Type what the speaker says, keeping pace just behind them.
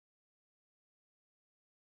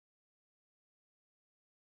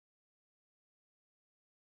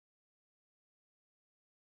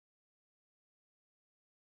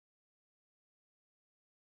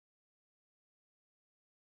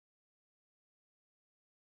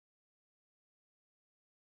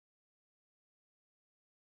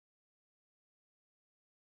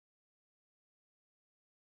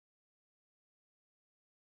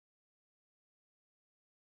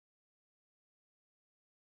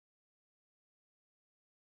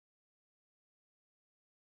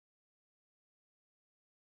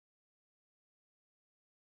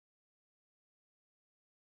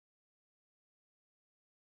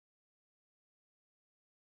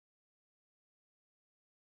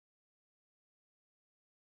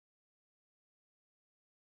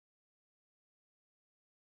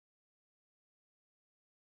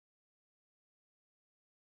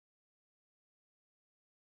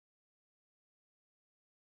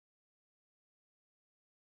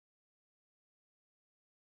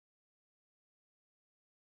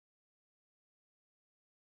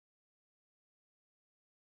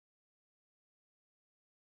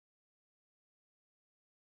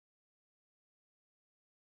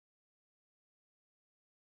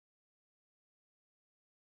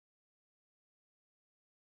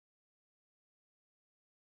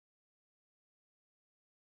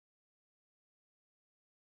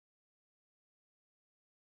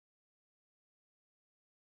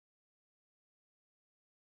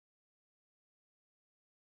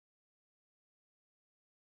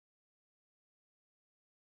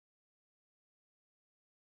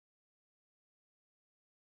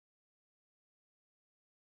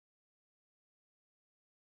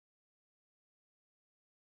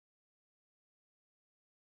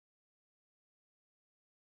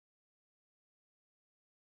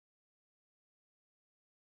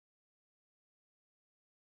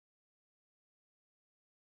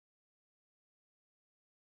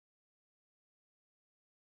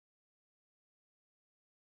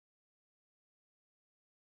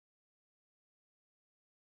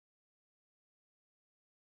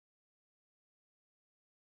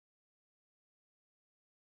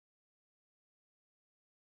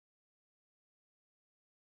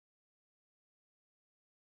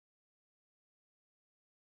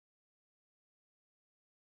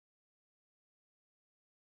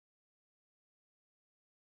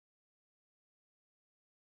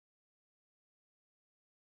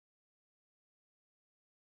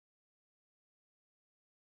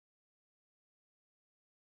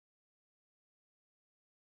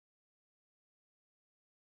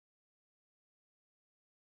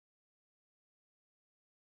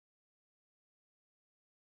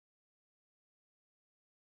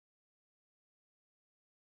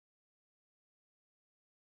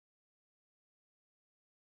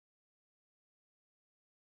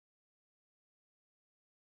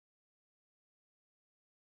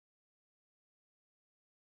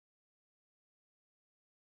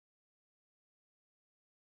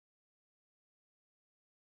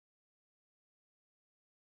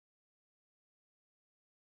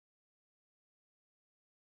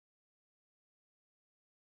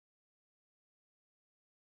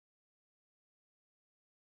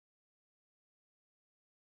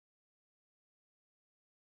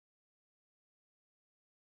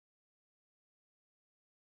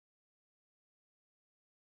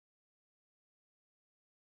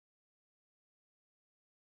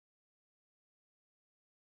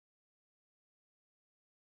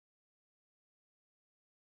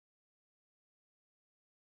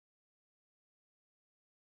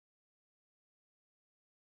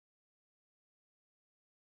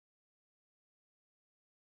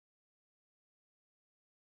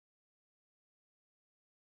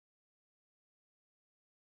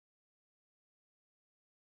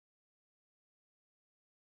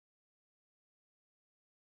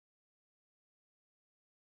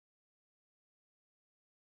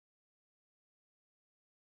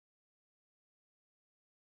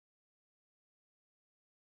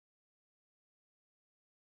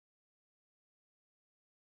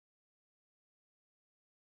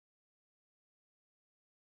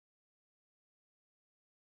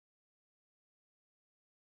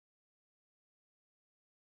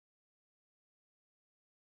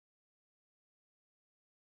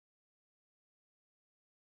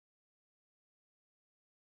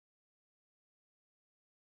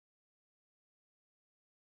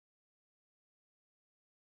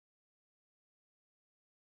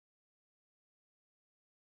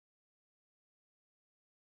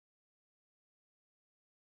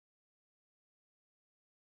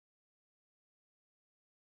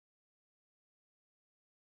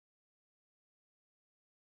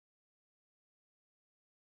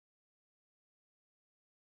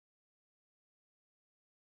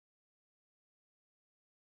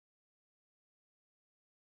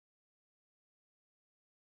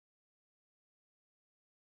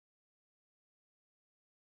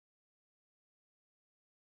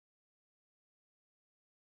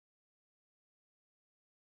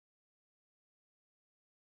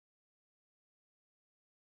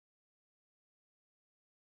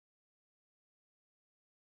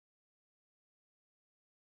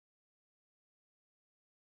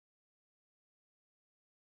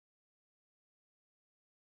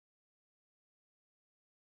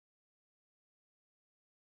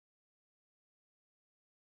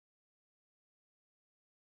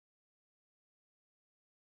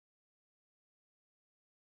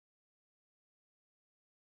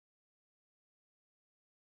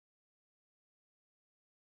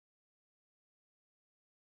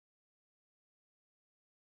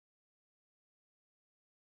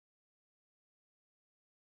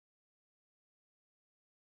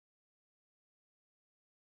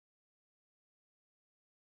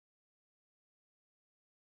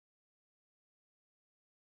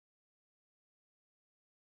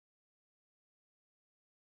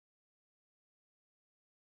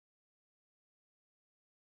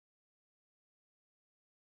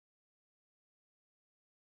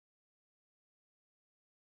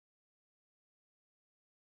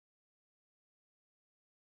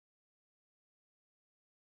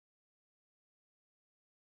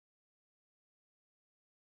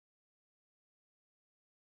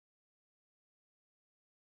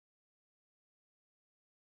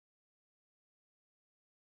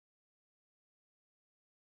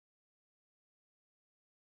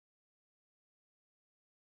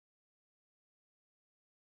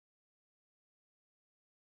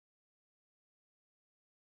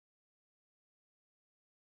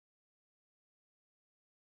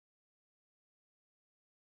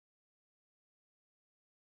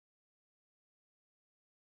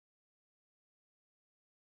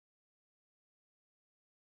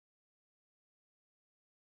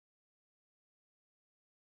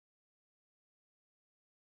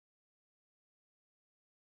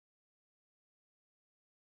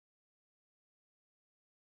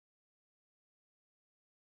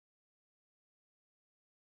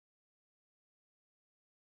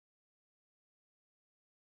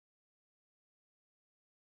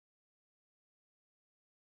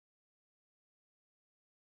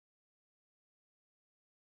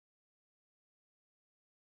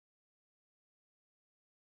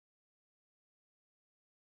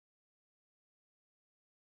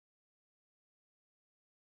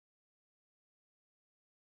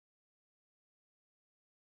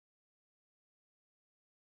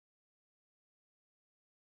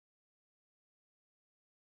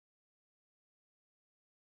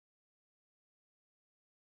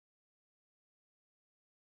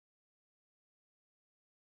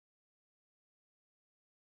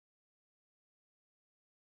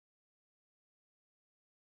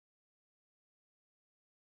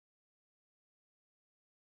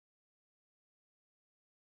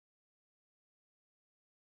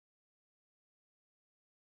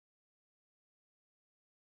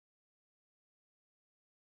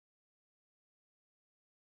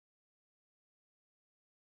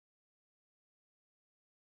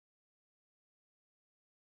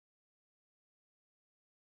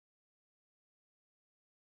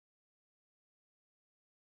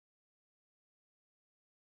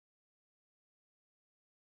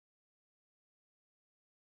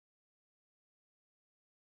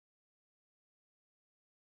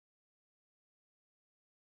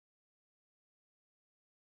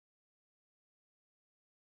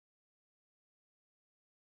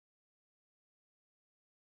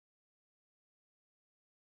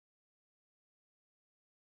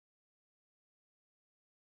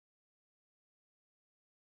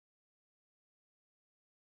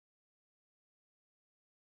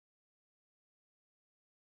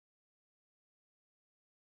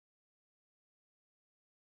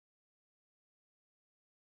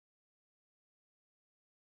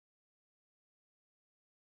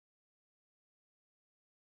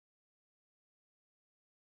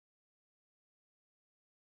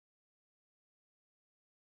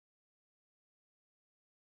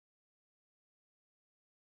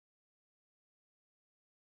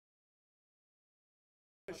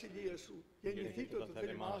Βασιλεία σου, γεννηθήτω το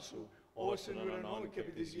θέλημά σου, ως εν ουρανόν και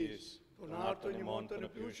επί της γης. Τον άρτον ημών των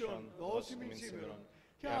επλούσιων, δώσει μην σήμερον,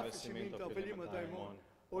 και άφεση μην τα ωφελήματα ημών,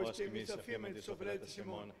 ως και εμείς αφήμεν τις οφρέτες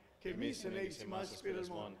ημών, και εμείς εν έχεις ημάς εις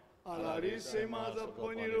πειρασμών, αλλά ρίσε ημάς απ'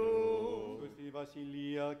 πονηρού. Χριστή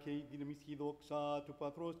Βασιλεία και η δυναμική δόξα του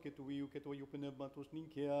Πατρός και του Υιού και του Αγίου Πνεύματος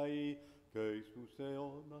νικαιαεί και εις τους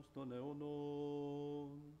αιώνας των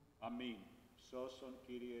αιώνων. Αμήν. Σώσον,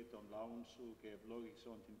 Κύριε, των λαών σου και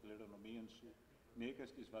ευλόγησον την κληρονομία σου,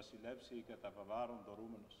 νίκας της βασιλεύσει κατά βαβάρων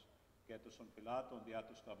δωρούμενος, και των φυλάτων διά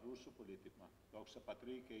του σταυρού σου πολίτημα. Δόξα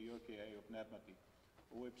Πατρί και Υιό και Αγίο Πνεύματι,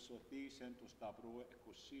 ο εψωθείς εν του σταυρού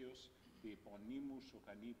εκουσίως, τη υπονείμου σου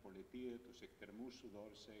κανή πολιτεία, τους εκτερμούς σου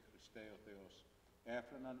δόρισε Χριστέ ο Θεός.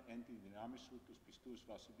 Έφραναν εν τη δυνάμει σου τους πιστούς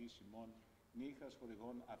βασιλείς ημών, νύχας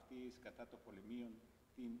χορηγών αυτής κατά το πολεμίον,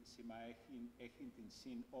 την έχειν την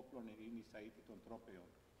συν όπλων ειρήνης αήτη των τρόπεων,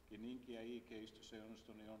 και νυν και αεί και εις τους αιώνας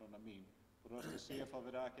των αιώνων. Αμήν. Προστασία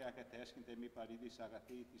φοβερά και ακατέσχυνται μη παρήδης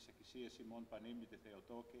αγαθή της εκκλησίας ημών πανήμητε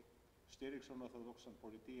Θεοτόκε, στήριξον Ορθοδόξων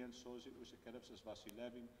πολιτείαν, σώζει ους εκέρευσας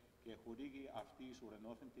βασιλεύειν και χορήγει αυτής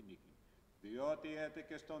ουρανόθεν την νίκη. Διότι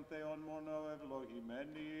έτεκε στον Θεόν μόνο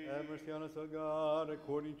ευλογημένοι. Have mercy on us, O God,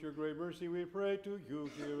 according to your great mercy we pray to you,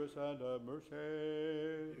 hear us and have mercy.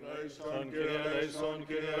 Eleison, Kyrie eleison,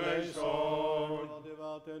 Kyrie eleison. All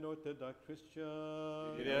devout and Orthodox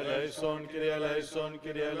Christians. Kyrie eleison, Kyrie eleison,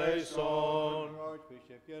 Kyrie eleison. Our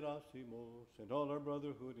Archbishop Gerasimos and all our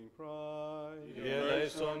brotherhood in Christ. Kyrie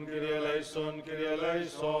eleison, Kyrie eleison, Kyrie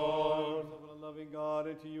eleison. Of a loving God,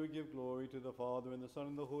 and to you give glory to the Father and the Son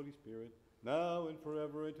and the Holy Spirit, now and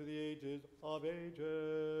forever and to the ages of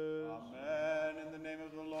ages. Amen. In the name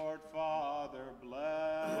of the Lord, Father,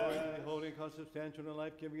 bless. Glory to the holy, consubstantial, and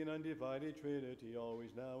life-giving and undivided Trinity,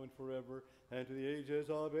 always now and forever and to the ages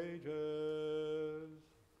of ages.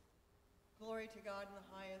 Glory to God in the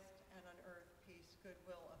highest, and on earth peace,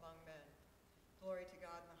 goodwill among men. Glory to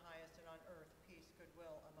God in the highest, and on earth peace,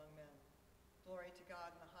 goodwill among men. Glory to God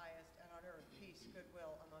in the highest, and on earth peace,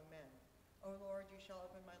 goodwill among men. O Lord, you shall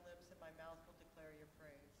open my lips, and my mouth will declare your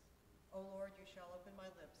praise. O Lord, you shall open my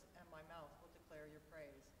lips, and my mouth will declare your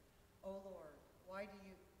praise. O Lord, why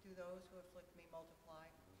do those who afflict me multiply?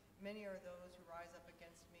 Many are those who rise up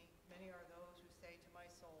against me. Many are those who say to my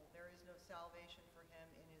soul, there is no salvation for him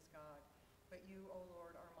in his God. But you, O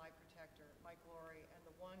Lord, are my protector, my glory, and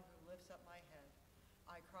the one who lifts up my head.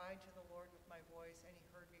 I cried to the Lord with my voice, and he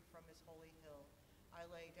heard me from his holy hill. I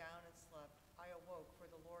lay down and slept. I awoke, for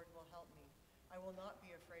the Lord will help me. I will not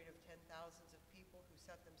be afraid of 10,000s of people who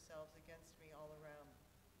set themselves against me all around.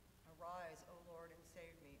 Arise, O Lord, and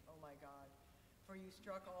save me, O my God. For you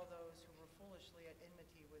struck all those who were foolishly at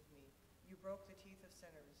enmity with me. You broke the teeth of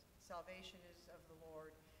sinners. Salvation is of the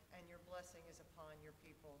Lord, and your blessing is upon your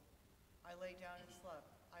people. I lay down and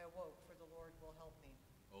slept. I awoke, for the Lord will help me.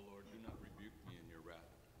 O Lord, do not rebuke me in your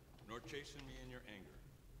wrath, nor chasten me in your anger,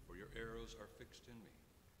 for your arrows are fixed in me,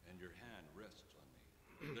 and your hand rests on me.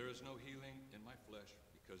 There is no healing in my flesh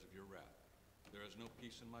because of your wrath. There is no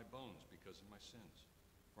peace in my bones because of my sins.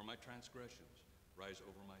 For my transgressions rise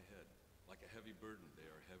over my head. Like a heavy burden, they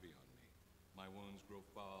are heavy on me. My wounds grow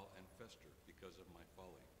foul and fester because of my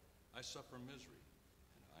folly. I suffer misery,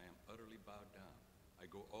 and I am utterly bowed down. I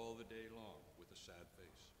go all the day long with a sad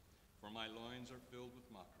face. For my loins are filled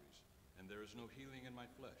with mockeries, and there is no healing in my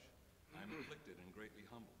flesh. I am afflicted and greatly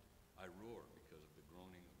humbled. I roar because of the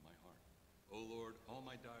groaning of my heart. O Lord, all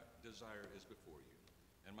my desire is before you,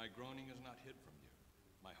 and my groaning is not hid from you.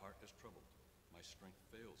 My heart is troubled, my strength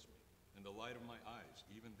fails me, and the light of my eyes,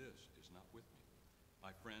 even this, is not with me.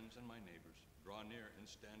 My friends and my neighbors draw near and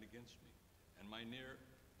stand against me, and my near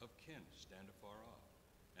of kin stand afar off.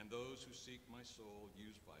 And those who seek my soul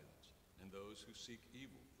use violence, and those who seek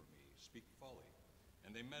evil for me speak folly,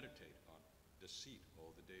 and they meditate on deceit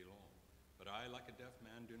all the day long. But I, like a deaf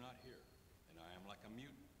man, do not hear, and I am like a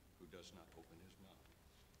mute who does not open his mouth.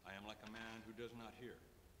 I am like a man who does not hear,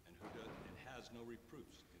 and has no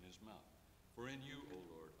reproofs in his mouth. For in you, O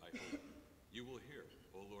Lord, I hope. You will hear,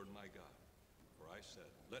 O Lord my God. For I said,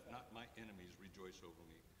 let not my enemies rejoice over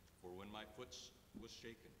me. For when my foot was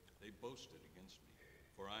shaken, they boasted against me.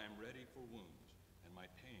 For I am ready for wounds, and my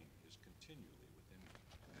pain is continually within me.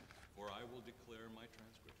 For I will declare my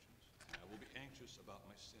transgressions, and I will be anxious about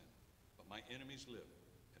my sin. But my enemies live,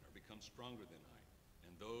 and are become stronger than I.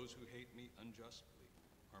 And those who hate me unjustly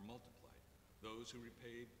are multiplied. Those who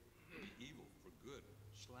repaid me evil for good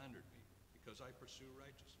slandered me, because I pursue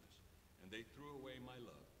righteousness. And they threw away my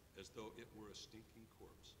love, as though it were a stinking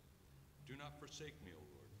corpse. Do not forsake me, O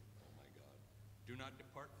Lord, O my God. Do not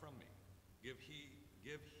depart from me. Give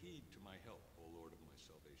heed to my help, O Lord of my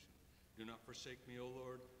salvation. Do Do not forsake me, O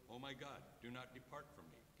Lord. O my God, do not depart from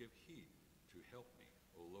me. Give heed to help me,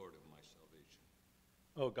 O Lord of my salvation.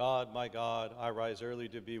 O God, my God, I rise early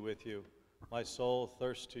to be with you. My soul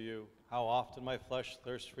thirsts to you. How often my flesh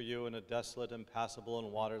thirsts for you in a desolate, impassable,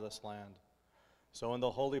 and waterless land. So in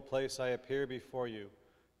the holy place I appear before you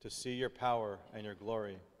to see your power and your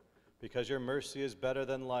glory. Because your mercy is better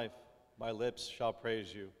than life, my lips shall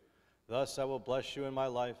praise you. Thus I will bless you in my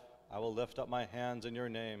life. I will lift up my hands in your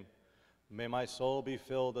name. May my soul be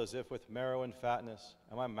filled as if with marrow and fatness,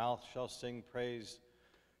 and my mouth shall sing praise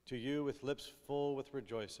to you with lips full with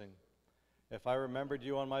rejoicing. If I remembered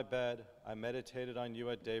you on my bed, I meditated on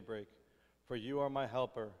you at daybreak. For you are my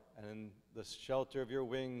helper, and in the shelter of your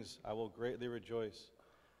wings I will greatly rejoice.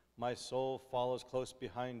 My soul follows close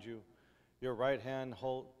behind you. Your right hand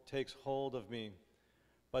takes hold of me.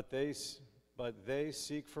 But they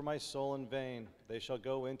seek for my soul in vain. They shall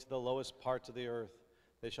go into the lowest parts of the earth.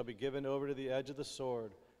 They shall be given over to the edge of the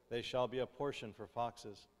sword. They shall be a portion for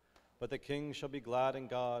foxes. But the king shall be glad in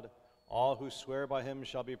God. All who swear by him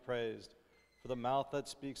shall be praised. For the mouth that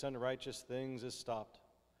speaks unrighteous things is stopped.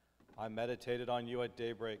 I meditated on you at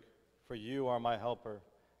daybreak, for you are my helper,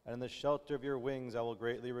 and in the shelter of your wings I will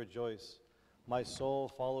greatly rejoice. My soul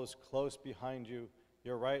follows close behind you.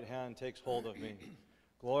 Your right hand takes hold of me.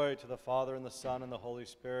 Glory to the Father, and the Son, and the Holy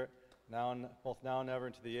Spirit, both now and ever,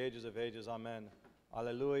 and to the ages of ages. Amen.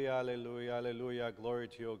 Alleluia, alleluia, alleluia, glory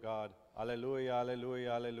to you, O God. Alleluia,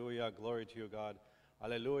 alleluia, alleluia, glory to you, God.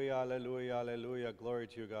 Alleluia, alleluia, alleluia, glory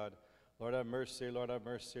to you, God. Lord have mercy, Lord have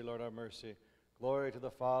mercy, Lord have mercy. Glory to the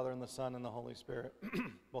Father, and the Son, and the Holy Spirit,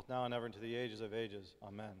 both now and ever, and to the ages of ages.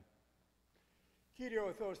 Amen. Κύριε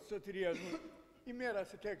ο Θεός της σωτηρίας μου,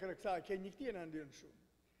 ημέρασε και έκραξα και νυχτή εναντίον σου.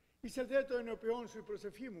 Εισελθέτω ενώπιόν σου η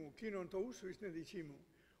προσευχή μου, κλείνον το ούσου εις την δυσή μου.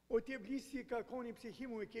 Ότι εμπλήσθη κακόν η ψυχή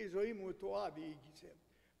μου και η ζωή μου το άδει ήγησε.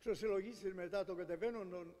 Προσελογήσεις μετά των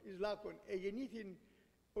κατεβαίνοντων εις λάκων, εγεννήθην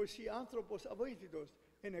ως η άνθρωπος αβοήθητος,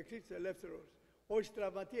 εν εκρήξε ελεύθερος. Ως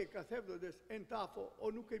τραυματίε καθεύδοντες εν τάφο,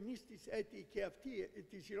 ο νουκ εμνίστης έτη και αυτοί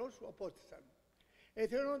της ηρός σου απόστησαν.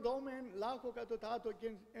 Εθερόντομεν λάκο κατωτάτο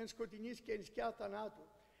και εν σκοτεινής και εν σκιά θανάτου.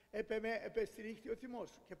 Επ' εμέ επεστηρίχθη ο θυμός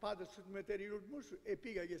σου και πάντα στους μετεριλουργμούς σου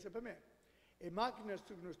επήγαγες επ' εμέ. Εμάκρυνας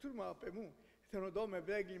του γνωστού μου απ' εμού, θεροντόμε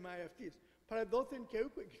βρέγκλημα εαυτής, παρεδόθεν και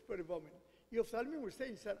ούκο εξπορευόμενοι. Οι οφθαλμοί μου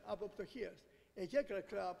στένησαν από πτωχίας.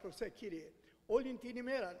 Εκέκραξα προς σε, Κύριε, όλην την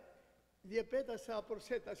ημέραν διεπέτασα προς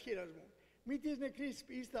σε τας χείρας μου. Μη της νεκρής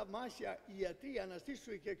ποιείς θαυμάσια οι ιατροί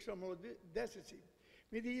αναστήσου και εξομολοντέσαι.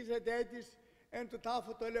 Μη διηγήσετε έτης εν το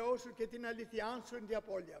τάφο το ελαιό σου και την αληθειά σου εν τη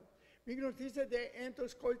απώλεια. Μη γνωστήσετε εν το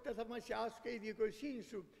σκόλ τα θαυμασιά σου και η δικαιοσύνη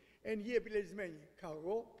σου εν γη επιλεσμένη.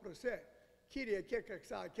 Καγώ προσέ, Κύριε, και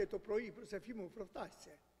έκραξα και το πρωί προσευχή μου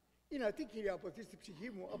προφτάσισε. Είναι τι, Κύριε, αποθείς τη ψυχή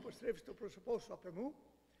μου, αποστρέφεις το πρόσωπό σου απ' εμού.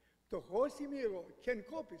 Φτωχός είμαι εγώ και εν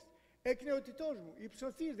κόπης, εκ νεοτητός μου,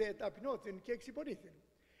 υψωθείς δε ταπεινώθην και εξυπορήθην.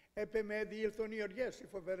 Επ' με διήλθον οι οργές σου, οι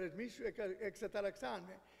φοβερές μη σου εξαταραξάν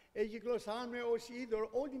με, εγυκλώσαν με ως είδωρ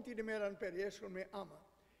όλη την ημέραν περιέσχον με άμα.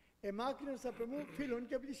 Εμάκρυνας απ' εμού φίλων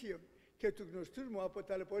και πλησίων και του γνωστούς μου από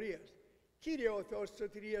ταλαιπωρίας. Κύριε ο Θεός της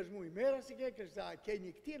σωτηρίας μου, ημέρασε και έκραξα και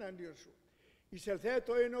νυχτή εναντίον σου.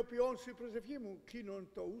 Εισελθέτω ενώπιόν σου η προσευχή μου, κλείνον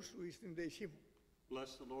το ούσου εις την δεησή μου.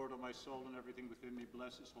 Bless the Lord, O my soul, and everything within me.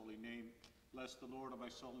 Bless his holy name. Bless the Lord, O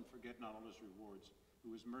my soul, and forget not all his rewards.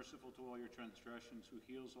 Who is merciful to all your transgressions, who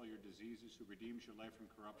heals all your diseases, who redeems your life from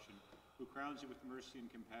corruption, who crowns you with mercy and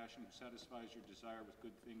compassion, who satisfies your desire with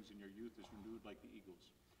good things, and your youth is renewed like the eagles.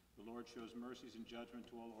 The Lord shows mercies and judgment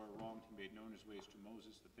to all who are wronged. He made known his ways to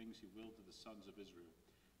Moses, the things he willed to the sons of Israel.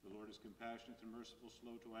 The Lord is compassionate and merciful,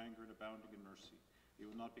 slow to anger, and abounding in mercy. He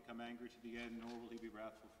will not become angry to the end, nor will he be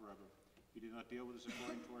wrathful forever. He did not deal with us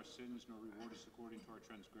according to our sins, nor reward us according to our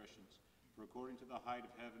transgressions. For according to the height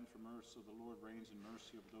of heaven from earth, so the Lord reigns in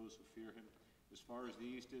mercy of those who fear him. As far as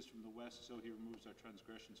the east is from the west, so he removes our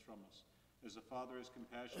transgressions from us. As the Father has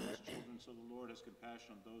compassion on his children, so the Lord has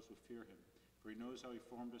compassion on those who fear him. For he knows how he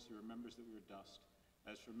formed us, he remembers that we are dust.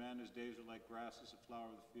 As for man, his days are like grass, as a flower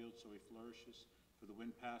of the field, so he flourishes. For the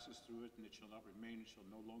wind passes through it, and it shall not remain, it shall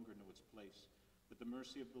no longer know its place. But the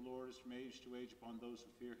mercy of the Lord is from age to age upon those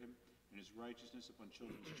who fear him, and his righteousness upon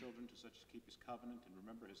children's children, to such as keep his covenant and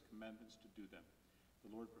remember his commandments to do them.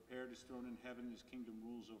 The Lord prepared his throne in heaven, and his kingdom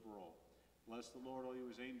rules over all. Bless the Lord, all you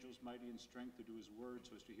his angels, mighty in strength, who do his word,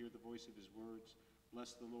 so as to hear the voice of his words.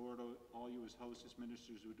 Bless the Lord, all you his hosts, his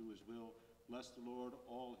ministers, who do his will. Bless the Lord,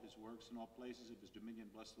 all his works, in all places of his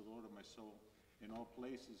dominion. Bless the Lord, O my soul. In all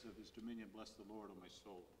places of his dominion, bless the Lord, O my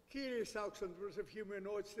soul. Κύριε, άκουσαν την προσευχή μου,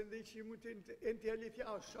 εννοώ την δίκη μου, εν τη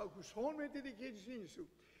αλήθεια σου, άκουσον με τη δικαιοσύνη σου.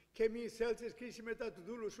 Και μη εισέλθεις κρίση μετά του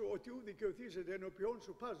δούλου σου, ότι ου δικαιωθήσετε ενώπιόν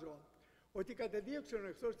σου πάζω. Ότι κατεδίωξε ο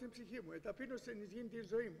εχθρός την ψυχή μου, εταπείνωσεν εις γήν την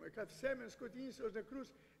ζωή μου, εκαθισέμεν σκοτεινής ως νεκρούς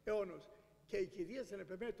αιώνος. Και η κυρίας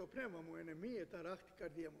ενεπεμέ το πνεύμα μου, εν εμή εταράχτη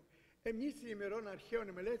καρδία μου. Εμνήστη ημερών αρχαίων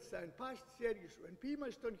εμελέτησα, εν πάση της έργης σου, εν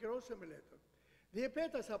ποίημαση των χειρών σου εμελέτων.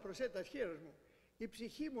 Διεπέτασα προσέ τας χείρας μου, η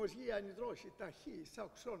ψυχή μου ως γη ανιδρώση, ταχύ,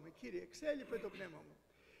 σαουξών με, Κύριε, εξέλιπε το πνεύμα μου.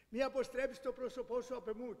 Μη αποστρέψει το πρόσωπό σου απ'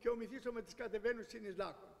 εμού και ομηθήσω με τις κατεβαίνουσιν εις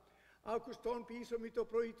λάκων. Άκουστον ποιήσω μη το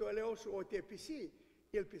πρωί το ελαιό σου, ότι επισή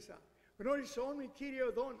ήλπισα. Γνώρισόν μη, Κύριε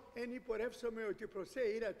οδόν, εν υπορεύσομαι ότι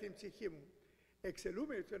προσέ ήρα την ψυχή μου.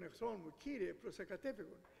 Εξελούμε των εχθρών μου, Κύριε, προς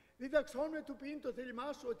εκατέφυγον. Διδαξόν με του ποιήν το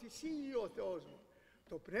θέλημά σου, ότι εσύ ή ο Θεός μου.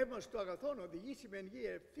 Το πνεύμα σου το αγαθόν οδηγήσει με εν γη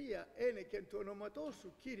ευθεία ένε και εν του ονόματός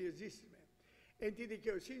σου, Κύριε, ζήσεις με. Εν τη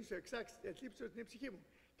δικαιοσύνη σου εξάξεις εтлήψος την ψυχή μου,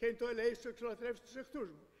 και εν το ελέη σου εξολαθρεύσεις τους εχθρούς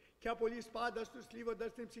μου. Και απολύς πάντα τους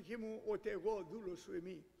θλίβοντας την ψυχή μου, ότι εγώ δούλος σου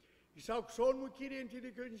εμεί. Εισάξον μου, Κύριε, εν τη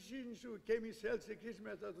δικαιοσύνη σου, και μη σέλσε κρίση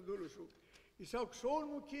μετά το δούλο σου. Εισάξον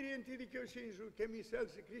μου, Κύριε, εν τη δικαιοσύνη σου, και μη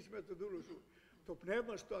σέλσε κρίση μετά το δούλο σου. Το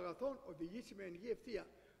πνεύμα σου το αγαθόν οδηγήσει με εν γη ευθεία.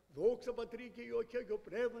 Δόξα Πατρί και Υιό και Αγιο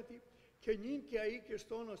Πνεύματι, και νυν και αεί και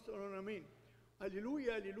στον αιώνων αμήν.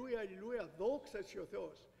 Αλληλούια, αλληλούια, αλληλούια, δόξα σοι ο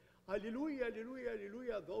Θεός. Αλληλούια, αλληλούια,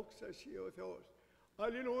 αλληλούια, δόξα σοι ο Θεός.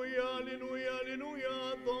 Αλληλούια, αλληλούια, αλληλούια,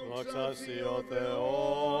 δόξα σοι ο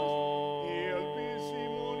Θεός. Η ελπίση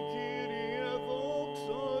μον, Κύριε,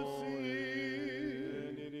 δόξα σοι.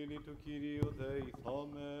 Εν ειρήνη του Κυρίου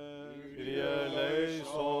δεηθόμεν. Κύριε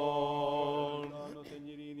ελέησον. Εν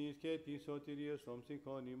ειρήνης και της σωτηρίας των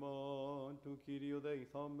ψυχών ημών, του Κυρίου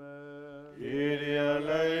δεηθόμεν. Κύριε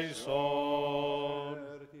ελέησον.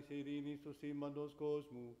 Υπέρ της ειρήνης του σήμαντος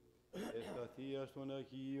κόσμου, εσταθείας των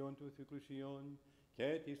Αγίων του Θυκουσιών,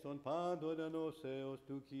 και της των πάντων ενώσεως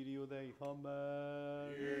του Κυρίου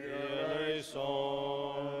δεηθόμεν. Κύριε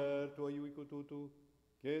ελέησον. Υπέρ του Αγίου οίκου τούτου,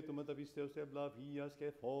 και του μεταπιστέως ευλαβίας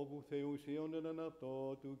και φόβου Θεού σιών εν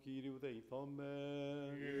αυτό του Κύριου δεηθόμεν.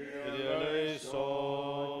 Κύριε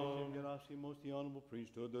ελέησον. Gerasimos, the honorable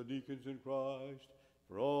priesthood, the deacons in Christ,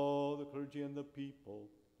 for all the clergy and the people,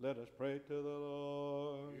 let us pray to the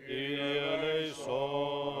Lord. Kyrie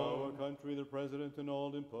eleison. Our country, the president, and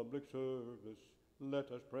all in public service, let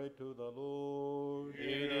us pray to the Lord.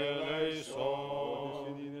 Kyrie eleison. For the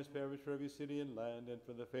city and its parish, for every city and land, and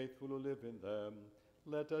for the faithful who live in them,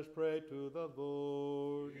 let us pray to the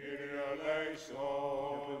Lord. Kyrie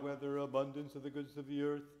eleison. For weather, abundance of the goods of the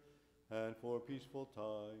earth, and for peaceful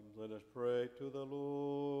times, let us pray to the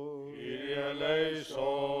Lord. Kyrie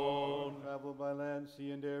eleison. Travel by land, sea,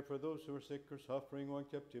 and air for those who are sick or suffering or in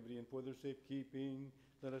captivity, and for their safekeeping,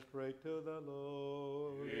 let us pray to the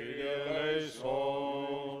Lord. Kyrie eleison.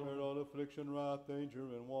 For all affliction, wrath, danger,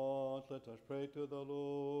 and want, let us pray to the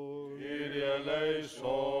Lord. Kyrie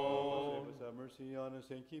eleison. Save us, have mercy on us,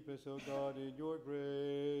 and keep us, O God, in your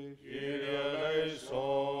grace. Kyrie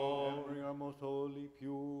eleison. Remembering our most holy,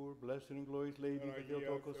 pure, blessed, and glorious Lady, the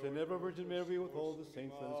Theotokos, and ever Virgin Mary, with all the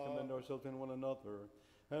saints, let us commend ourselves and one another,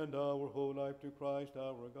 and our whole life to Christ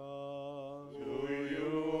our God. To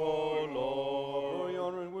you, O Lord. Glory,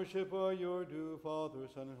 honor, and worship are your due, Father,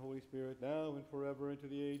 Son, and Holy Spirit, now and forever, into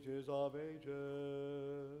the ages of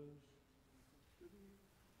ages.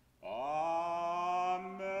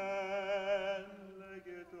 Amen.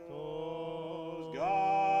 Legatos.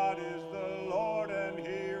 God is the Lord, and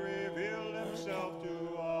he revealed himself to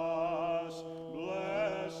us.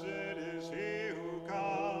 Blessed is he who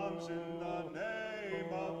comes in the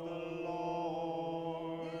name of the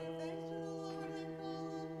Lord. Give thanks to the Lord and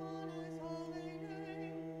call upon his holy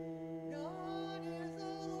name. God is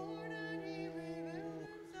the Lord, and he revealed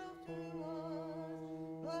himself to us.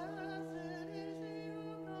 Blessed is he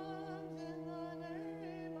who comes in the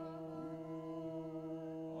name of the Lord.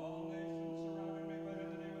 All nations surrounded me,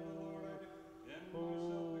 but in the name of the Lord I defend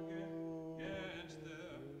myself against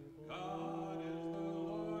them. God is the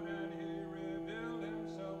Lord, and he revealed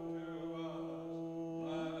himself to us.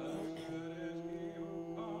 Blessed is he who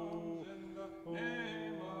comes in the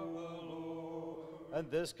name of the Lord. And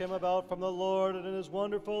this came about from the Lord, and it is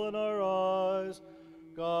wonderful in our eyes.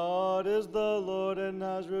 God is the Lord, and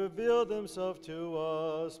has revealed himself to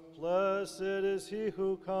us. Blessed is he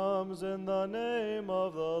who comes in the name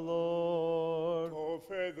of the Lord. Το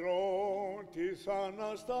φεδρόν της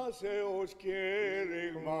Αναστάσεως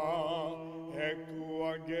κήρυγμα, εκ του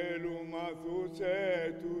αγγέλου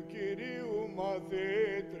μαθούσε του Κυρίου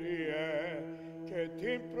μαθήτριε, και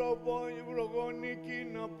την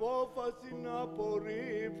προγονική απόφαση να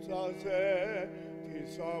απορρίψασε,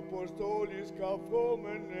 της Αποστόλης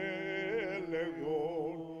καυόμενε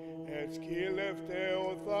λέγον, εσκύλευτε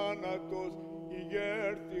ο θάνατος,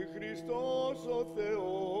 ηγέρθη Χριστός ο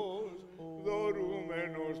Θεός,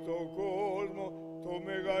 δωρούμενος στο κόσμο το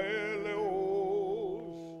μεγαέλεος.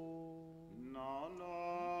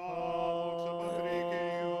 Δόξα Πατρί και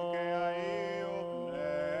Υιού και Αγίου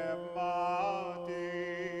Πνεύματι.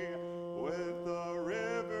 With the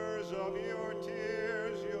rivers of your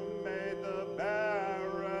tears you made the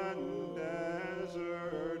barren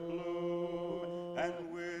desert bloom, and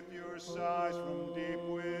with your sighs from deep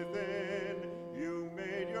within you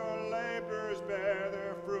made your labors bear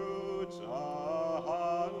their fruits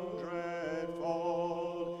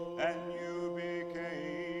 100-fold, and you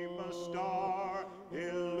became a star,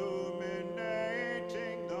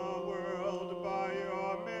 illuminating the world by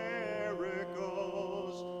your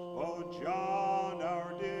miracles. O John,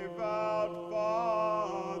 our devout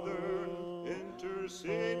Father,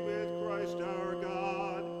 intercede with Christ our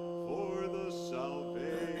God for the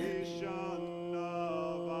salvation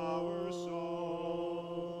of our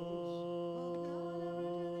souls.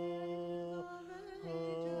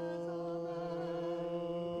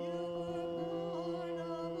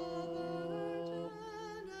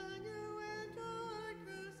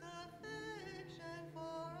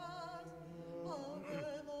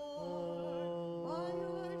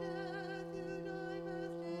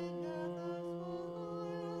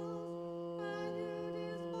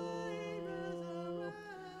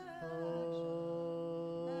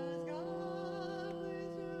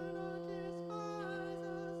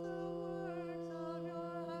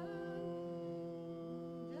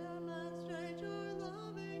 Demonstrate your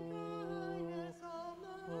loving kindness, O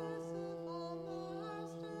merciful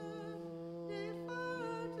Master. Defer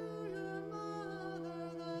to your mother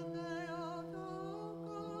the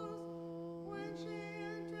Theotokos, when she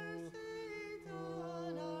intercedes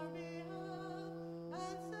on our behalf,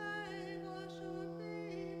 and save us your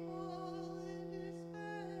people in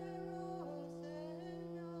despair, O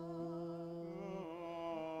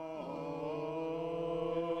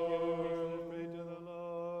Pray to the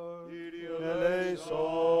Lord.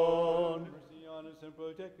 Eleison, Mercy on us and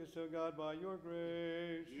protect us, O God, by your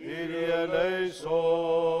grace. Kyrie eleison. O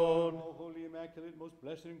Holy, Immaculate, Most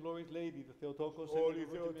Blessed and Glorious Lady, the Theotokos, and Holy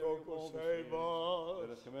Virgin Mary of Theotokos, all the save saints, let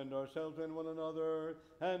us. us commend ourselves and one another,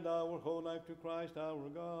 and our whole life to Christ our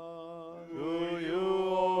God. To you,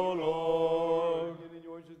 O Lord. And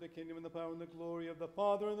yours is the kingdom and the power and the glory of the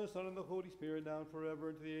Father and the Son and the Holy Spirit, now and forever,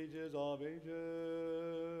 into the ages of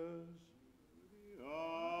ages.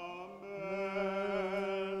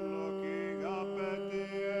 Amen. Looking up at the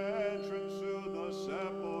entrance to the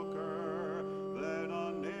sepulchre, then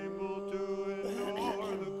unable to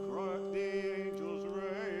ignore the angel's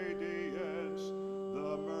radiance, the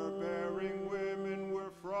myrrh-bearing women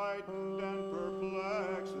were frightened and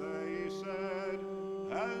perplexed. They said,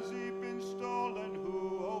 "Has he been stolen who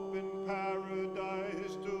opened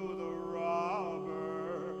paradise to the robber?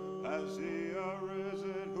 Has he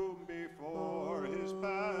arisen whom before his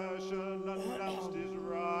passion announced his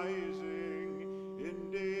rising?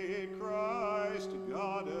 Indeed, Christ,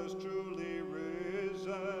 God has truly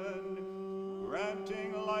risen,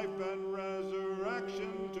 granting life and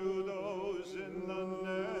resurrection to those in the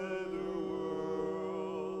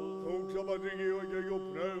netherworld." Δόξα Πατρί και Υιού και Αγίου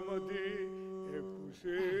Πνεύματι,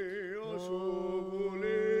 εκουσία σου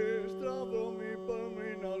βουλή, στραβόμη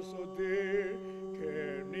παμίνα σωτή, και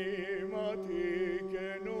νήματι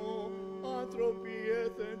καινού, άνθρωποι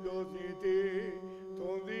έθεντοθητοί,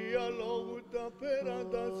 τον διαλόγου τα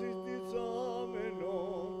πέραντα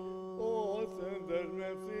συστησάμενον, όθεν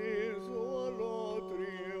δεσμευθείς ο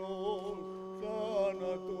αλότριος,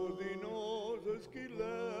 θάνατο δεινός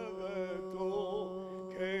εσκυλεύετο,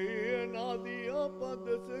 και οι ενάδεια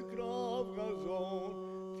πάντες εκραυγαζόν,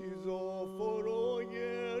 τη ζωοφορό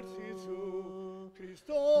γέρση σου,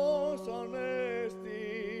 Χριστός Ανέστη,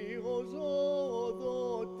 ο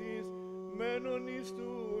ζωοδότης, μένον εις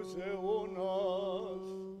τους αιώνας.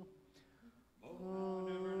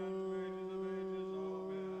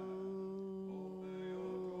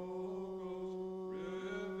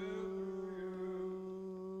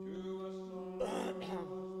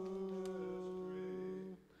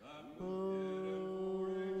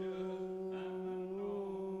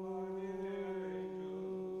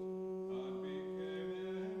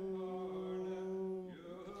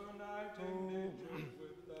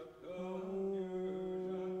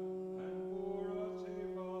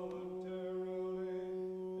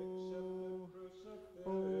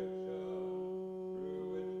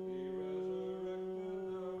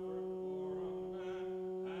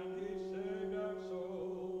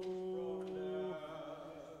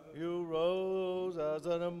 As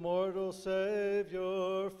an immortal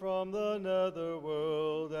Savior from the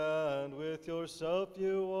netherworld, and with yourself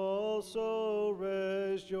you also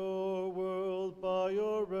raised your world. by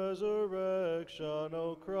your resurrection,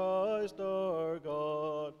 O Christ our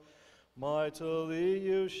God. Mightily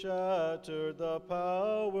you shattered the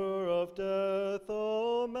power of death,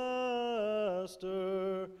 O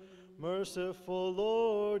Master. Merciful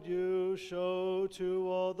Lord, you show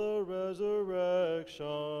to all the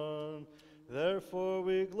resurrection. Therefore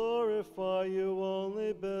we glorify you,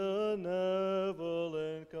 only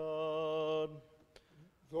benevolent God.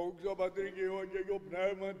 Δόξα Πατρί και Υιό και Αγιό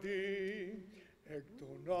Πνεύματι, εκ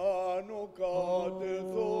των άνω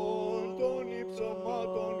κατεθών των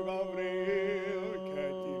υψωμάτων Γαβριήλ και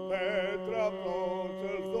τη πέτρα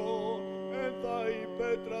προσελθών, εν τα η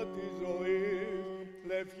πέτρα της ζωής,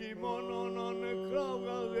 λευχή μόνον ανεκρά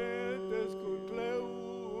βγαλέτες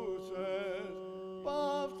κουκλεούσες,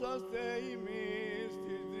 παύσαστε ημείς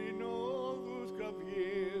της δρινόδους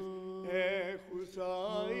κραυγής,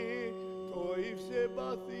 έχουσαί το ύψε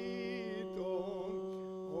παθήτων,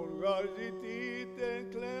 οργαζητείτε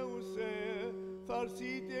κλαίουσε,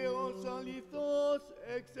 θαρσείτε ως αληθώς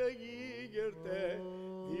εξεγίγερτε,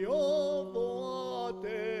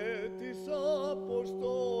 διόβοατε της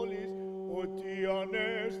Αποστόλης, ότι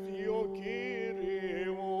ανέστη ο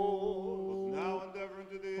Κύριος. Now and ever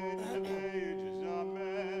unto the age of ages,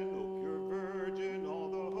 amen. O pure Virgin, all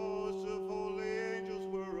the hosts of holy angels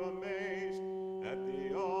were amazed at the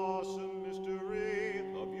awesome mystery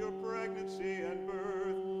of your pregnancy and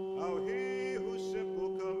birth, how he whose simple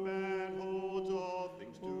command holds all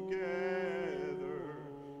things together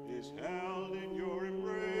is held in your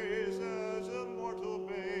embrace as a mortal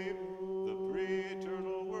babe. The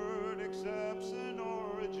pre-eternal word accepts an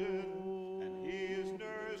origin, and he is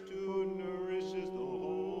nursed who nourishes the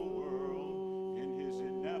whole world in his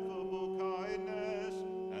ineffable kindness,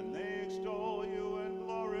 and they extol you and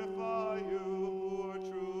glorify you who are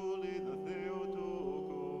truly the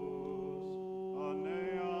Theotokos.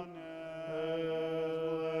 Amen.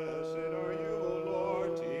 Blessed are you, O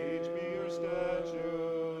Lord, teach me your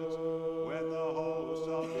statutes. When the hosts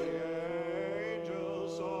of the angels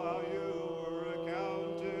saw how you were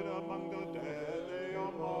accounted among the dead, they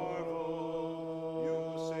all marveled. You,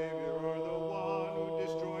 Savior, are the one who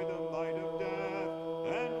destroyed the might of death,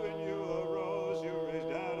 and when you arose, you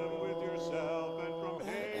raised Adam with yourself, and from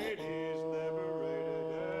Hades liberated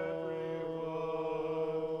everyone.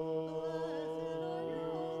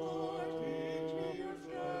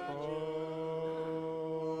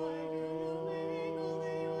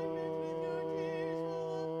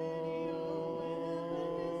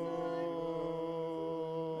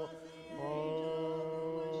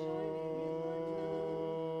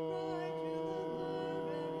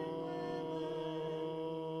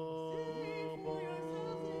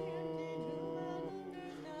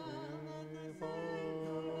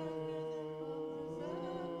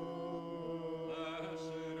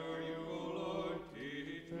 Blessed are you, O Lord,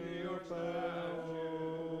 teach me your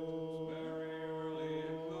statutes. Very early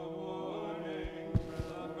in the morning,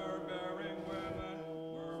 the myrrh-bearing women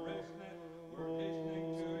were hastening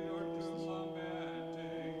to your tomb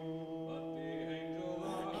lamenting. But the angel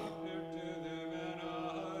appeared to them and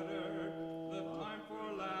uttered, the time for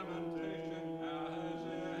lamentation has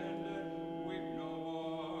ended. Weep no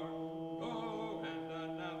more. Go and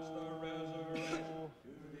announce the resurrection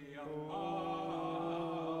to the apostles.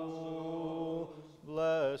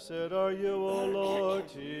 Blessed are you, O Lord,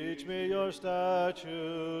 teach me your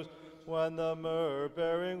statutes. When the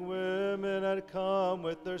myrrh-bearing women had come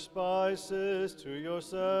with their spices to your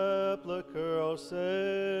sepulchre, O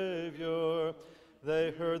Savior, they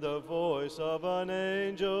heard the voice of an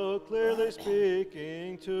angel clearly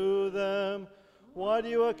speaking to them. Why do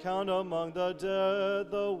you account among the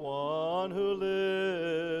dead the one who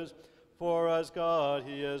lives? For as God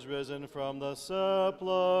he is risen from the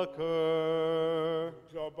sepulchre.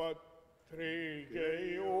 Δόξα Πατρί και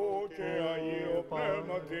Υιό και Αγίο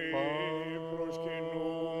Πνεύματι,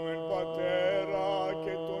 προσκυνούμεν Πατέρα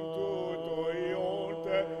και τον τούτο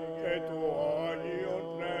Υιόντε και του Άγιον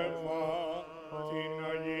Πνεύμα, την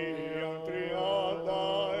Αγίαν Τριάδα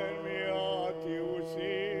εν μια τη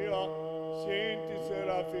ουσία, συν τη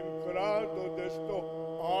Σεραφείμ κράτοντες το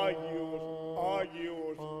Άγιος,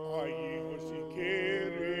 Άγιος, Άγιος η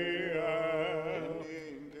Κύριε.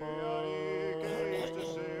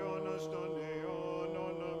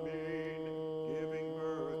 Giving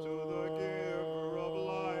birth to the giver of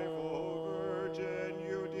life, O Virgin,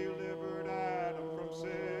 you delivered Adam from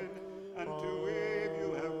sin, and to Eve you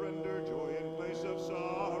have rendered joy in place of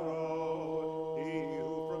sorrow. He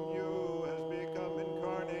who from you has become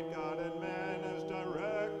incarnate God and man has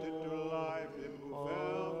directed to life him who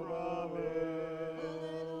fell from it.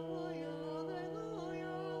 Alleluia,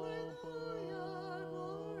 alleluia,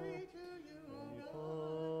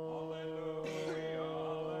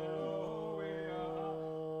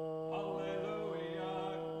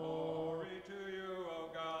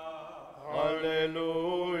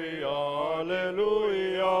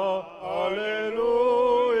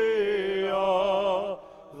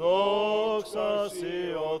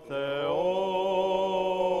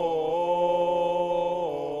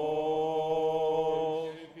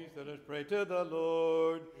 to the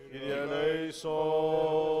Lord. Kyrie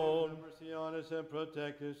eleison. Have mercy on us and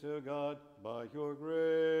protect us, O God, by your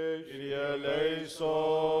grace. Kyrie eleison. O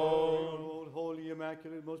holy,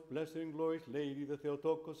 immaculate, most blessed and glorious Lady, the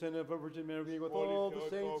Theotokos and ever Virgin Mary, with all the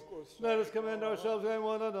saints, let us commend ourselves and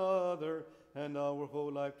one another and our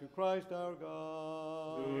whole life to Christ our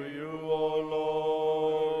God. To you, O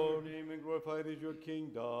Lord. Redeem and glorified is your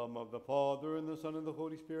kingdom, of the Father and the Son and the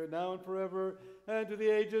Holy Spirit, now and forever, and to the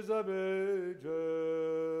ages of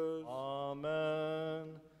ages.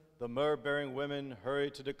 Amen. The myrrh-bearing women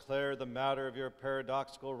hurried to declare the matter of your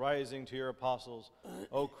paradoxical rising to your apostles.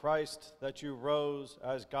 O Christ, that you rose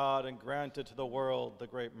as God and granted to the world the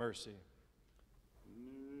great mercy.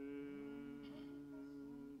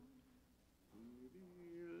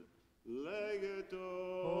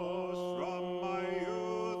 Legatos, from my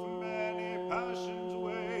youth many passions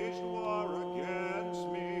waged war against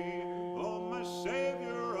me. O my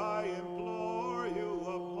Savior, I implore you,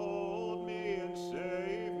 uphold me and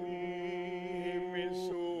save me. Min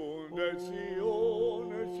son de Sion,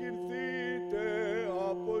 scirtite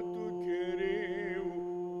από του Κυρίου,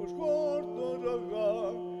 ως χόρτος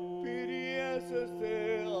αγάπ, πυριέσαστε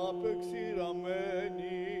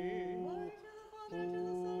απεξηραμένοι.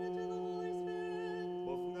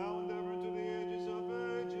 Both now and ever to the ages of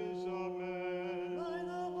ages. Amen. By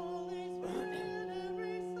the Holy Spirit,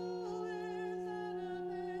 every soul is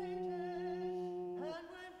animated, and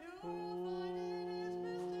when purified in His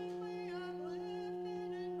mystically uplifted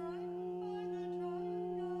and brightened by the triune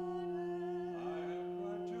Godhead. I have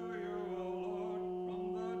cried to you, O Lord, from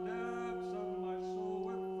the depths of my soul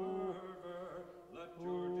with fervor. Let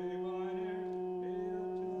your divine ears be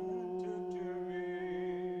attentive to me.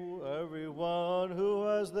 Everyone who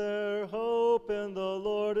has their hope in the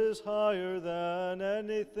Lord is higher than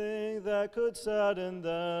anything that could sadden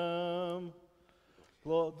them.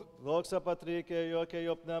 Δόξα Πατρί και Υιό και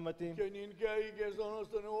Υιό Πνεύματι. Και νυν και αεί και ζώνος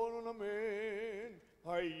των αιώνων, αμήν.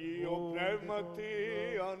 Αγίο Πνεύματι,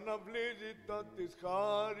 αναβλύζει τα της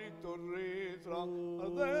χάρη των ρήθρα,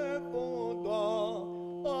 αδέχοντα,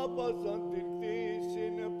 άπασαν την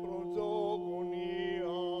κτήσιν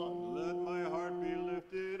προζωγωνίαν. Let my heart be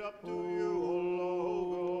lifted up to you, O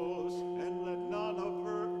Logos, and let none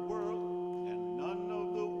of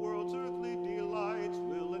the world's earthly delights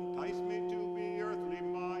will entice me to be earthly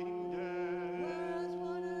minded. Whereas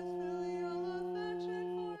one has filial affection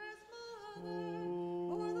for his mother,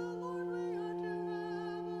 for the Lord we ought to have a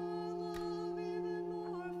love even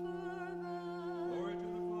more fervent. Glory to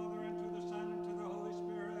the Father, and to the Son, and to the Holy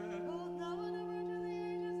Spirit. Both now and ever to the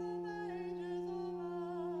ages of ages. Amen.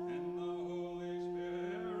 And the Holy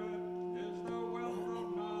Spirit is the wealth of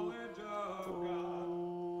knowledge of God,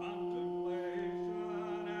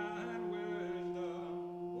 contemplation and wisdom.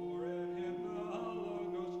 For in him the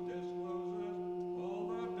Logos discloses all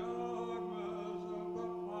the dogmas of the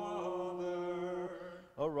Father.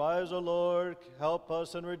 Arise, O Lord, help us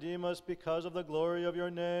and redeem us because of the glory of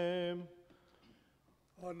your name.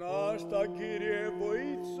 Ανάστα Κύριε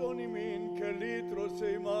βοήθησον ημίν και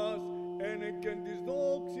λύτρωσε ημάς εν εκεν της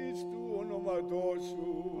δόξης του ονόματός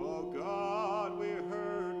σου. O God, we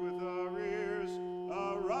heard with our ears.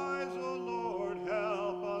 Arise, O Lord,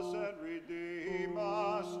 help us and redeem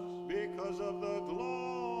us because of the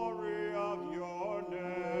glory of your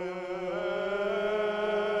name.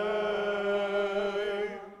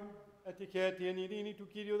 Ετικέτη εν ειρήνη του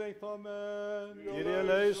Κύριου δεηθόμεν. Kyrie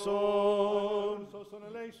eleison. Σώσον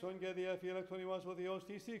ελέησον και διαφύλαξον ημάς ο Διός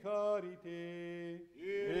της η χάρητη.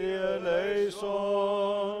 Kyrie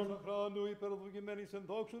eleison. Χρόνου υπεροδοκημένης εν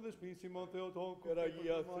δόξου δεσπίσιμον Θεοτόκου.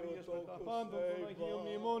 Αγία Μαρίας Θεοτόκος, πεταφάντων των Θεέ, Αγίων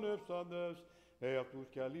μνημονεύσαντες. Αυτούς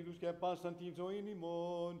και αλλήλους και πάσαν την ζωήν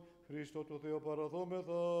ημών. Χριστό το Θεό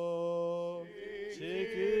παραδόμεθα. Συ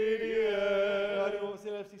Κύριε. Άριο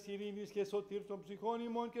βασιλεύς της ειρήνης και σωτήρ των ψυχών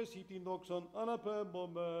ημών και εσύ την δόξαν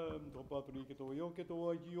αναπέμπομεν. Το Πατρί και το Υιό και το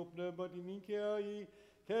Αγίο Πνεύμα την νυν και αεί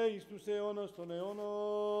και εις τους αιώνας των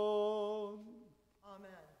αιώνων.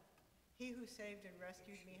 Amen. He who saved and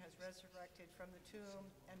rescued me has resurrected from the tomb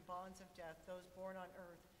and bonds of death those born on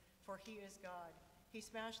earth, for he is God. He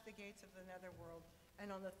smashed the gates of the netherworld, and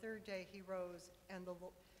on the third day he rose,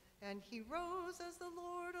 and he rose as the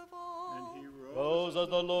Lord of all. And he Rose as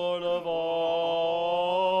the Lord of all.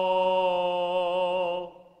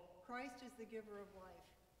 Christ is the giver of life.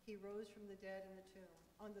 He rose from the dead in the tomb.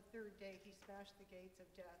 On the third day he smashed the gates of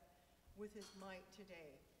death with his might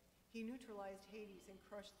today. He neutralized Hades and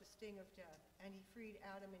crushed the sting of death, and he freed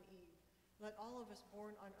Adam and Eve. Let all of us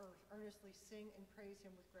born on earth earnestly sing and praise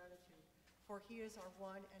him with gratitude, for he is our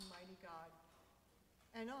one and mighty God.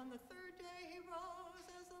 And on the third day he rose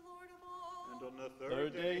as the Lord of all. And on the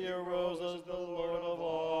Third day he arose as the Lord of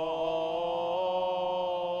all.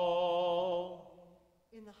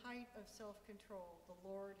 In the height of self-control, the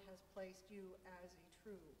Lord has placed you as a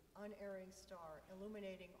true, unerring star,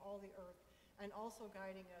 illuminating all the earth and also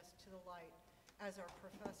guiding us to the light. As our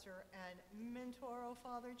professor and mentor, O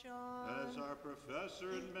Father John. As our professor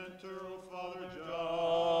and mentor, O Father John.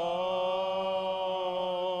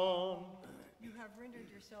 You have rendered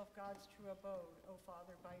yourself God's true abode, O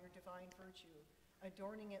Father, by your divine virtue,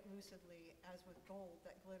 adorning it lucidly as with gold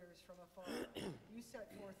that glitters from afar. You set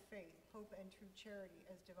forth faith, hope, and true charity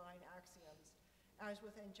as divine axioms. As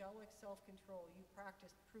with angelic self-control, you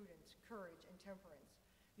practiced prudence, courage, and temperance.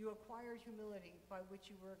 You acquired humility by which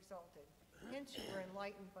you were exalted. Hence you were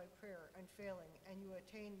enlightened by prayer unfailing, and you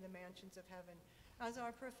attained the mansions of heaven. As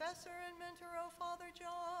our professor and mentor, O Father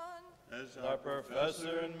John. As Our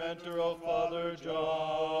professor and mentor, O Father John.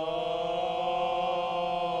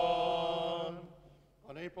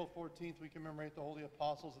 On April 14th, we commemorate the holy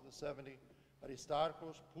apostles of the 70,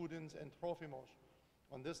 Aristarchus, Pudens, and Trophimus.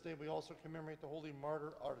 On this day, we also commemorate the holy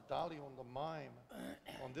martyr Ardalion the Mime.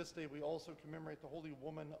 On this day, we also commemorate the holy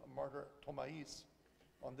woman martyr Thomais.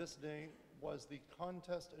 On this day was the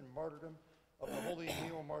contest and martyrdom of the holy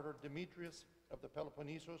neo-martyr Demetrius of the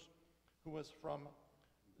Peloponnesus, who was from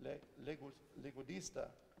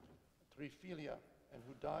Legudista, Triphylia, and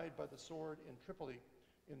who died by the sword in Tripoli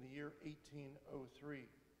in the year 1803.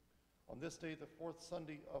 On this day, the fourth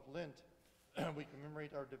Sunday of Lent, we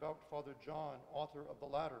commemorate our devout Father John, author of the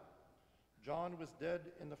ladder. John was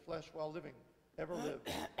dead in the flesh while living, ever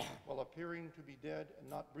lived, while appearing to be dead and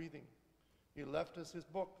not breathing. He left us his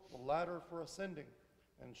book, The Ladder for Ascending,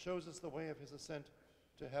 and shows us the way of his ascent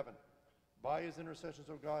to heaven. By his intercessions,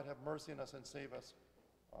 O God, have mercy on us and save us.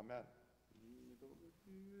 Amen.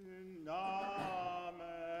 Amen.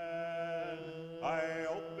 I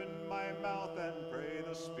open my mouth and pray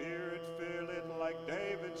the Spirit fill it like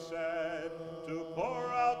David said, to pour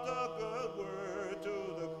out the good word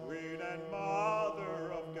to the Queen and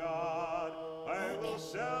Mother of God. I will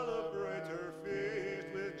celebrate her feast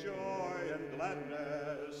with joy and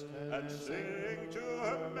gladness, and sing to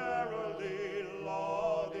her merrily,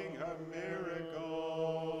 lauding her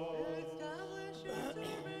miracle. Establish your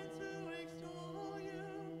servants who extol you,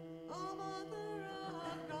 O Mother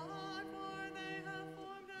of God, for they have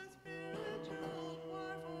formed a spiritual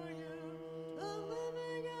choir for you, the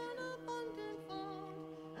living and abundant fount,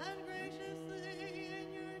 and graciously in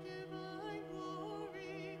your divine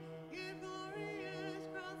glory, give glorious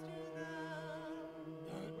crowns to them.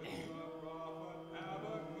 With the prophet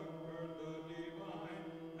Habakkuk heard the divine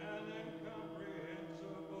and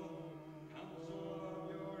incomprehensible counsel of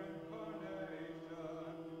your incarnation.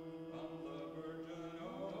 From the Virgin, O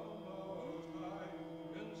Most High,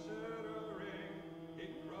 considering, he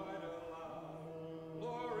cried aloud,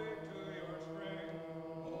 Glory to your strength,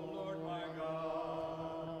 O Lord my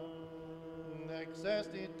God.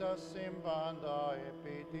 Nexestitas simbanda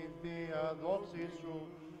epitithia doxisu,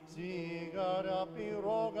 sigara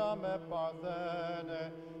piroga me parthene,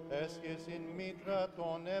 escis in mitra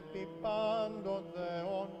ton epipando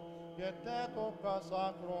theon, geteto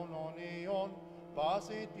sacron onion,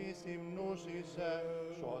 pasitis hymnusise,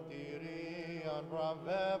 sotirian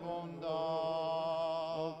bravevonda.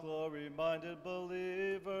 O glory-minded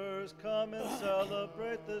believers, come and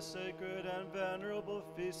celebrate the sacred and venerable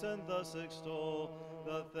feast, and thus extol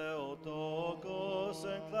the Theotokos,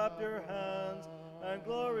 and clap your hands, and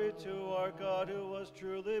glory to our God, who was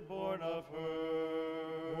truly born of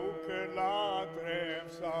her. Uke latrem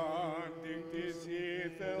sanctis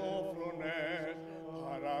Theophrones,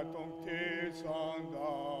 paraton tis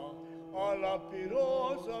anda, alla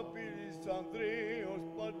pirosa pilis Andreos,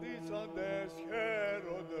 partisandes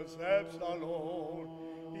Herodes Epsalon,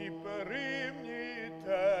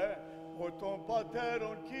 hyperimnite, oton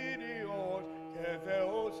pateron Kyrios, και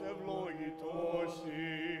Θεός ευλογητώσει.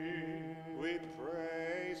 We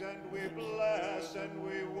praise and we bless and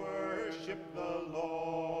we worship the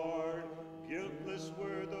Lord. Guiltless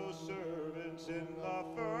were those servants in the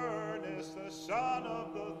furnace, the son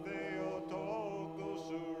of the Theotokos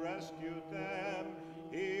who rescued them,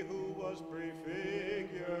 he who was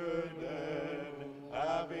prefigured then,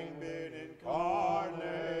 having been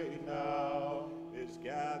incarnate now, is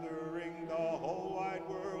gathering the whole wide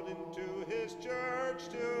world into his church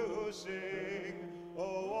to sing.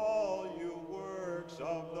 Oh, all you works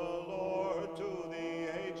of the Lord to the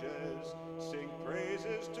ages, sing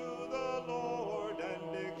praises to the Lord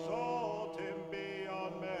and exalt him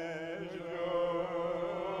beyond measure.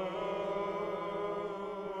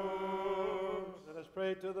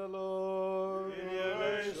 of the Lord.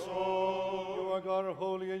 You are God are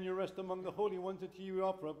holy, and you rest among the holy ones. That you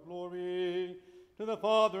offer up glory to the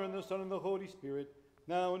Father, and the Son, and the Holy Spirit,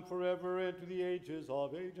 now and forever, and to the ages of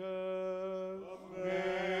ages.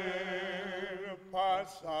 Amen.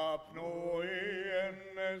 Πάσα πνοή εν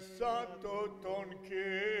εσάτω τον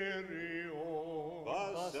Κύριο.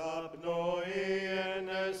 Πάσα πνοή εν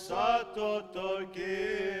εσάτω το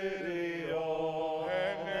Κύριο.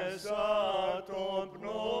 Εν εσάτω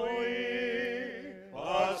πνοή.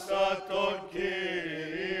 Πάσα τον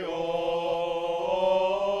Κύριο.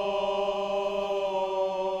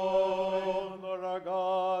 Lord our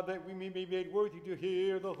God, that we may be made worthy to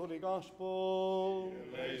hear the holy gospel.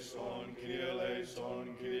 Eleison, Kyrie eleison,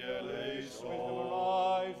 Kyrie eleison. Wisdom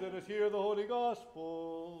arise, let us hear the holy gospel.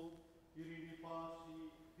 Kyrie pasi,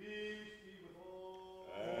 peace be with all.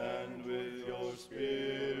 And with your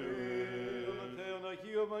spirit. Θεόν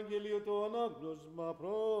Αγίου Ευαγγελίου το ανάγνωσμα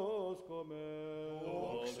πρόσκομε.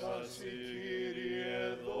 Δόξα σοι, Κύριε,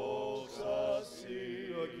 δόξα σοι.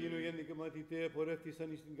 Το εκείνο γέννηκα μαθητέ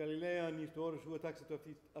πορεύτησαν εις την Γαλιλαίαν, εις το όρος σου ετάξετο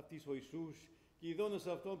αυτής ο Ιησούς, και οι δόνες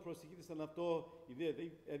αυτών προσεχήθησαν αυτό, οι δε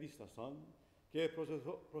εδίστασαν, και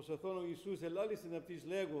προσεθών ο Ιησούς ελάλησεν αυτής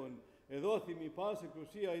λέγον, εδόθημη πάση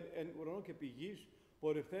εξουσία εν ουρανό και πηγής,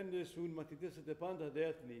 πορευθέντες σουν μαθητές ετε πάντα δε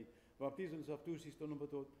έθνη, βαπτίζοντας αυτούς εις το όνομα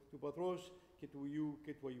του Πατρός και του Υιού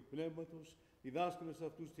και του Αγίου Πνεύματος, διδάσκοντας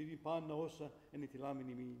αυτούς τηρεί πάντα όσα εν ηθιλάμεν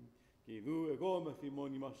ημίν. Και ιδού εγώ με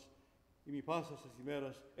θυμώνει μας, ημι πάσα σας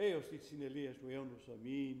ημέρας, έως της συνελείας του αιώνος.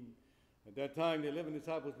 Αμήν. At that time, the 11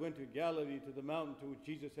 disciples went to Galilee, to the mountain to which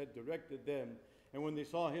Jesus had directed them. And when they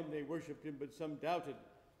saw him, they worshipped him, but some doubted.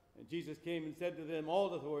 And Jesus came and said to them, all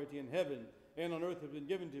authority in heaven and on earth have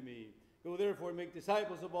been given to me. Go therefore and make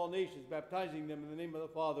disciples of all nations, baptizing them in the name of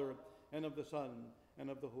the Father and of the Son and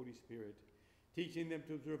of the Holy Spirit, teaching them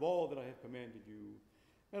to observe all that I have commanded you.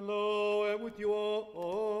 And lo, I am with you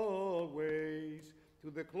always, to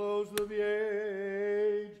the close of the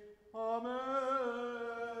age. Amen.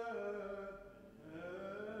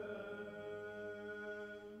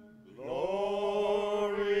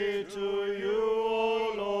 Glory to you, O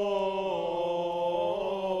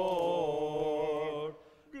Lord.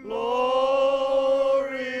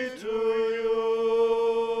 Glory to you.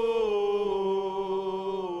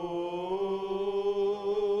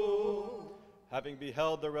 Having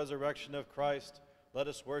beheld the resurrection of Christ, let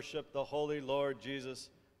us worship the holy Lord Jesus,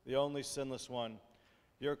 the only sinless one.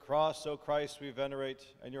 Your cross, O Christ, we venerate,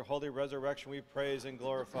 and your holy resurrection we praise and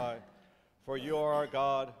glorify. For you are our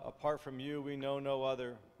God. Apart from you, we know no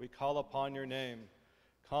other. We call upon your name.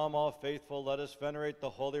 Come, all faithful, let us venerate the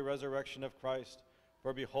holy resurrection of Christ.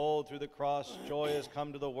 For behold, through the cross, joy has come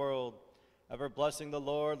to the world. Ever blessing the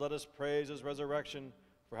Lord, let us praise his resurrection.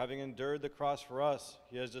 For having endured the cross for us,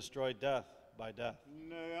 he has destroyed death by death.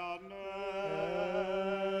 Have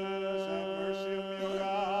mercy on me, O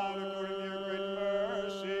God, according to your great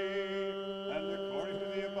mercy, and according to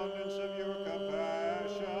the abundance of your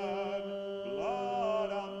compassion, blot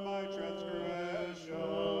out my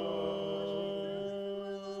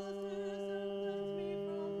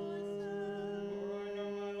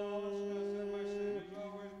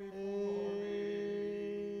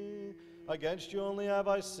Against you only have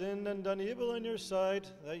I sinned and done evil in your sight,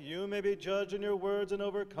 that you may be judged in your words and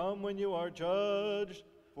overcome when you are judged.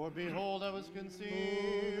 For behold, I was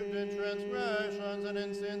conceived in transgressions, and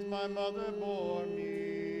in sins my mother bore me.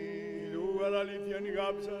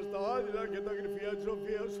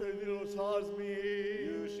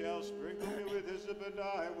 You shall sprinkle me with hyssop, and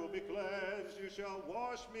I will be cleansed. You shall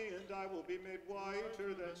wash me, and I will be made whiter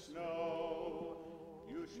than snow.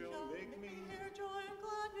 You shall make me hear joy and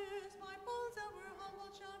gladness. My bones that were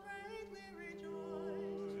humbled shall greatly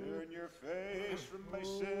rejoice. turn your face from my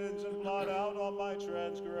sins and blot out all my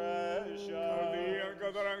transgressions.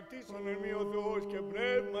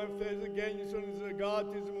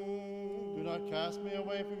 Do not cast me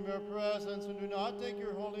away from your presence, and do not take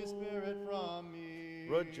your Holy Spirit from me.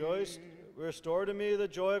 Rejoice, restore to me the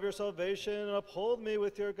joy of your salvation, and uphold me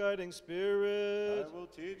with your guiding spirit. I will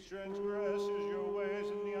teach transgressors your ways,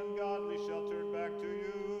 and the ungodly shall turn back to you.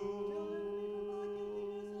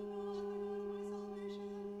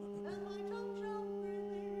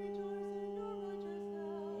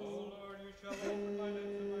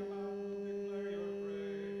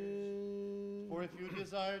 For if you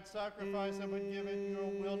desired sacrifice, I would give it. You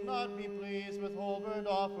will not be pleased with whole burnt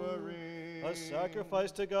offerings. A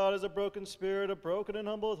sacrifice to God is a broken spirit, a broken and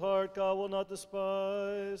humbled heart God will not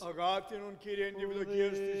despise. Then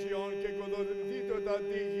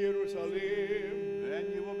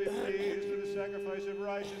you will be pleased with the sacrifice of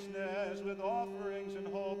righteousness, with offerings and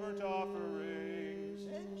whole burnt offerings.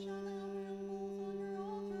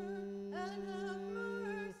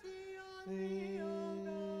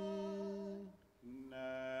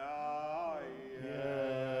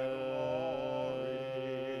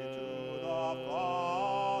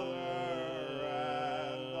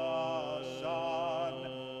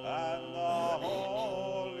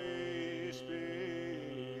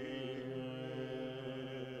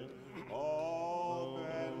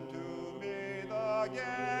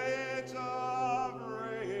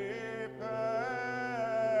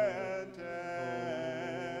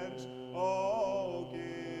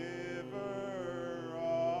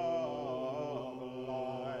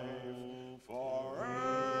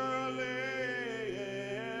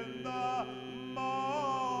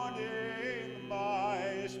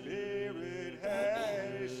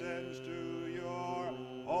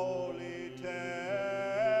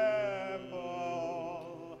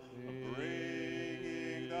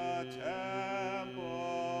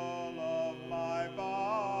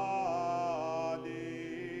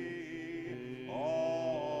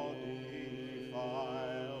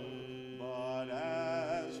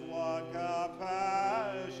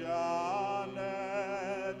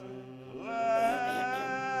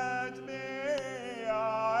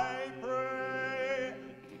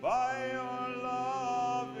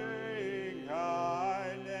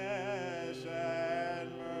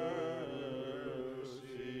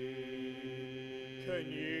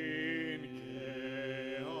 tenin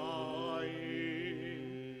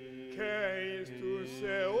Christus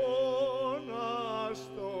eon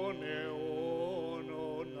aston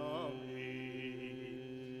eonon amin.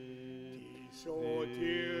 Ti soterias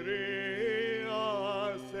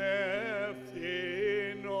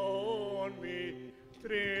eftinon mi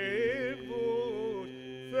tribus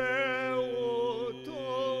theotokes.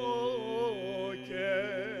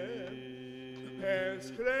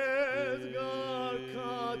 Escresgar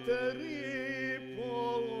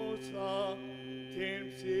cateriposa tim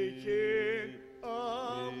psyche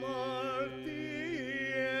amarties.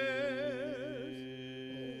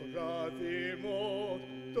 Oradimos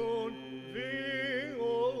ton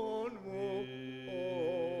vion mu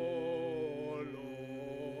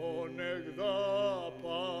olon egda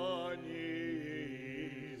panisa.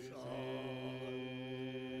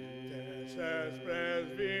 Teses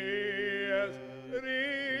presbyes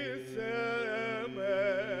riceme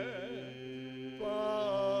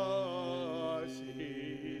pacis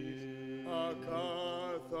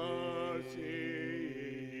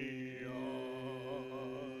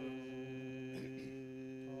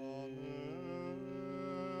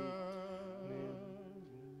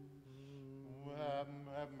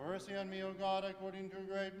Have mercy on me, O God, according to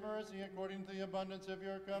great mercy, according to the abundance of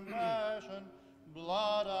your compassion.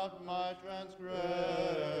 Blot out my transgressions.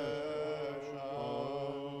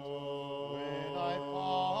 When I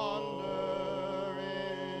ponder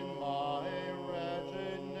in my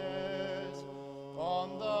wretchedness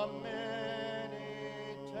on the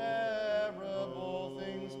many terrible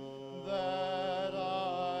things that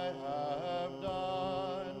I have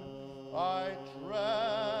done, I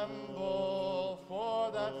tremble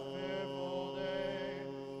for that fearful day,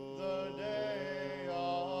 the day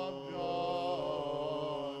of judgment.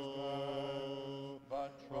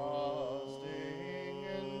 But trusting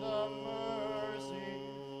in the mercy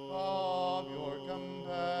of your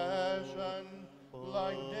compassion,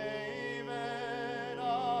 like David, I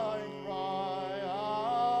cry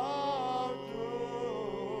out to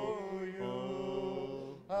you.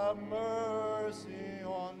 Have mercy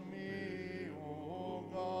on me, O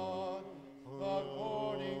God,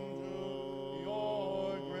 according to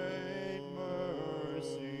your great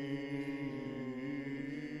mercy.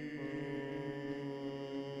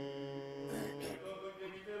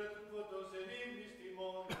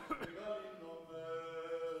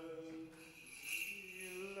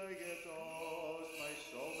 Legatos, my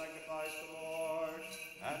soul magnifies the Lord,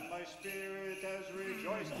 and my spirit has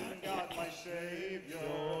rejoiced in God my Savior.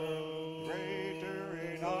 Greater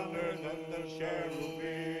in honor than the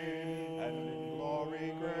cherubim, and in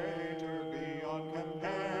glory greater beyond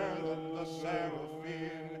compare than the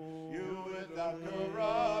seraphim. You without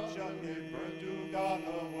corruption give birth to God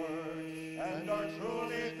the Word, and are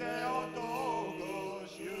truly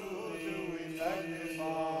Theotokos, you do we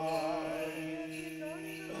magnify.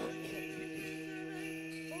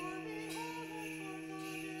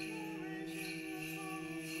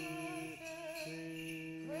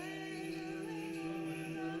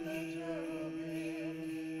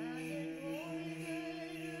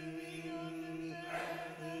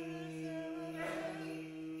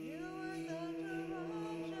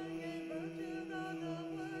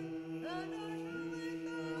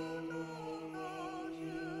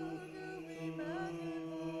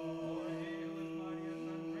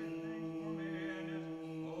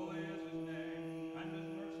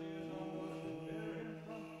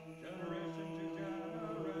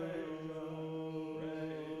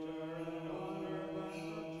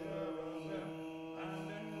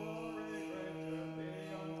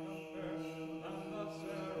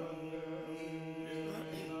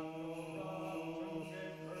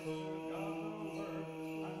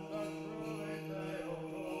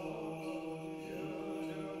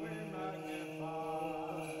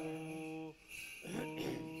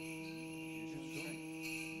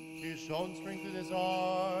 He's shown strength in his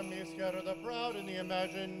arm, he scattered the proud in the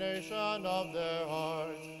imagination of their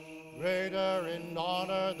hearts. Greater in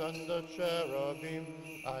honor than the cherubim,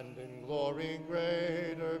 and in glory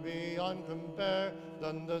greater beyond compare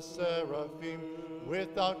than the seraphim.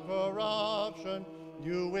 Without corruption,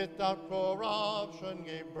 you without corruption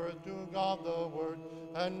gave birth to God the Word,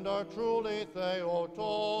 and are truly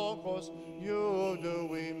Theotokos, you do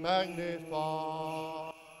we magnify.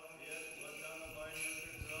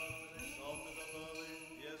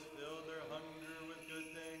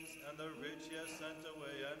 Sent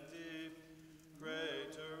away empty,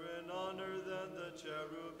 greater in honor than the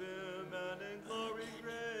cherubim, and in glory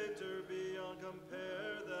greater beyond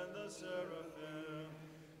compare than the seraphim.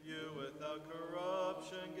 You without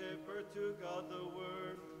corruption gave birth to God the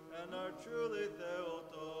Word, and are truly Theotokos.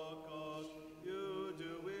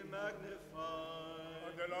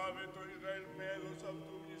 Ave το Ισραήλ μέλος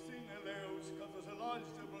αυτού εις την ελέους, καθώς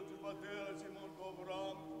ελάχιστε προς τους πατέρας ημών του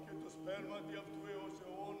Αβραάμ και το σπέρμα δι' αυτού έως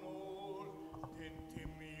αιώνος, την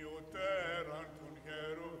τιμιωτέραν των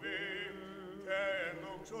χερουβίμ και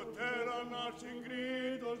ενδοξωτέραν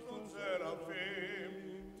ασυγκρίτως των σεραφείμ,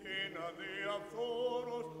 την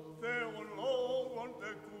αδιαφθόρος Θεόν λόγων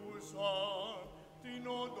τεκούσαν, την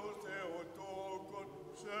όντως Θεοτόκον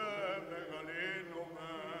σε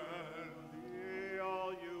μεγαλύνομεν.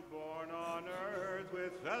 All you born on earth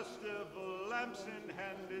with festival lamps in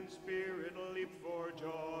hand in spirit leap for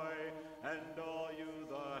joy, and all you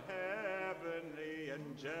the heavenly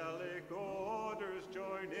angelic orders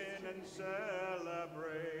join in and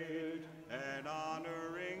celebrate, and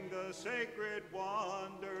honoring the sacred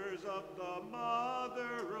wonders of the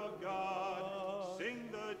Mother of God, sing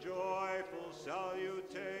the joyful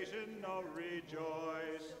salutation of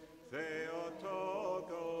rejoice.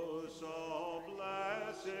 Theotokos, all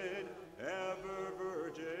blessed, ever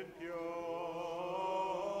virgin pure.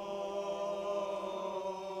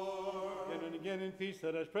 Again and again in peace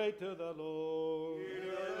let us pray to the Lord.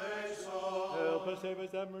 Help us, save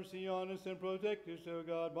us, have mercy on us, and protect us, O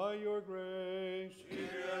God, by your grace.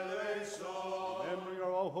 Remembering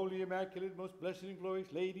our all holy, immaculate, most blessed and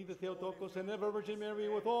glorious Lady, the Theotokos, and ever Virgin Mary,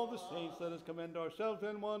 with all the saints, let us commend ourselves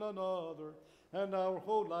and one another, and our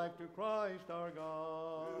whole life to Christ our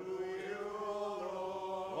God.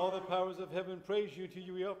 All the powers of heaven praise you, to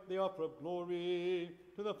you they offer up glory,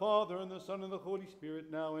 to the Father, and the Son, and the Holy Spirit,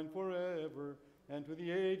 now and forever, and to the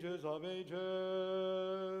ages of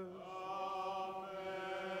ages.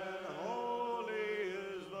 Amen. Holy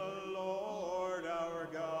is the Lord our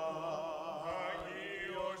God.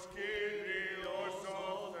 Αγίος Κύριος ο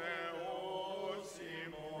Θεός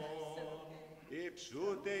ημών.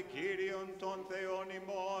 Υψούτε Κύριον των Θεών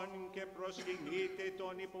ημών και προσκυνείτε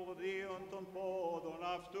των υποδίων των πόδων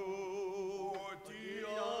αυτού. Ότι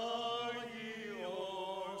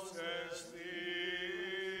Άγιος εστί.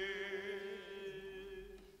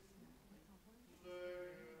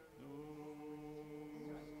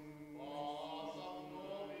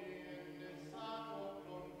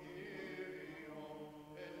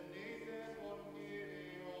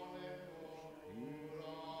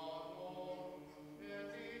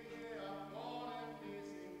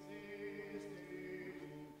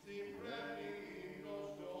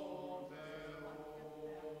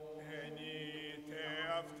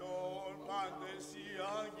 Αυτόν πάντες οι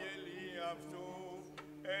άγγελοι αυτού,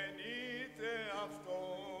 ενείτε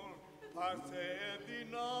αυτόν, πάθε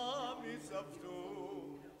δυνάμεις αυτού,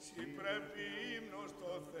 σοι πρέπει ύμνος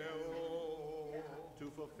το Θεό. To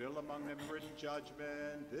fulfill among them written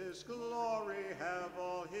judgment, this glory have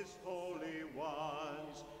all his holy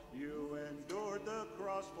ones. You endured the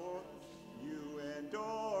cross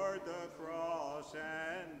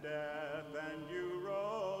and death, and you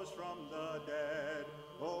rose from the dead.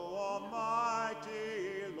 O Almighty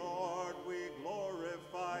Lord, we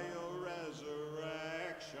glorify your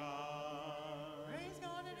resurrection. Praise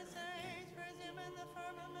God and his saints, praise him in the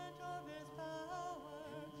firmament of his power.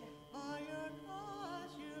 By your cross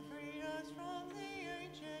you freed us from the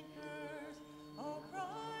ancient curse, O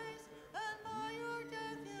Christ, and by your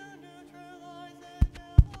death you neutralized the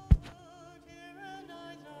devil who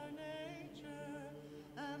tyrannized our nature,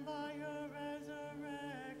 and by your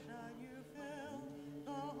resurrection you filled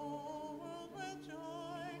the whole world with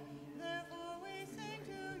joy. Therefore we sing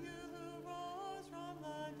to you who rose from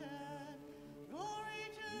the dead. Glory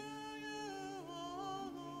to you, O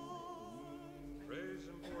Lord. Praise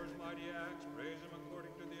him for his mighty acts, praise him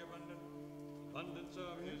according to the abundance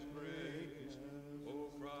of his grace. O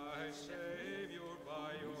Christ, Savior, by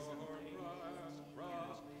your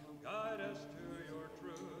cross, guide us to your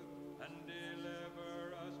truth, and deliver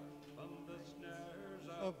us from the snares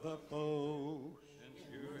Of the foe. Since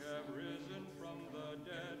you have risen from the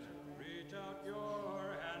dead, reach out your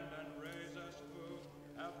hand and raise us who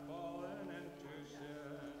have fallen into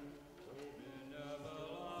sin. O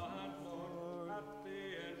benevolent Lord, at the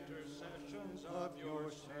intercessions of your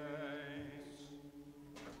saints.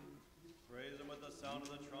 Praise him with the sound of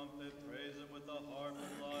the trumpet, praise him with the harp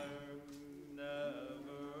and lyre,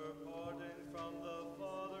 never parting from the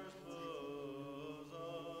Father's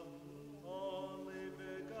bosom, only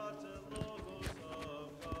begotten Logos of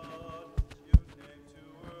God. You came to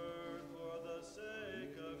earth for the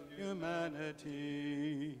sake of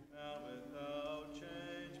Humanity. and without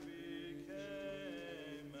change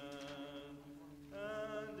became man.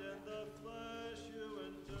 And in the flesh you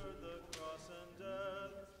endured the cross and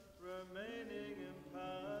death, remaining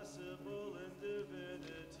impassible in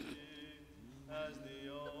divinity. As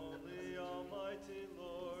the only Almighty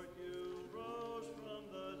Lord, you rose from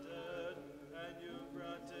the dead.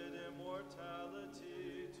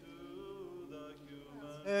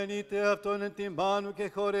 Ενείτε αυτόν εν τυμπάνου και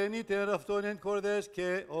χορενείτε αυτόν εν κορδές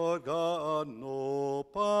και οργάνο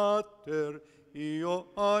Πάτερ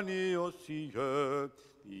Ιωάννιος Ιε,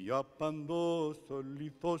 διαπαντός ο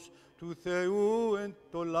λιθός του Θεού εν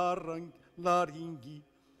το λαρυγγί.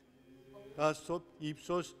 Τάσο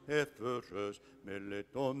ύψος έφερες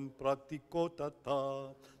μελετών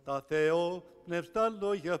πρακτικότατα, τα θεόπνευστα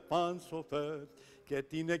λόγια πάνσοφε και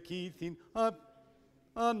την εκείθην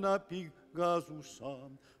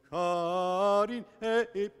αναπηγάζουσαν. Χάριν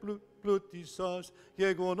πλούτησας,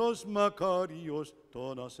 γεγονός μακάριος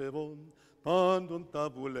των ασεβών, πάντων τα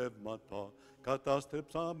βουλεύματα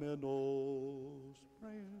καταστρεψάμενος.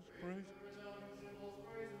 Praise, praise.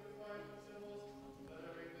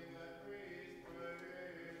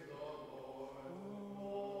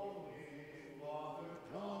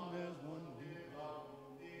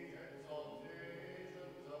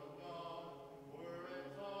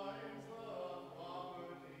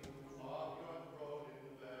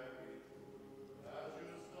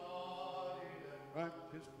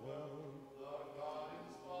 Practice well. The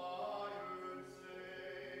God-inspired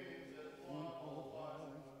saints and all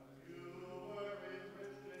wise, you were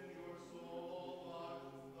enriched in your soul by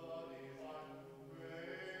the divine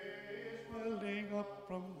grace, welling up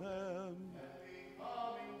from them and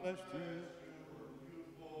becoming blessed, you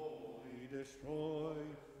fully destroy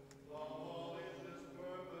the malicious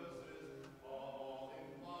purposes of all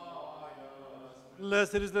impious.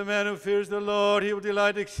 Blessed is the man who fears the Lord. He will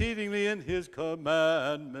delight exceedingly in his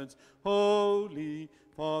commandments. Holy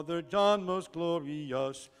Father John, most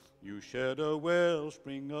glorious, you shed a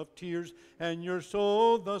wellspring of tears, and your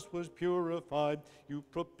soul thus was purified. You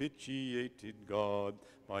propitiated God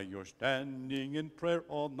by your standing in prayer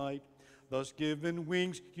all night. Thus given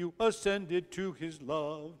wings, you ascended to his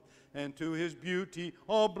love and to his beauty,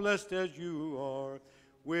 all blessed as you are,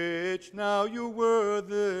 which now you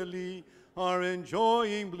worthily are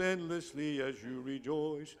enjoying blendlessly as you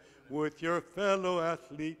rejoice with your fellow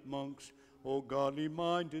athlete monks, O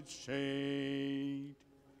godly-minded saint.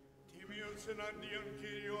 Τιμίως εναντίον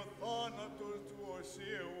Κύριο θάνατος του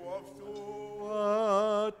οσίου αυτού.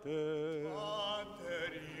 Πάτερ,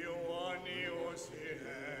 Πάτερ Ιωάννιος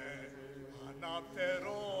Ιε,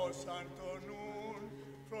 αναπτερός αν το νουν,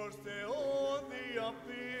 προς Θεόν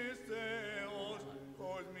διαπίστεως,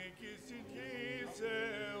 κοσμικής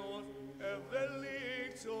συγχύσεως,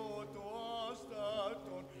 ευελίξω το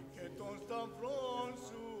άστατον και των σταυρών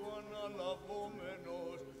σου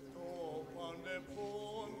αναλαβόμενος, το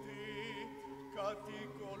παντεπόντι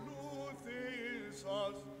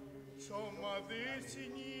κατοικολούθησας, σώμα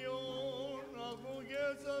δυσυνιών,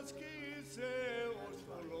 αγωγές ασκήσεως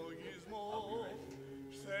το λογισμό,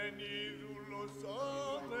 στενίδουλος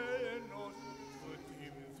άμενος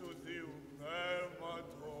του Θείου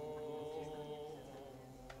Πνεύματος.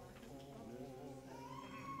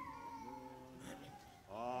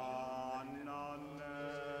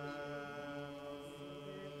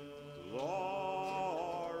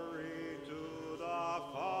 Glory to the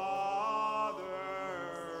Father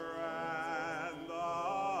and the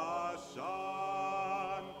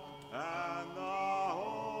Son and the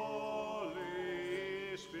Holy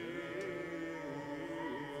Spirit.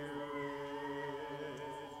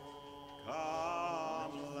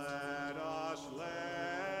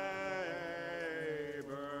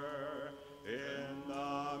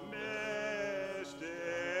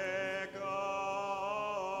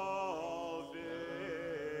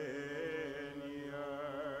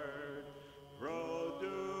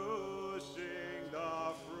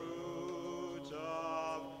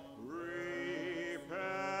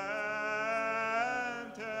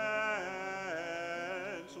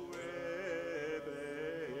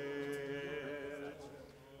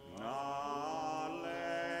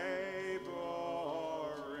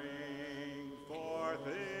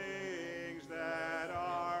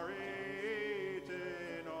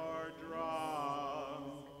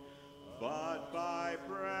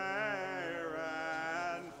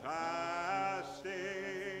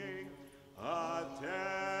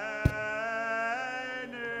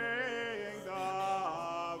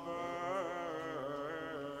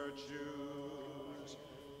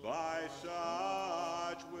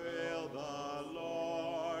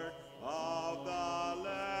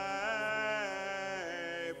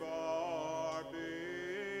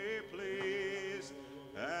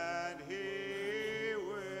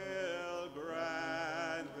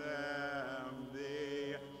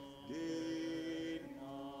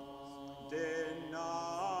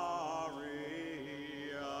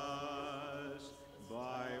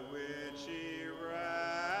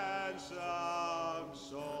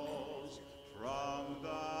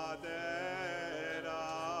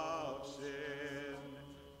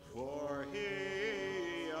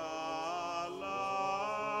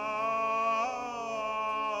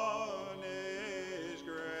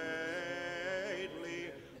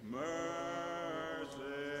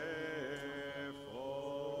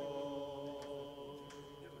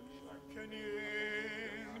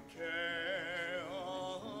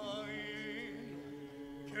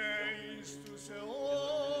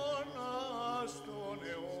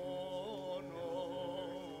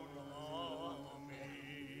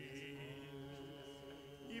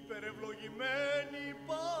 υπερευλογημένη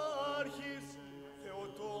υπάρχεις,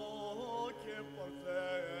 Θεοτό και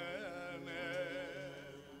Παρθένε.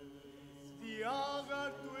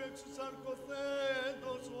 Διάγαρ του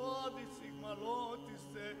εξουσαρκωθέντος ο Άδης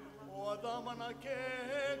ηγμαλώτιστε, ο Αδάμ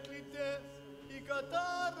ανακέκλητε, η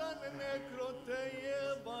κατάραν νεκρωτέ, η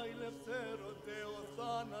Εύα ηλευθέρωτε, ο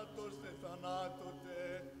θάνατος τε θανάτωτε,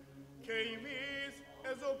 και εμείς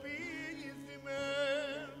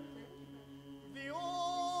εζωπήθημεν, διό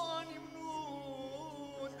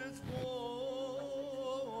ανυμνούντες φόμεν,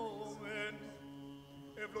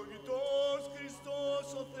 ευλογητός Χριστός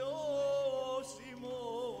ο Θεός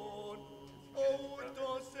ημών, ο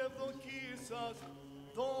ούτως ευδοκίσας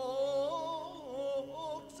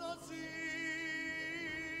δόξα σοι.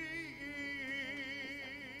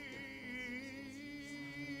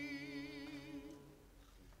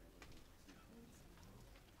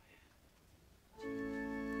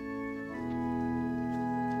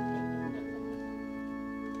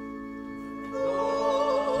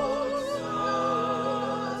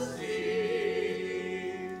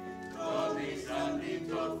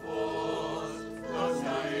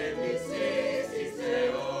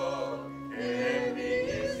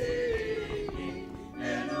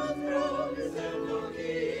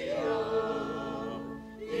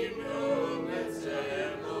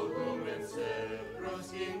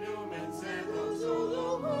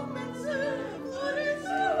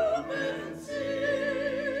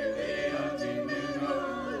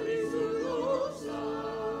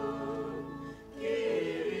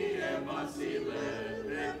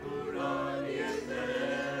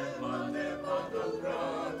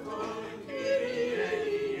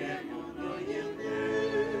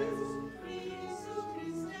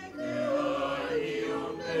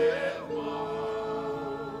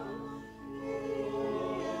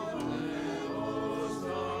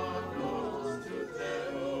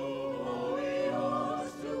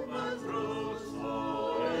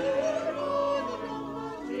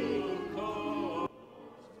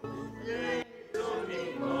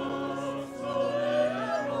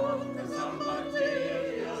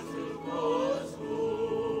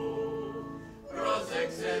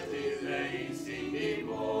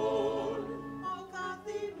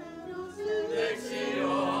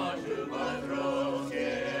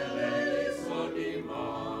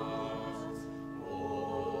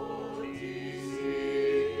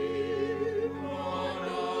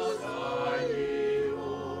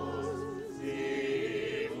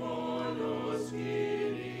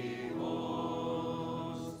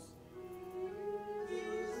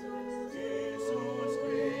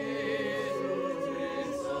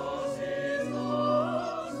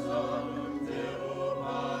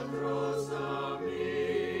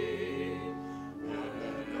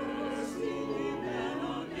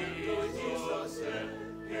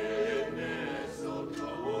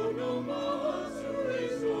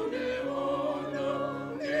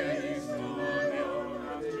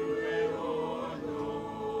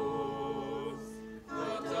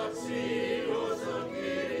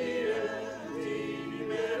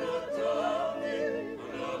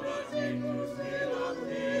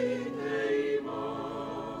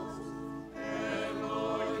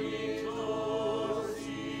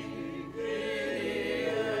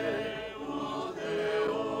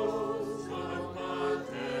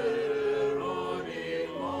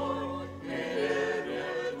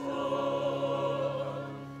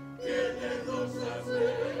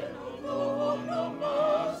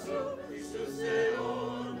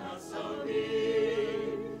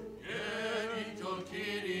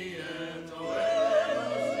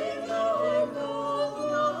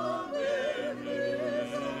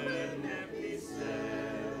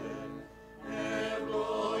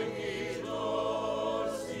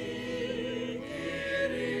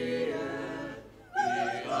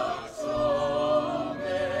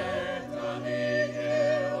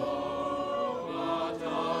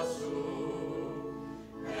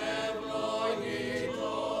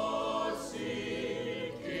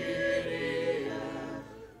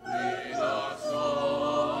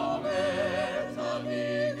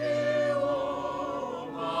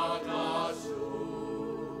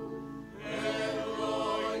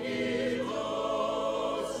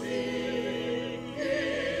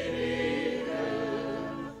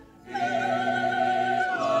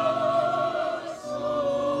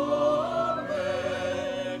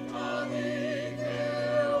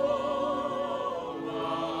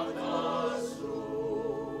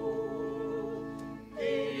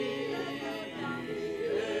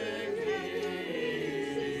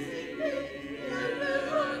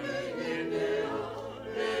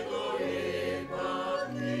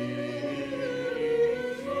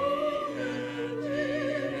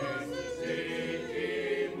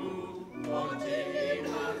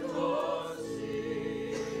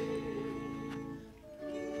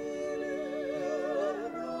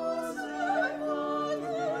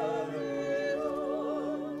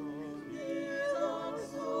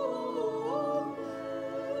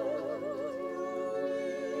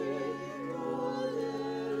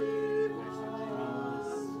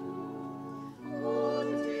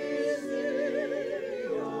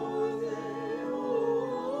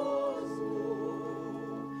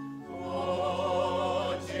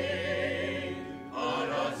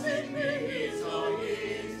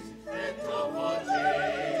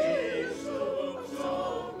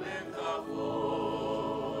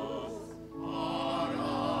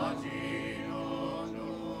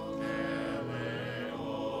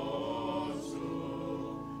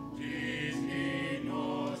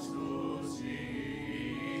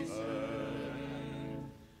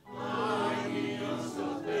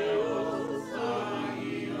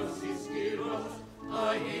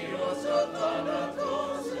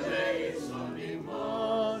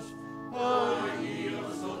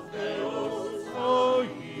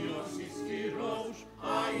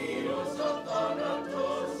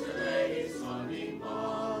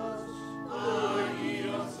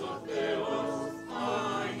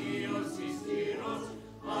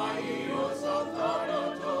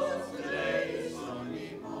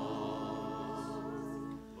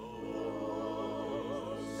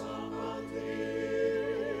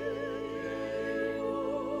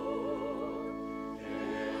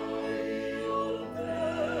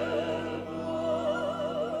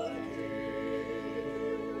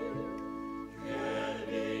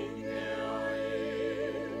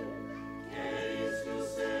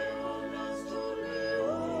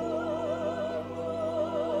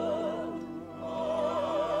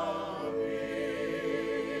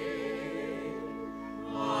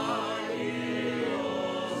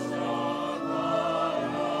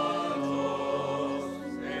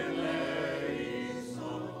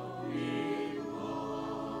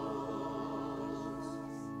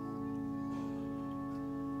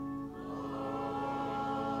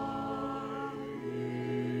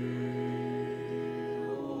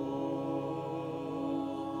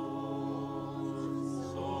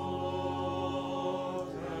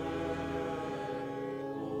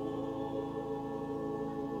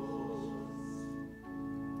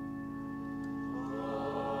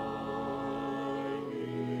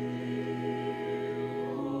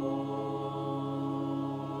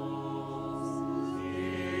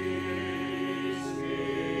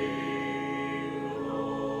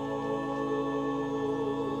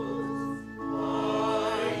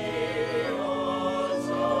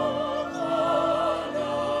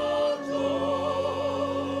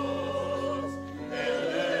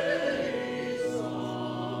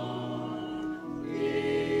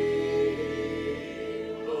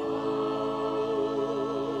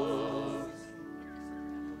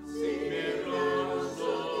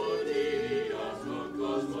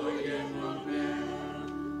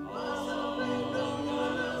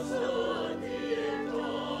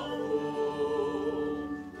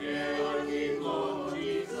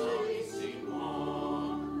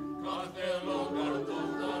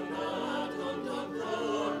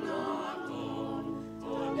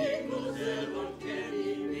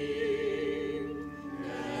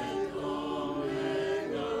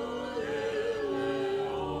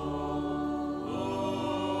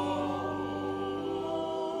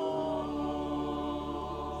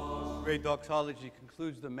 Great doxology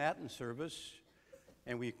concludes the Matin service,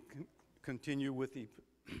 and we continue with the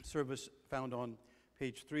service found on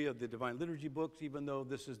page 3 of the Divine Liturgy books. Even though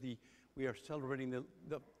we are celebrating the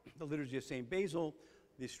liturgy of St. Basil,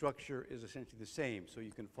 the structure is essentially the same, so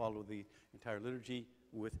you can follow the entire liturgy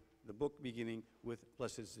with the book beginning with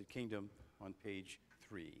Blessed is the Kingdom on page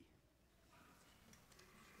 3.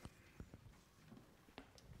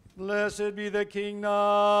 Blessed be the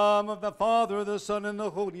kingdom of the Father, the Son, and the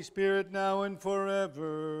Holy Spirit, now and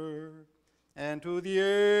forever, and to the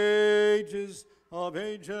ages of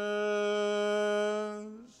ages.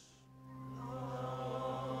 Amen.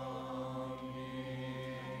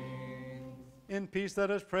 In peace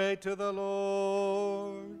let us pray to the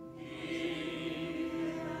Lord.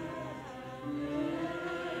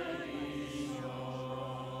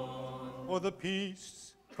 For the peace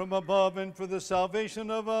from above and for the salvation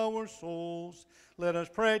of our souls, let us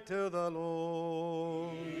pray to the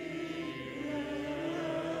Lord.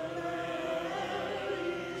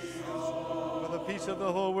 For the peace of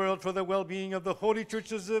the whole world, for the well-being of the holy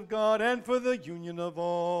churches of God, and for the union of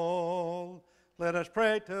all, let us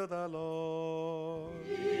pray to the Lord.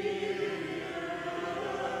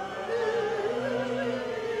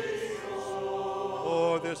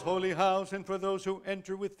 For this holy house and for those who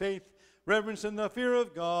enter with faith, reverence, and the fear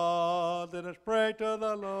of God, let us pray to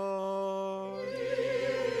the Lord.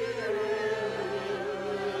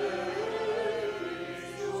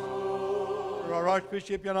 For our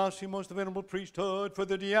Archbishop Yanasi, most venerable priesthood, for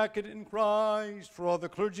the diaconate in Christ, for all the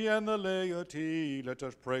clergy and the laity, let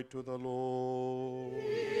us pray to the Lord.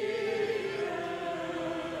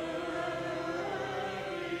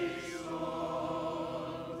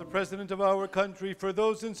 For the President of our country, for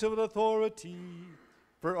those in civil authority,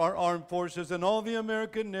 for our armed forces and all the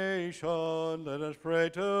American nation, let us pray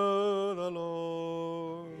to the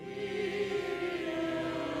Lord.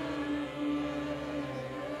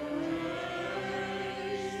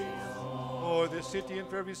 For this city and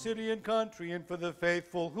for every city and country and for the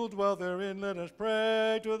faithful who dwell therein, let us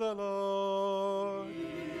pray to the Lord.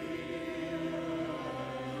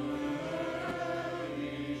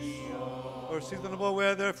 For seasonable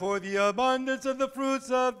weather, for the abundance of the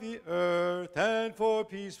fruits of the earth, and for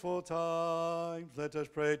peaceful times, let us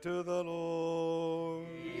pray to the Lord.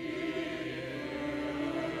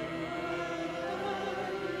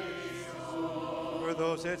 For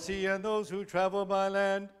those at sea and those who travel by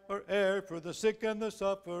land or air, for the sick and the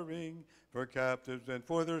suffering, for captives and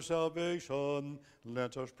for their salvation,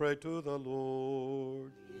 let us pray to the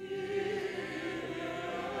Lord.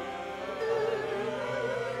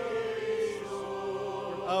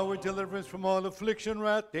 Our deliverance from all affliction,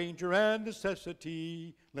 wrath, danger, and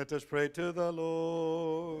necessity, let us pray to the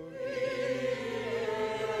Lord.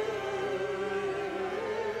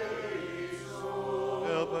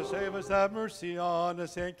 Help us, save us, have mercy on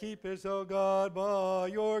us, and keep us, O God, by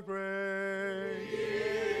your grace.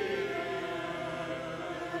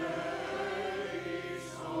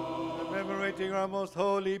 Commemorating our most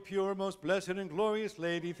holy, pure, most blessed, and glorious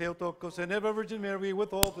Lady, Theotokos, and ever Virgin Mary,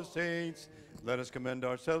 with all the saints, let us commend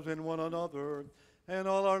ourselves and one another, and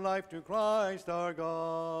all our life to Christ our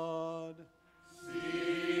God. O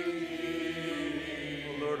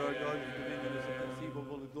Lord our God, whose dominion is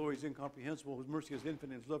inconceivable, whose glory is incomprehensible, whose mercy is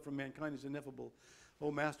infinite, whose love for mankind is ineffable.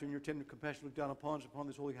 O Master, in your tender compassion, look down upon us, upon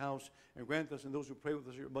this holy house, and grant us and those who pray with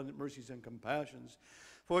us your abundant mercies and compassions.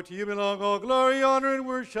 For to you belong all glory, honor, and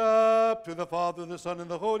worship, to the Father, the Son,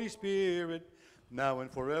 and the Holy Spirit, now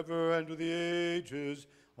and forever, and to the ages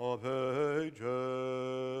of ages.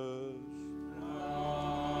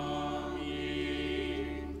 Amen.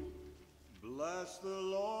 Bless the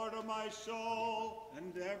Lord, O my soul,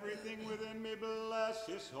 and everything within me bless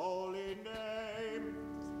his holy name.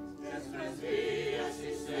 Bless the Lord,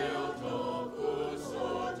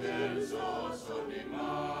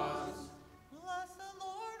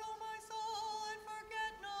 O my soul, and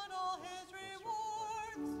forget not all his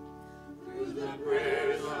rewards. Through the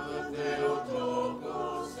prayers of the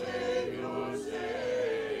Theotokos, Savior,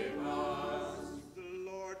 save us. The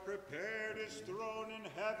Lord prepared his throne in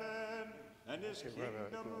heaven, and his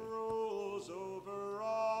kingdom rules over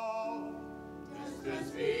all.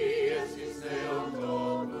 Destes vies his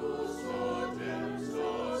Theotokos, ordens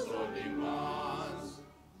os onimas.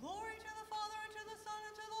 Glory to the Father, and to the Son,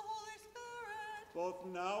 and to the Holy Spirit. Both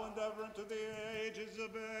now and ever, and to the ages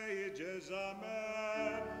of ages.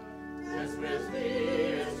 Amen. Destes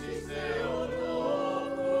vies his Theotokos,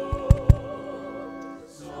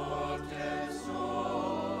 ordens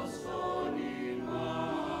os onimas.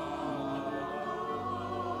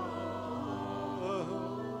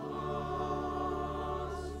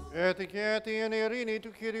 Έτη και έτη εν ειρήνη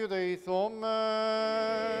του Κυρίου δεηθόμεν.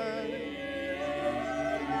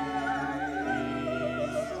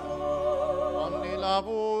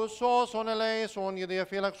 Αντιλαβούς όσων ελέησον, γιατί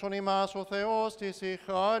εφύλαξον ημάς ο Θεός της η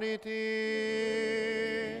χάρητη.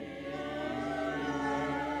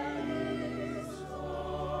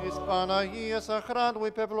 Της Παναγίας αχράντου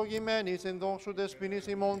υπευλογημένης εν δόξου δεσποινής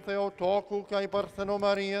ημών Θεοτόκου και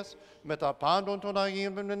Παρθενομαρίας, με τα πάντων των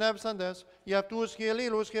Αγίων μνημονεύσαντες, για αυτούς και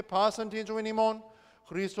ελλήλους και πάσαν την ζωήν ημών,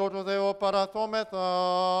 Χριστό το Θεό παραθόμεθα.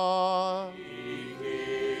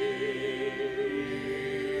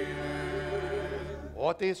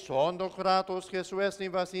 Ότι σών το κράτος και σου έστη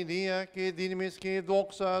βασιλεία και δύναμις και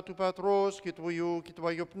δόξα του Πατρός και του Υιού και του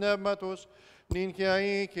Αγίου Πνεύματος, νυν και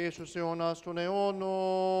αεί και στους αιώνας των αιώνων.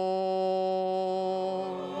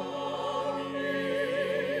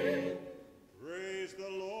 Praise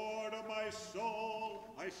the Lord, O my soul.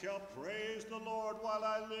 I shall praise the Lord while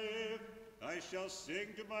I live. I shall sing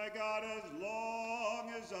to my God as long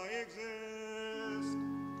as I exist.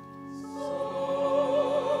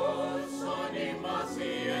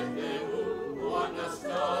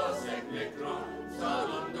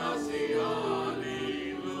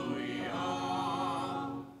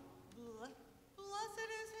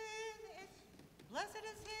 Blessed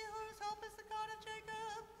is he whose hope is the God of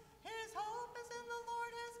Jacob. His hope is in the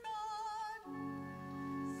Lord his God.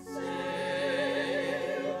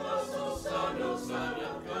 Save us, O Son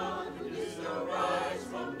of God, who didst arise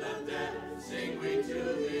from the dead. Sing we to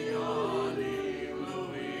thee,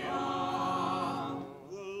 Hallelujah.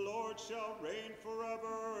 The Lord shall reign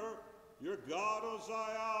forever. Your God, O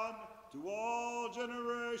Zion, to all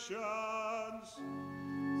generations.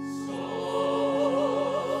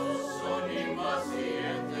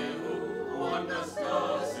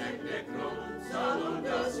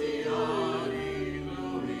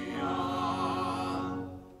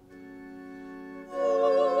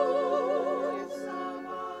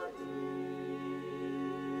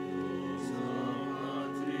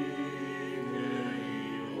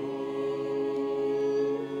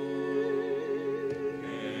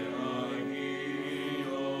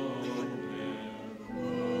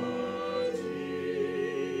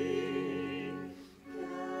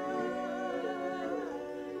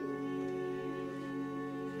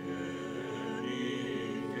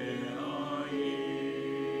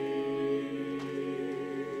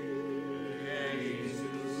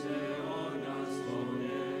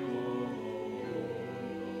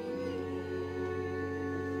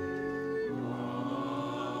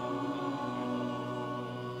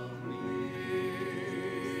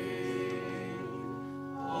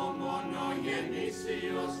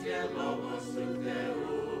 Γεννήσιος και λόγος του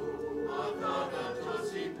Θεού, αθάνατος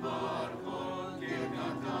υπάρχον και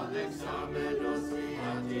καταδεξάμενος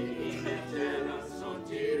δια την ημετέραν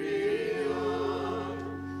σωτηρίαν.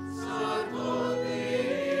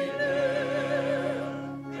 Σαρκωδίνε,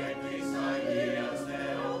 εν της Αγίας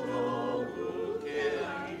Θεοτόκου και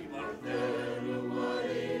Παρθένου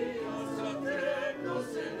Μαρίας, ατρέκτος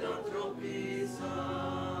εν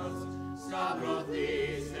ανθρωπίσας,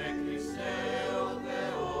 σταυρωθήστε Χριστέ ο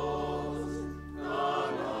Θεός,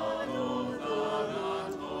 θάνατον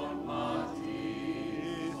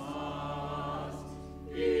ματής μας.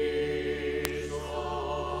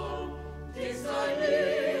 Ίσον της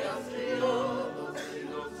Αγίας Τριάδος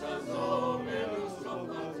συντοξαζόμενος το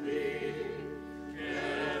Πατρί και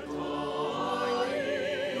το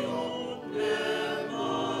Αγίο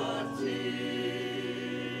Πνεύματι,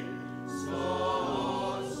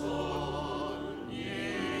 σώσον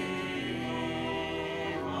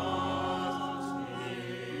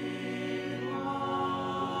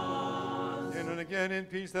And again in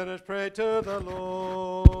peace let us pray to the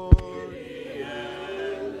Lord.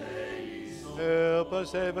 Help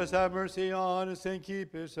us, save us, have mercy on us, and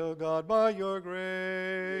keep us, O God, by your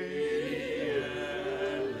grace.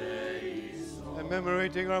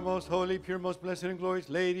 Commemorating our most holy, pure, most blessed, and glorious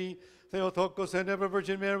Lady, Theotokos, and ever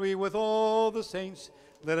Virgin Mary, with all the saints,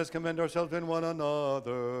 let us commend ourselves and one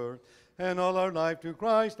another, and all our life to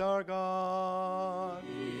Christ our God.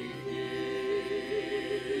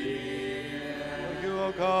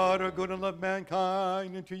 O God, our good and loved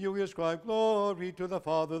mankind, and to you we ascribe glory, to the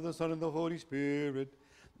Father, the Son, and the Holy Spirit,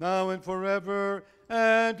 now and forever,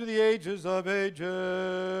 and to the ages of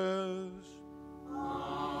ages.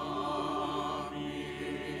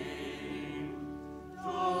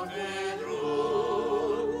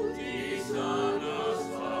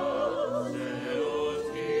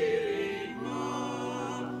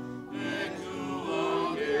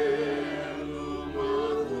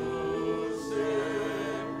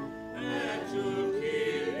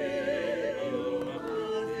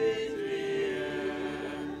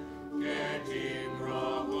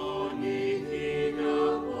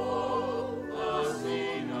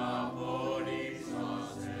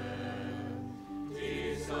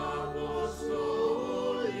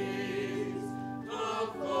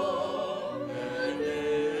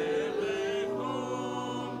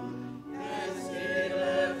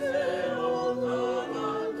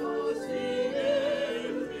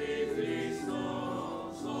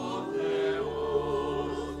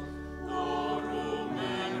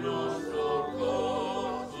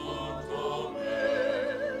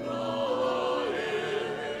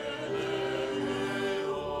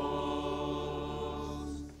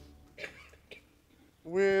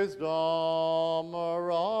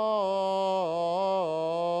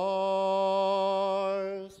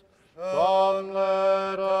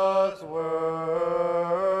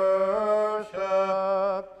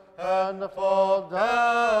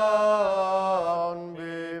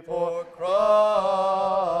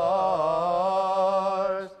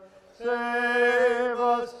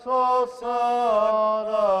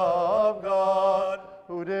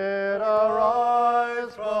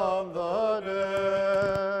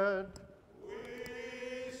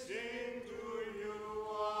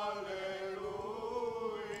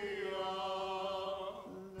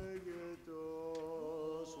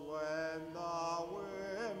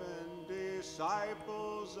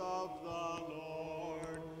 disciples of the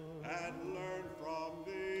Lord, and learn from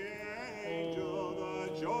the angel the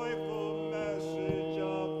joyful message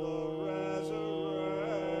of the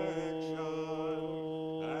resurrection,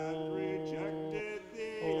 and rejected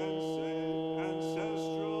the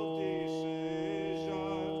ancestral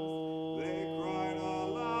decision. They cried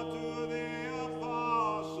aloud to the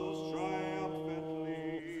apostles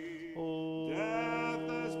triumphantly, "Death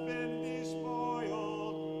has been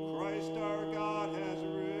despoiled, Christ our God has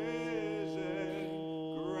risen,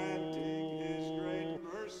 granting his great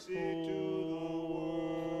mercy to the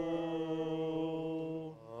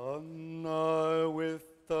world." And with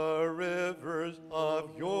the rivers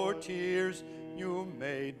of your tears you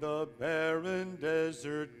made the barren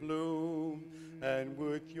desert bloom, and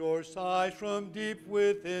with your sighs from deep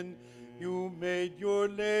within you made your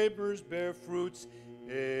labors bear fruits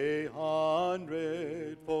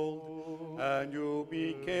 100-fold, and you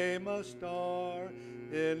became a star,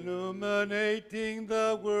 illuminating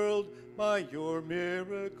the world by your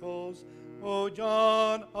miracles. O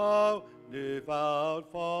John, our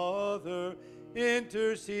devout Father,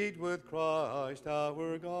 intercede with Christ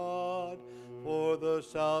our God for the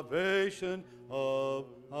salvation of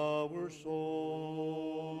our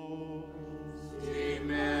souls.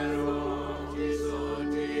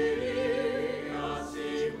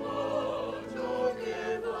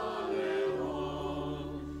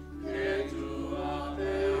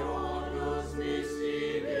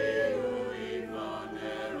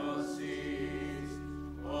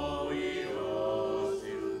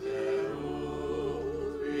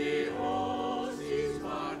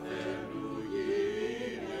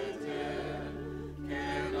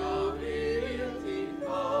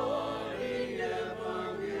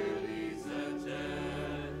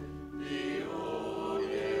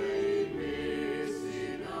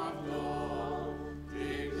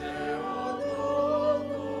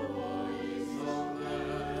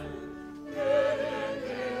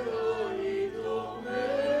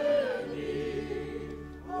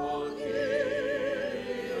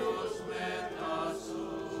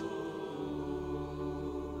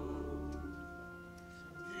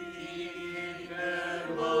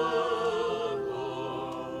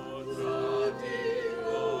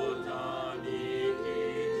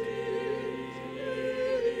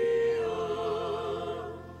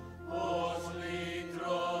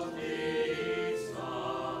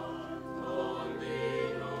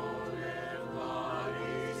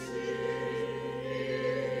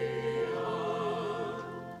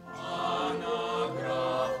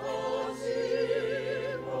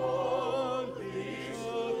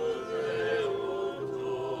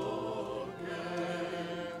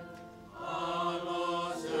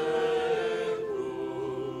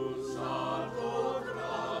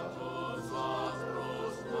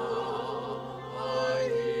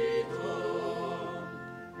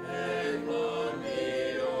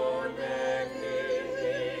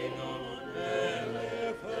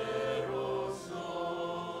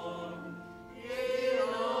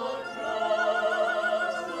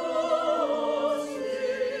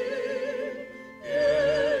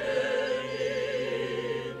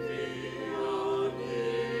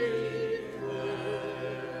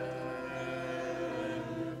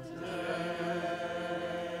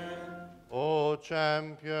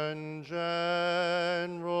 Champion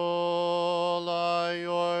General, I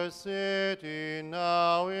your city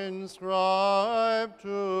now inscribe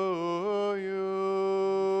to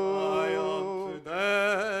you. Triumphant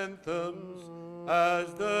anthems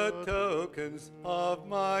as the tokens of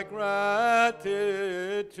my gratitude.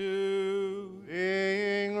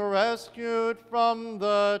 Being rescued from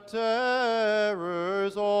the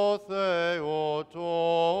terrors, O Theotokos,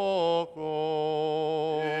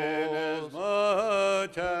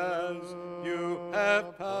 inasmuch as you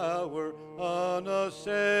have power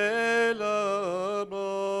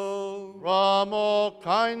unassailable, from all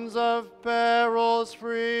kinds of perils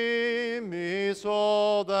free me,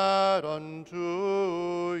 so that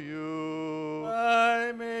unto you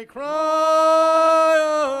I may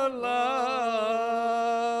cry aloud.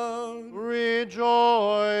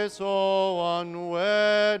 Rejoice, O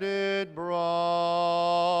unwedded bride.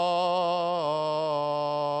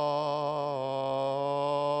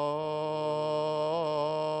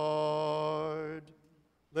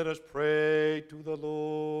 Let us pray to the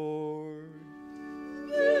Lord.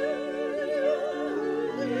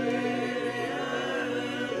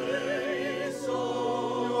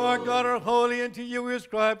 Lord God are holy, and to you we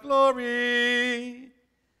ascribe glory.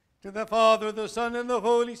 To the Father, the Son, and the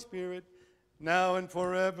Holy Spirit, now and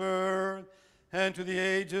forever, and to the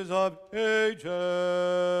ages of ages.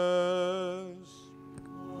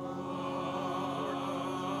 Amen.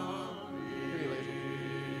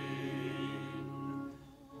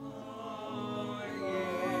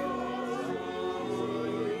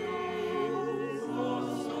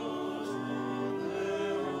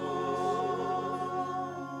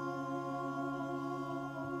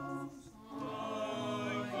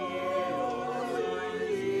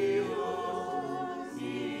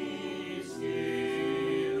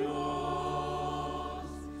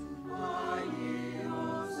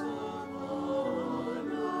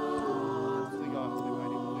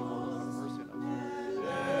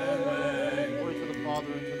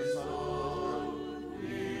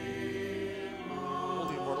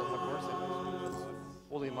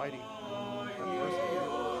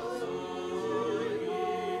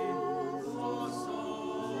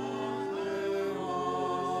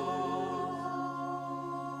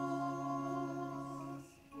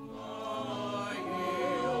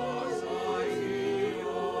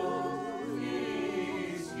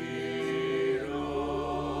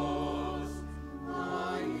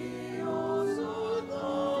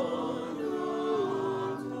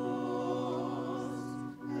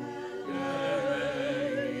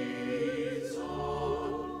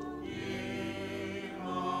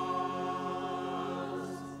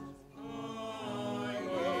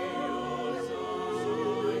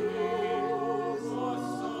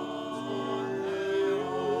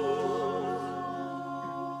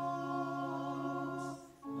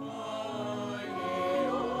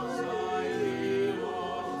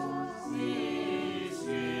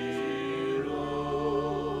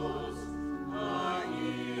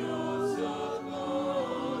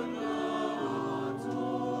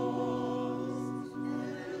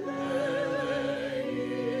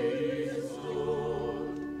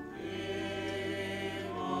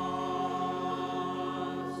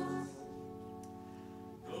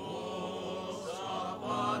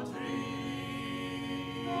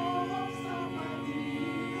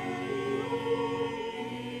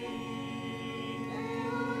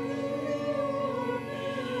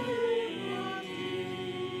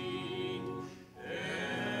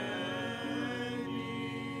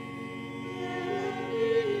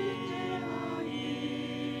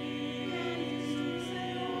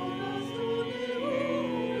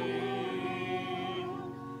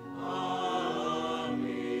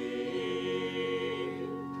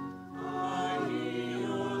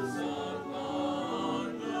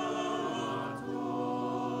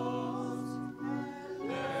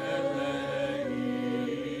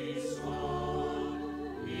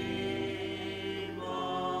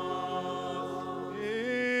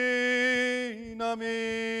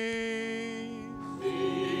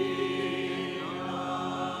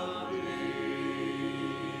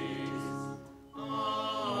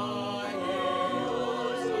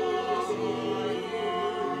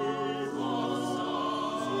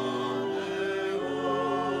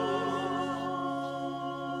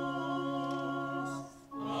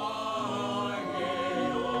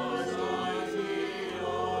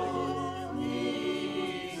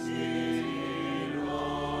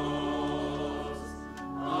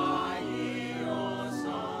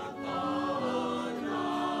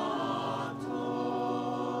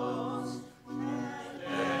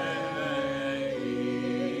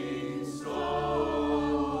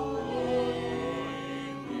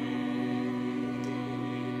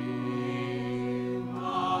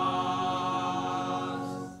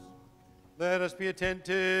 Let us be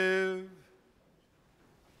attentive.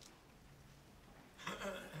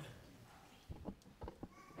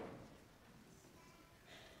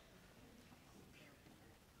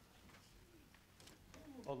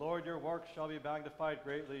 O Lord, your works shall be magnified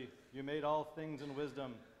greatly. You made all things in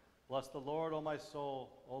wisdom. Bless the Lord, O my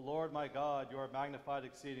soul. O Lord, my God, you are magnified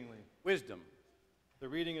exceedingly. Wisdom. The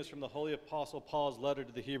reading is from the Holy Apostle Paul's letter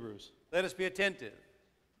to the Hebrews. Let us be attentive.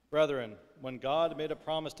 Brethren, when God made a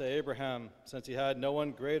promise to Abraham, since he had no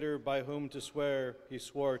one greater by whom to swear, he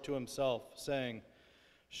swore to himself, saying,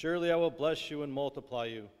 Surely I will bless you and multiply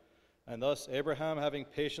you. And thus Abraham, having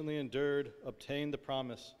patiently endured, obtained the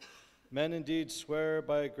promise. Men indeed swear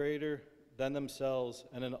by a greater than themselves,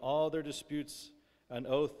 and in all their disputes an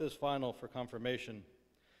oath is final for confirmation.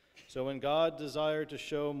 So when God desired to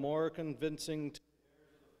show more convincing to the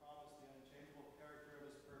heirs of the promise the unchangeable character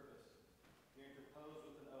of his purpose, he interposed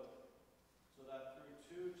with an oath, so that through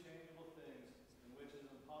two changeable things, in which it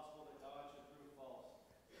is impossible that God should prove false,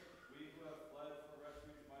 we who have fled for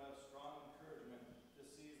refuge might have strong encouragement to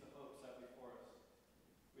seize the hope set before us.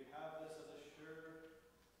 We have this as a sure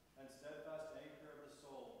and steadfast anchor of the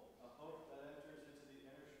soul, a hope that enters into the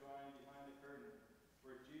inner shrine behind the curtain,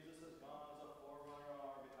 where Jesus has gone as a forerunner on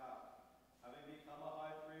our behalf, having become a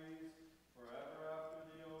high priest forever after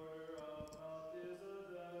the order of Melchizedek.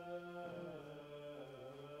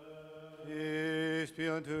 Peace be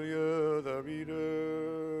unto you, the reader.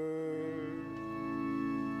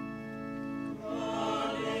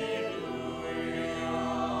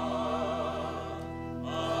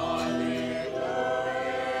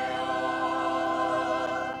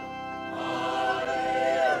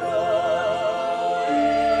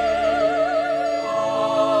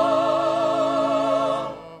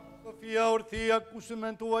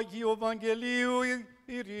 Ακούσομεν του Αγίου Ευαγγελίου,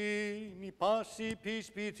 ειρήνη πάση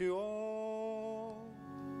πίστη all.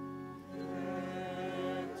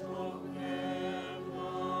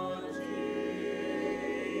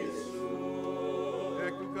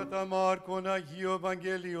 Εκ του κατά Μάρκον Αγίου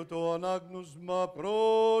Ευαγγελίου το ανάγνωσμα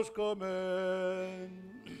πρόσκομεν.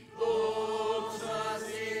 Δόξα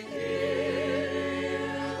σοι,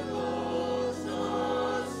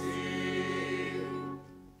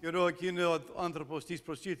 Καιρό εκείνο ο άνθρωπος της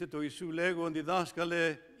προσήλθε το Ιησού λέγον,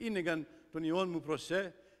 διδάσκαλε, είναι τον Υιόν μου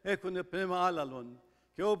προσέ, έχουνε πνεύμα άλλαλον.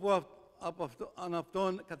 Και όπου αν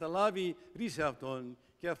αυτόν καταλάβει, ρίσε αυτόν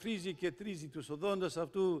και αφρίζει και τρίζει τους οδόντας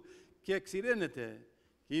αυτού και εξηραίνεται.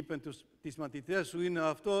 Και είπεν τις μαθητές σου, είναι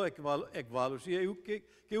αυτό εκβάλλωση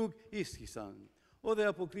και ουκ ίσχυσαν. Ο δε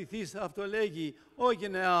αποκριθείς αυτό λέγει,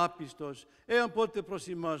 «Όγενε άπιστος, έον πότε προς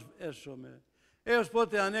ημάς έσωμε, έως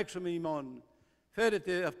πότε ανέξωμε ημών.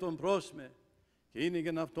 Φέρετε αυτόν προς με». Και είναι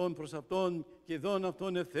γεν αυτόν προς αυτόν, και δόν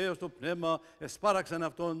αυτόν ευθέως το πνεύμα, εσπάραξαν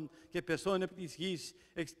αυτόν, και πεσόν επί της γης,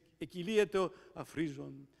 εκκυλίεται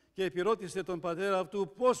αφρίζον. Και επιρώτησε τον πατέρα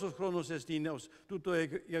αυτού, πόσος χρόνος εστίν ως τούτο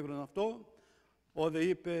έγρον αυτό. Ο δε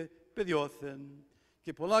είπε, παιδιώθεν.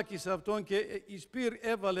 Και πολλάκισε αυτόν, και εις πυρ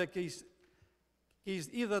έβαλε, και εις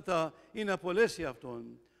ύδατα είναι απολέσει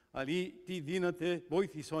αυτόν. Αλλή τι δύναται,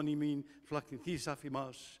 βοήθησον ημίν, φλακτηθείς αφ'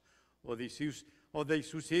 ημάς. Ο δε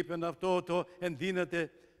Ιησούς είπεν αυτό το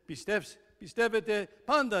ενδύναται, πιστεύετε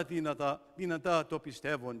πάντα δυνατά το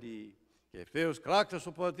πιστεύοντι. Και ευθέως κράξας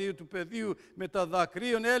ο πατήρ του παιδίου με τα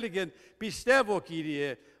δακρύων έλεγεν, πιστεύω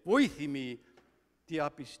Κύριε, βοήθημη τη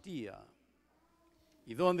απιστία.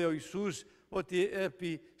 Ιδών δε ο Ιησούς ότι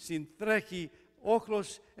επί συντρέχει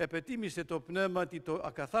όχλος επετίμησε το πνεύμα το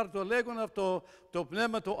ακαθάρτο λέγον αυτό, το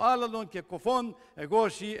πνεύμα το άλλαλον και κοφών εγώ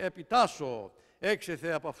σοι επιτάσω.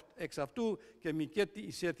 Έξεθε εξ αυτού και μικέτη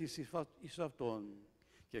εισέτης εις αυτόν.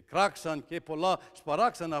 Και κράξαν και πολλά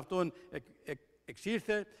σπαράξαν αυτόν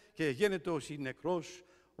εξήρθε και γένετο ως νεκρός,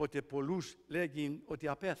 ότι πολλούς λέγειν ότι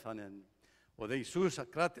απέθανεν. Ο δε Ιησούς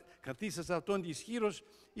κρατήσας αυτόν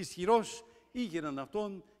ισχυρός ήγεραν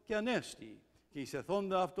αυτόν και ανέστη. Και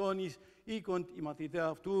εισεθόντα αυτόν οίκον οι μαθητέ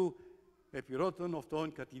αυτού επιρώτων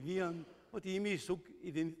αυτόν κατηδίαν ότι εμείς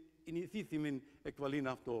ηνηθήθημεν εκβαλήν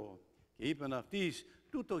αυτό. Και είπαν αυτοίς,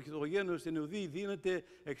 τούτο το γένος εν ουδή δίνεται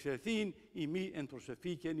εξερθήν ημί εν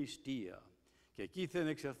προσευχή και νηστεία. Και εκείθεν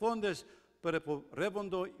εξερθόντες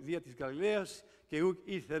περεπορεύοντο δια της Γαλιλαίας και ουκ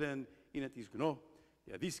ήθελεν είναι της γνώ.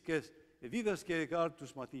 Και δίδασκε γάρ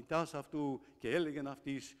τους μαθητάς αυτού και έλεγεν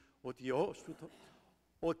αυτοίς ότι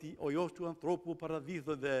ο Υιός του ανθρώπου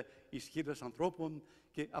παραδίδονται εις χείλες ανθρώπων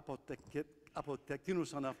και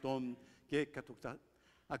αποτεκτείνουσαν αυτόν και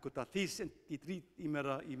ακοταθείς τη τρίτη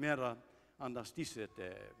ημέρα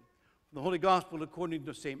αναστήσεται. The Holy Gospel according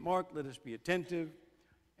to St. Mark, let us be attentive.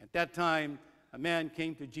 At that time, a man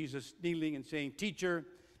came to Jesus kneeling and saying, Teacher,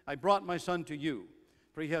 I brought my son to you,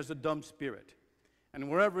 for he has a dumb spirit. And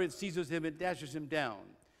wherever it seizes him, it dashes him down,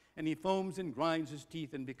 and he foams and grinds his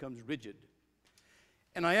teeth and becomes rigid.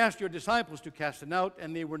 And I asked your disciples to cast it out,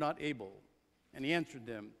 and they were not able. And he answered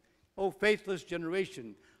them, O faithless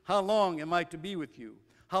generation, how long am I to be with you?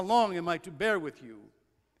 How long am I to bear with you?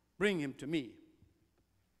 Bring him to me.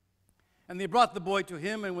 And they brought the boy to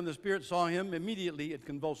him, and when the spirit saw him, immediately it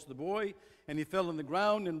convulsed the boy, and he fell on the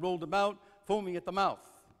ground and rolled about, foaming at the mouth.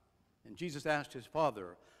 And Jesus asked his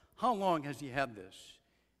father, How long has he had this?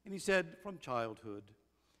 And he said, From childhood.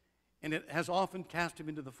 And it has often cast him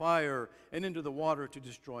into the fire and into the water to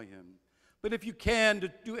destroy him. But if you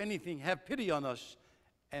can do anything, have pity on us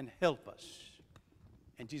and help us.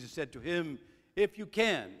 And Jesus said to him, If you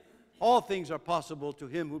can, all things are possible to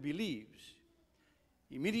him who believes.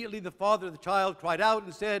 Immediately the father of the child cried out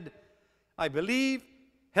and said, I believe,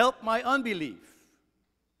 help my unbelief.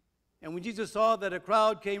 And when Jesus saw that a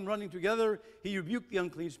crowd came running together, he rebuked the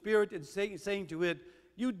unclean spirit and saying to it,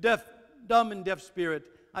 You dumb and deaf spirit,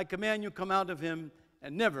 I command you come out of him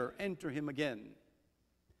and never enter him again.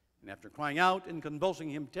 And after crying out and convulsing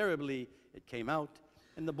him terribly, it came out,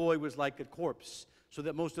 and the boy was like a corpse, so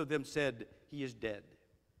that most of them said, He is dead.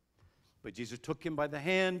 But Jesus took him by the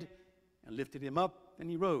hand and lifted him up, and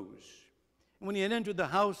he rose. And when he had entered the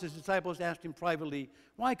house, his disciples asked him privately,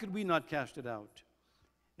 Why could we not cast it out?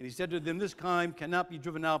 And he said to them, This kind cannot be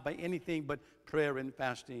driven out by anything but prayer and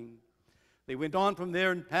fasting. They went on from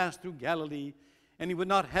there and passed through Galilee, and he would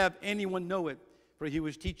not have anyone know it, for he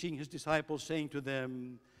was teaching his disciples, saying to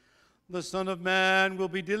them, The Son of Man will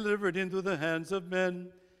be delivered into the hands of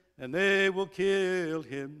men, and they will kill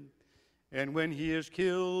him. And when he is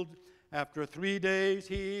killed, after 3 days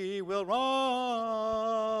he will rise.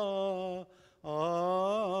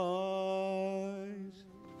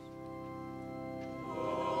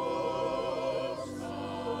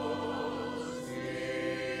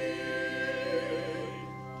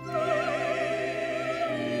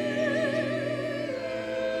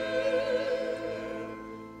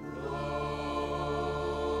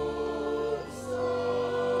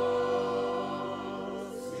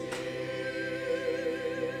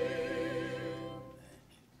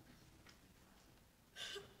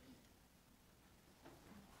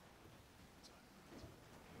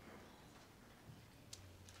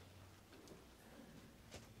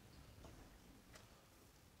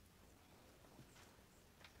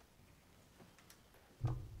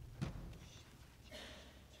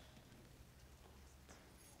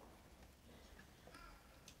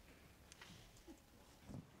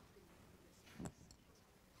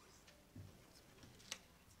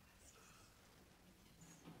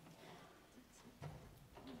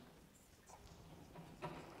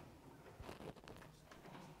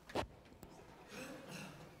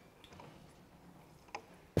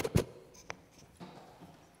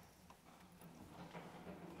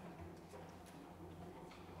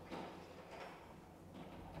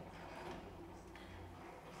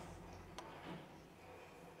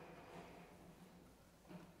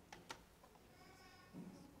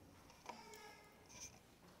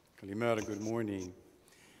 Kalimera, good morning. In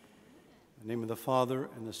the name of the Father,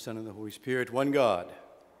 and the Son, and the Holy Spirit, one God.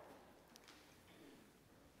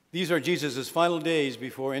 These are Jesus' final days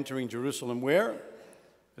before entering Jerusalem, where,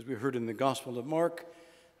 as we heard in the Gospel of Mark,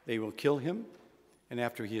 they will kill him, and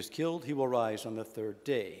after he is killed, he will rise on the third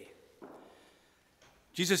day.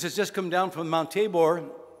 Jesus has just come down from Mount Tabor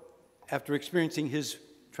after experiencing his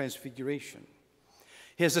transfiguration.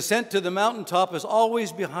 His ascent to the mountaintop is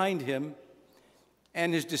always behind him,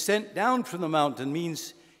 and his descent down from the mountain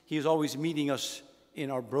means he is always meeting us in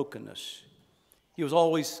our brokenness. He was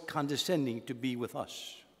always condescending to be with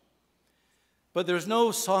us. But there's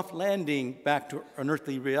no soft landing back to an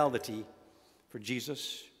earthly reality for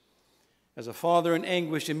Jesus. As a father in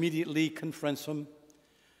anguish immediately confronts him,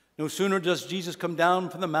 no sooner does Jesus come down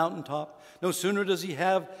from the mountaintop, no sooner does he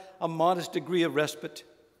have a modest degree of respite,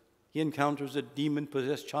 he encounters a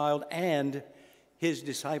demon-possessed child and his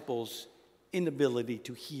disciples' inability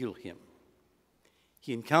to heal him.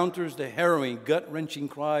 He encounters the harrowing, gut-wrenching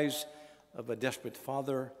cries of a desperate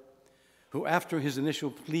father who, after his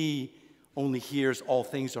initial plea, only hears all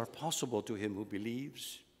things are possible to him who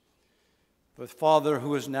believes. The father,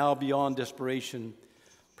 who is now beyond desperation,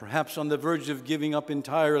 perhaps on the verge of giving up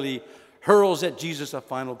entirely, hurls at Jesus a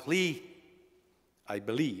final plea, I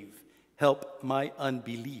believe, help my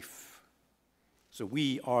unbelief. So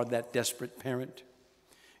we are that desperate parent,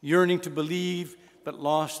 yearning to believe, but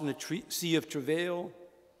lost in the sea of travail,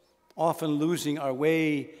 often losing our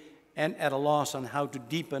way and at a loss on how to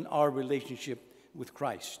deepen our relationship with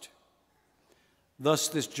Christ. Thus,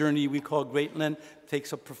 this journey we call Great Lent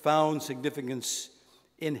takes a profound significance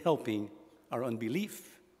in helping our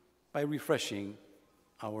unbelief by refreshing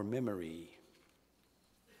our memory.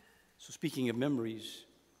 So speaking of memories,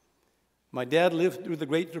 my dad lived through the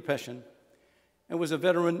Great Depression and was a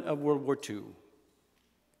veteran of World War II.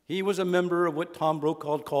 He was a member of what Tom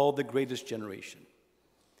Brokaw called the greatest generation.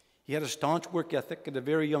 He had a staunch work ethic at a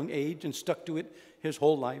very young age and stuck to it his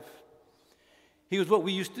whole life. He was what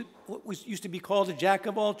used to be called a jack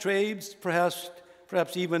of all trades, perhaps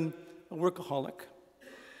even a workaholic.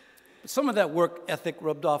 But some of that work ethic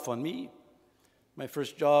rubbed off on me. My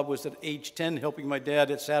first job was at age 10, helping my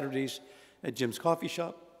dad at Saturdays at Jim's coffee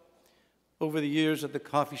shop. Over the years at the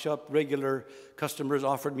coffee shop, regular customers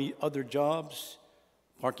offered me other jobs: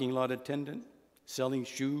 parking lot attendant, selling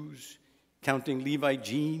shoes, counting Levi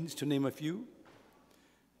jeans, to name a few.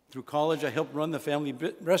 Through college, I helped run the family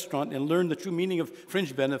restaurant and learned the true meaning of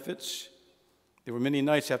fringe benefits. There were many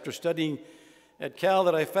nights after studying at Cal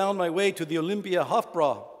that I found my way to the Olympia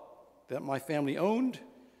Hofbräu that my family owned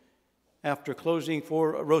after closing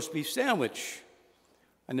for a roast beef sandwich.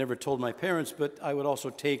 I never told my parents, but I would also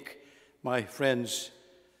take my friends,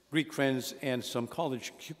 Greek friends, and some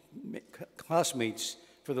college classmates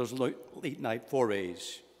for those late night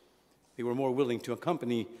forays. They were more willing to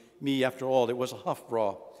accompany me. After all, there was a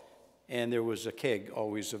Hofbräu, and there was a keg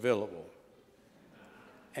always available.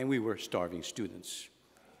 And we were starving students.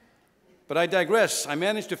 But I digress. I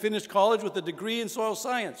managed to finish college with a degree in soil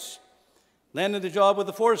science, landed a job with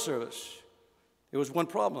the Forest Service. There was one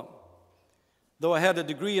problem. Though I had a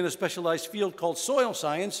degree in a specialized field called soil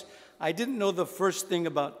science, I didn't know the first thing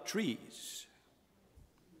about trees.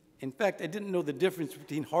 In fact, I didn't know the difference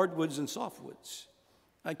between hardwoods and softwoods.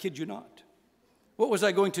 I kid you not. What was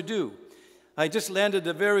I going to do? I just landed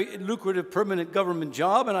a very lucrative permanent government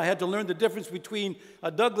job, and I had to learn the difference between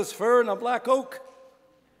a Douglas fir and a black oak.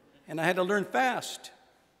 And I had to learn fast.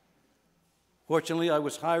 Fortunately, I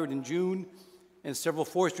was hired in June, and several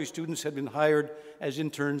forestry students had been hired as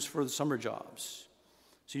interns for the summer jobs.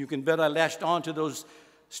 So you can bet I latched on to those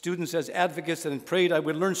students as advocates and prayed I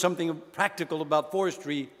would learn something practical about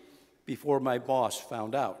forestry before my boss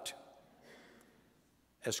found out.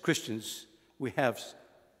 As Christians, we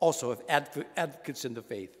also have advocates in the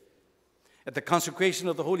faith. At the consecration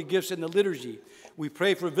of the holy gifts in the liturgy, we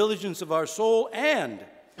pray for vigilance of our soul and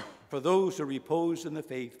for those who repose in the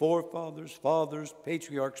faith: forefathers, fathers,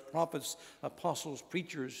 patriarchs, prophets, apostles,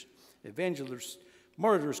 preachers, evangelists,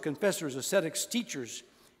 martyrs, confessors, ascetics, teachers,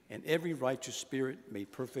 and every righteous spirit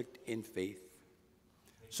made perfect in faith.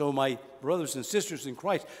 So, my brothers and sisters in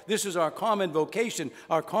Christ, this is our common vocation,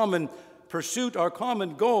 our common pursuit, our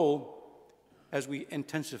common goal as we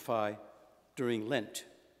intensify during Lent.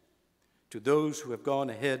 To those who have gone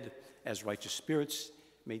ahead as righteous spirits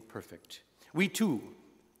made perfect, we too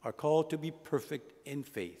are called to be perfect in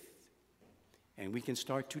faith. And we can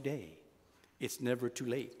start today. It's never too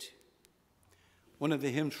late. One of the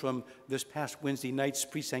hymns from this past Wednesday night's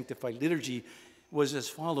pre-sanctified liturgy was as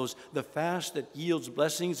follows: "The fast that yields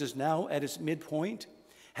blessings is now at its midpoint,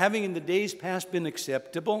 having in the days past been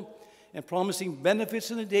acceptable, and promising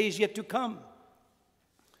benefits in the days yet to come."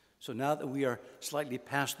 So now that we are slightly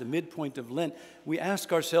past the midpoint of Lent, we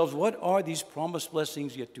ask ourselves, what are these promised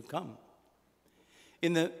blessings yet to come?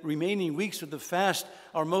 In the remaining weeks of the fast,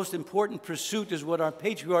 our most important pursuit is what our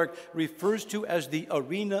patriarch refers to as the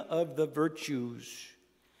arena of the virtues.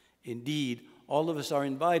 Indeed, all of us are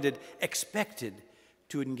invited, expected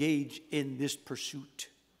to engage in this pursuit.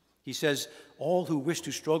 He says, all who wish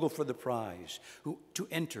to struggle for the prize, to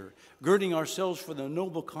enter, girding ourselves for the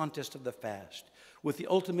noble contest of the fast, with the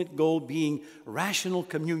ultimate goal being rational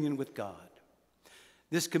communion with God.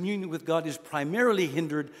 This communion with God is primarily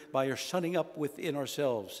hindered by our shutting up within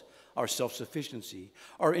ourselves, our self-sufficiency,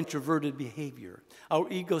 our introverted behavior, our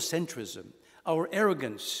egocentrism, our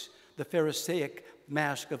arrogance, the Pharisaic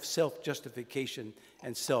mask of self-justification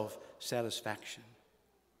and self-satisfaction.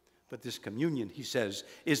 But this communion, he says,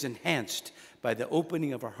 is enhanced by the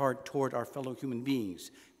opening of our heart toward our fellow human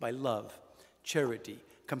beings, by love, charity,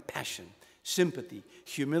 compassion, sympathy,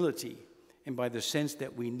 humility, and by the sense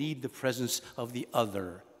that we need the presence of the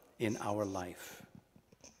other in our life.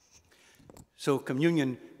 So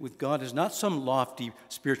communion with God is not some lofty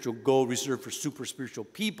spiritual goal reserved for super spiritual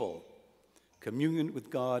people. Communion with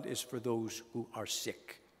God is for those who are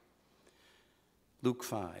sick. Luke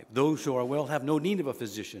 5, those who are well have no need of a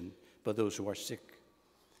physician, but those who are sick.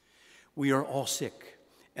 We are all sick,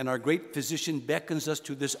 and our great physician beckons us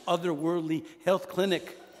to this otherworldly health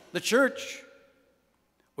clinic, the church.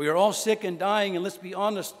 We are all sick and dying, and let's be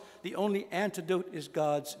honest, the only antidote is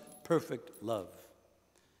God's perfect love.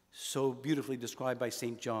 So beautifully described by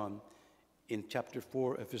St. John in chapter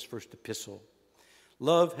 4 of his first epistle.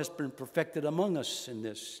 Love has been perfected among us in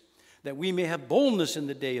this, that we may have boldness in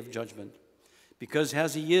the day of judgment. Because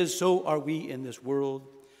as he is, so are we in this world.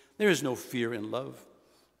 There is no fear in love,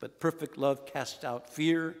 but perfect love casts out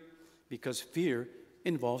fear, because fear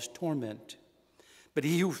involves torment. But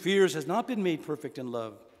he who fears has not been made perfect in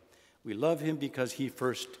love. We love him because he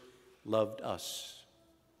first loved us.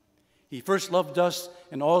 He first loved us,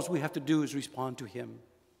 and all we have to do is respond to him.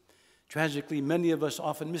 Tragically, many of us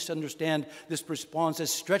often misunderstand this response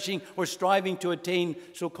as stretching or striving to attain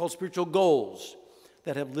so-called spiritual goals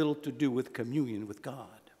that have little to do with communion with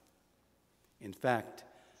God. In fact,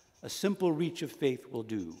 a simple reach of faith will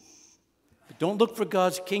do. But don't look for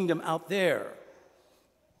God's kingdom out there.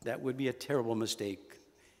 That would be a terrible mistake.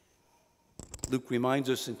 Luke reminds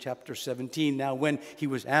us in chapter 17, now when he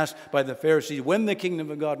was asked by the Pharisees when the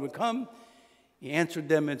kingdom of God would come, he answered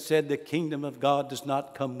them and said, the kingdom of God does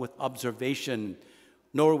not come with observation,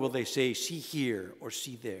 nor will they say, see here or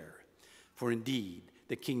see there. For indeed,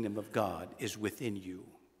 the kingdom of God is within you.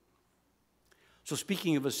 So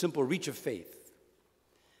speaking of a simple reach of faith,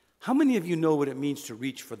 how many of you know what it means to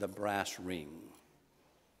reach for the brass ring?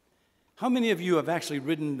 How many of you have actually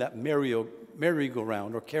ridden that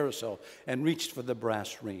merry-go-round or carousel and reached for the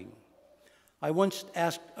brass ring? I once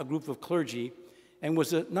asked a group of clergy and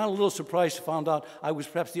was not a little surprised to find out I was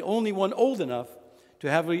perhaps the only one old enough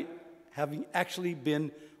to having actually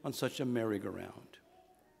been on such a merry-go-round.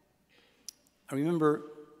 I remember,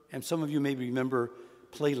 and some of you may remember,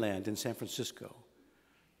 Playland in San Francisco.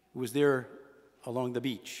 It was there along the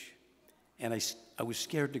beach, and I was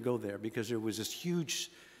scared to go there because there was this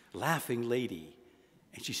huge laughing lady,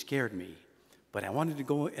 and she scared me. But I wanted to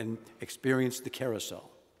go and experience the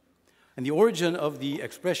carousel. And the origin of the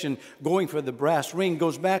expression going for the brass ring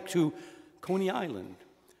goes back to Coney Island,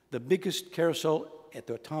 the biggest carousel at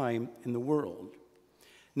the time in the world.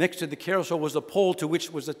 Next to the carousel was a pole to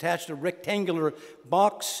which was attached a rectangular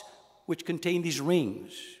box which contained these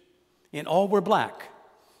rings. And all were black,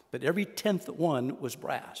 but every 10th one was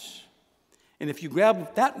brass. And if you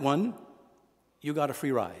grabbed that one, you got a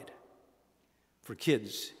free ride. For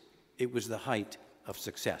kids, it was the height of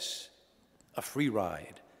success, a free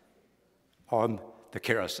ride on the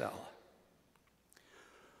carousel.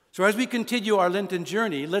 So as we continue our Lenten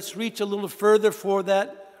journey, let's reach a little further for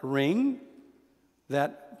that ring,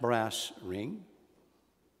 that brass ring,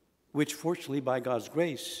 which fortunately by God's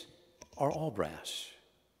grace are all brass.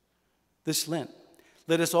 This Lent,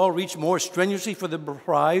 let us all reach more strenuously for the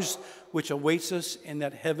prize which awaits us in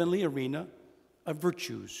that heavenly arena of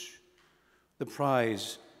virtues, the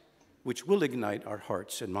prize which will ignite our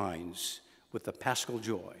hearts and minds with the paschal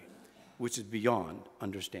joy, which is beyond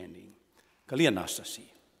understanding. Kali Anastasi.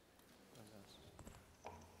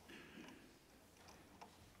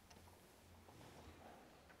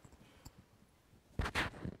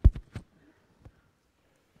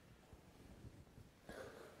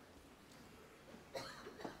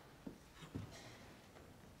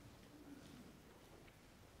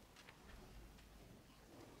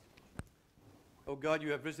 O God,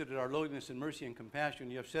 you have visited our lowliness in mercy and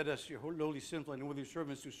compassion. You have set us, your lowly, sinful, and unworthy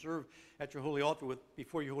servants, to serve at your holy altar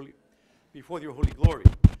before your holy glory.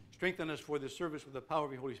 Strengthen us for this service with the power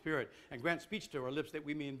of your Holy Spirit, and grant speech to our lips that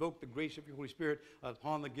we may invoke the grace of your Holy Spirit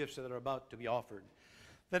upon the gifts that are about to be offered.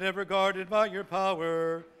 That ever guarded by your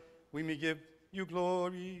power, we may give you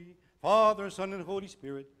glory, Father, Son, and Holy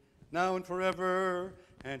Spirit, now and forever,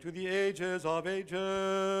 and to the ages of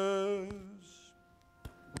ages.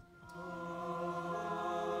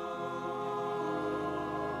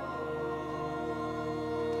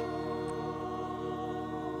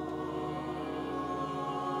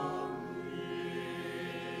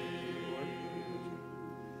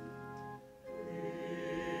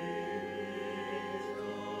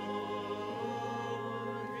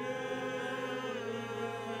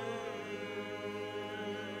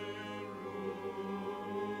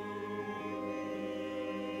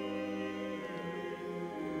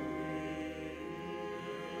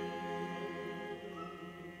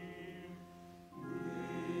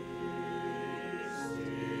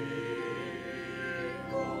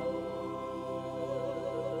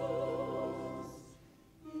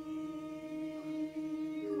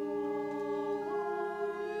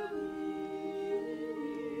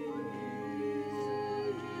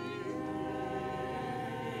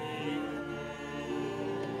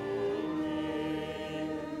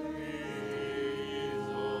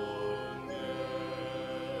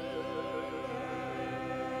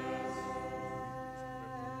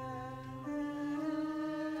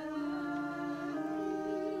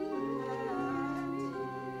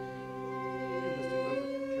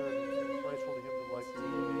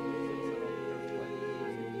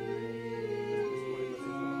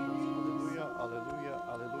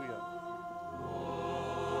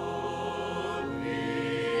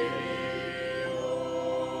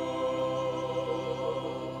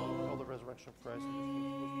 resurrection of Christ.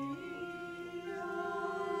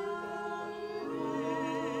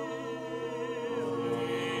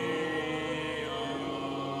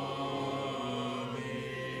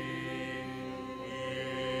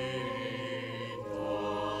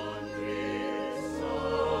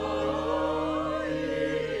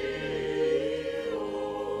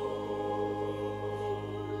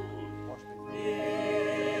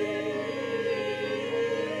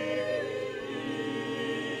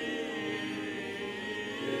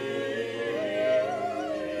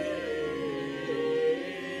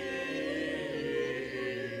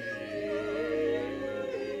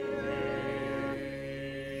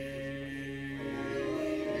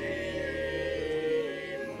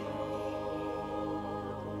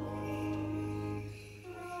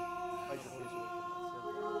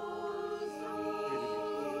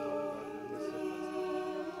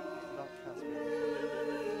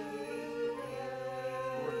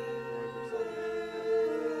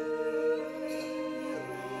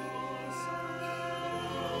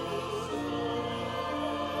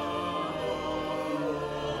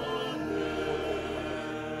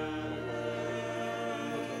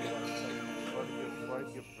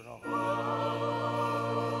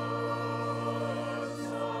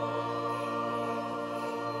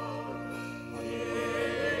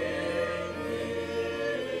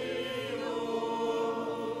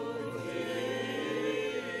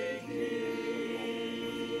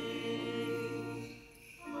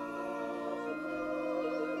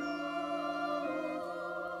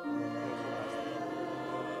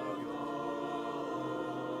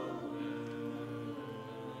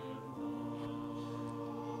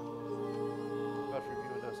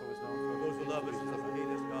 Those who love us, those who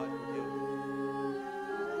hate us, God, forgive.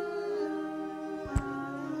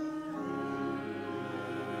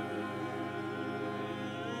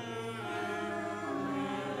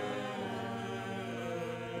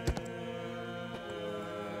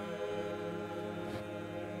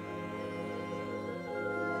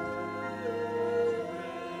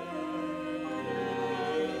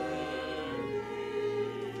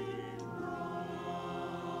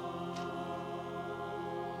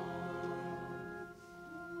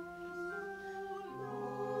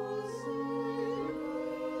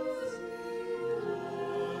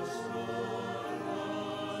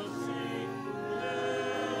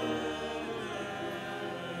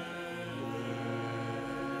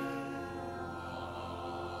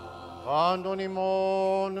 Πάντων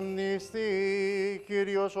μνηστή,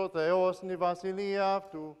 Κύριος ο Θεός την βασιλεία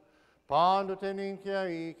αυτού, πάντοτε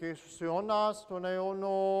νικαιή και στους αιώνας των αιώνων.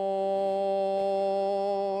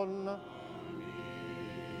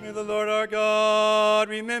 May the Lord our God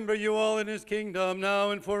remember you all in his kingdom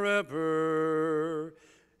now and forever,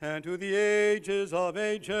 and to the ages of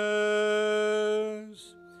ages.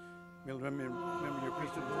 May the remember your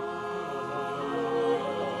priesthood.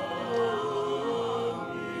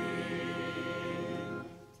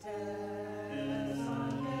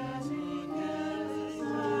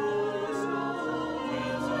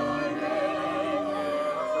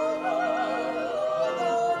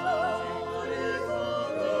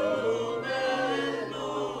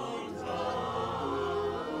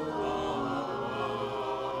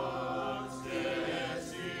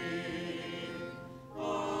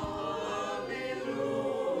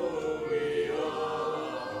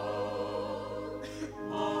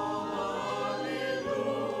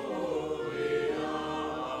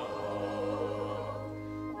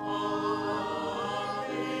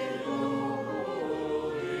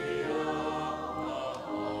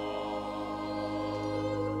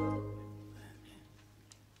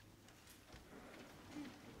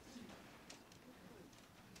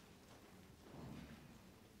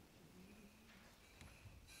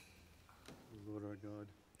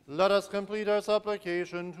 Let us complete our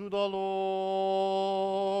supplication to the Lord.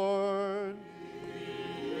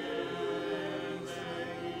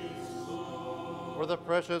 For the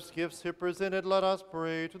precious gifts he presented, let us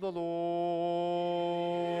pray to the Lord.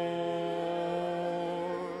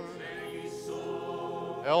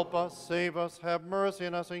 Help us, save us, have mercy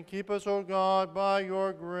on us, and keep us, O God, by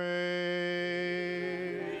your grace.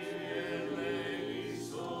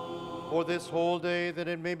 For this whole day, that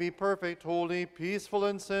it may be perfect, holy, peaceful,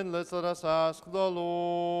 and sinless, let us ask the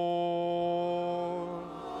Lord.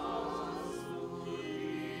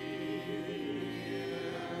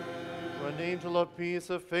 For an angel of peace,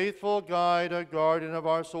 a faithful guide, a guardian of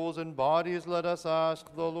our souls and bodies, let us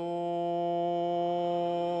ask the Lord.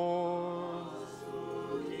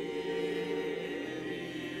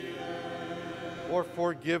 For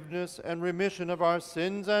forgiveness and remission of our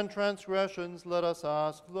sins and transgressions, let us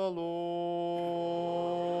ask the Lord.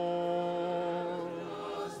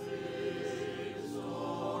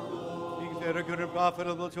 that are good and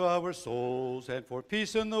profitable to our souls, and for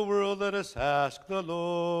peace in the world, let us ask the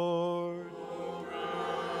Lord.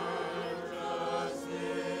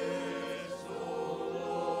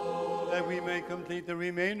 That we may complete the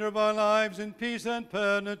remainder of our lives in peace and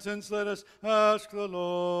penitence, let us ask the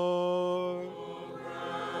Lord.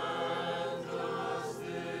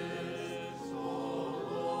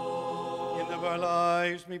 End of our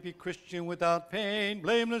lives may be Christian without pain,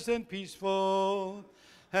 blameless and peaceful,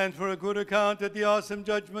 and for a good account at the awesome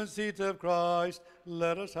judgment seat of Christ,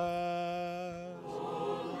 let us ask.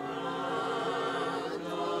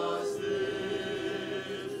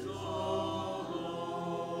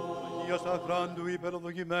 Σαχράντου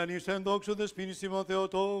υπεροδοκημένης εν δόξου δεσποίνησιμο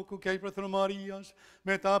Θεοτόκου και υπερθρον Μαρίας,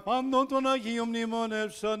 μετά πάντων των Αγίων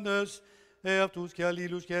μνημονεύσαντες, εαυτούς και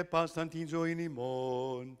αλλήλους και πάσταν την ζωήν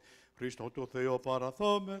ημών. Χριστό το Θεό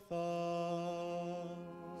παραθόμεθα.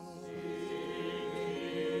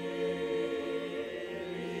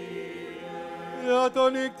 Για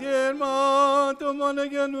τον νυχτήρμα το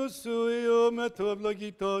μονογενού σου Υιό με το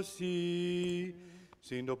ευλογητώσει,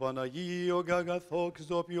 συν το Παναγίο και αγαθό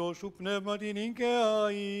ξδόπιο σου πνεύμα την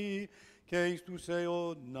ικαιαή και εις τους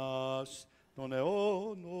αιώνας των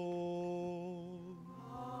αιώνων.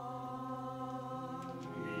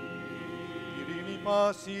 Ειρήνη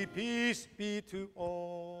πάση, peace be to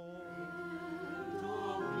all.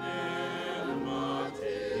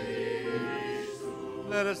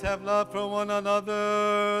 Let us have love for one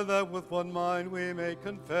another, that with one mind we may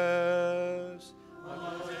confess.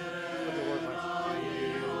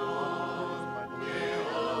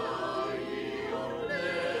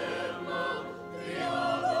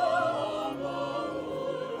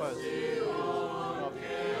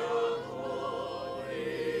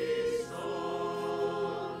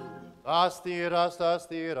 Τα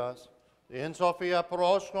στήρας, εν σοφία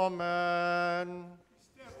πρόσχομεν.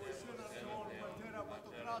 Πιστεύω εις έναν Θεόν, Πατέρα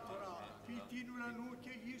Παντοκράτορα, ποιητήν ουρανού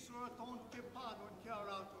και γης ορατών και πάντων και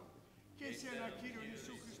αοράτων, και σε ένα Κύριον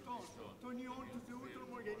Ιησού Χριστόν, τον Υιόν του Θεού τον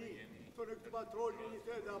ομογενή, τον εκ του Πατρός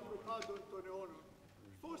γεννηθέντα προκάτων των αιώνων.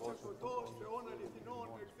 Φως εκοτός Θεών αληθινών,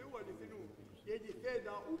 εκ Θεού αληθινού,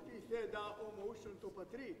 γεννηθέντα ου ποιηθέντα ομοούσον το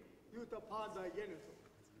Πατρί, διού τα πάντα γένεθο.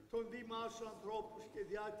 Τον δήμά σου ανθρώπους και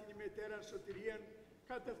διά την ημετέραν σωτηρίαν,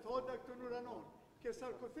 κατευθόντα εκ των ουρανών και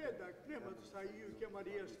σαρκοθέντα εκ πνεύματος Αγίου και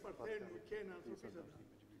Μαρίας Παρθένου και εν ανθρωπίσαντος.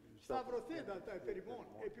 Σταυρωθέντα τα επερημών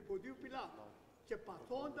επί ποδίου Πιλάτου και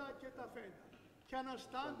παθόντα και τα φέντα και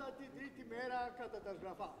αναστάντα την τρίτη μέρα κατά τα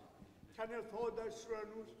σγραφά και ανερθόντα στους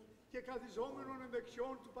ουρανούς και καθιζόμενον εν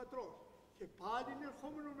δεξιών του Πατρός και πάλιν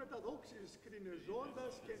ερχόμενον με τα δόξης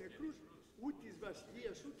κρινεζώντας και νεκρούς ού της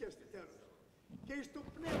βασιλείας σου και αστητέρως. Και εις το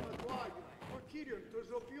πνεύμα του Άγιου, το Κύριον, το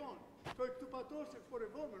ζωοποιών, το εκ του Πατρός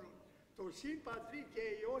εκπορευόμενον, το συν Πατρί και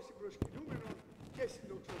Υιός προσκυνούμενον και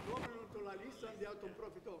συνδοξαζόμενον το λαλήσαν δια των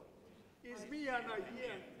προφητών. Εις μίαν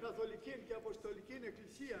Αγίαν, Καθολικήν και Αποστολικήν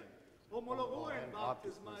Εκκλησίαν, ομολογώ εν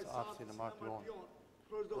βάπτισμα εις άφησιν αμαρτιών,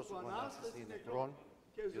 προς το Ανάσταση νεκρών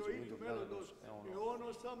και ζωή του μέλλοντος,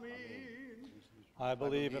 αιώνος αμήν. I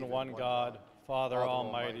believe in one God, Father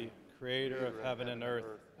Almighty, creator of heaven and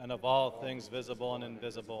earth, and of all things visible and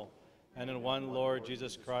invisible, and in one Lord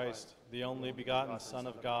Jesus Christ, the only begotten Son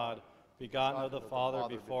of God, begotten of the Father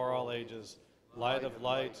before all ages, light of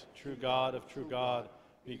light, true God of true God,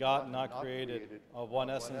 begotten, not created, of one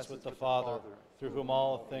essence with the Father, through whom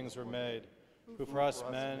all things were made, who for us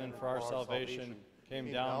men and for our salvation came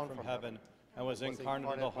down from heaven, and was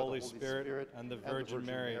incarnate of the Holy Spirit and the Virgin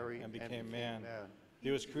Mary, and became man. He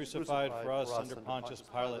was crucified for us under Pontius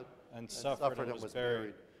Pilate, and suffered and was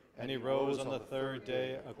buried. And he rose on the third day,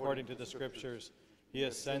 according to the Scriptures. He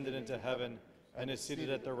ascended into heaven, and is seated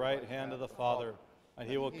at the right hand of the Father. And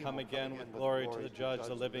he will come again with glory to judge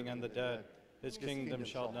the living and the dead. His kingdom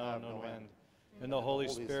shall know no end. And the Holy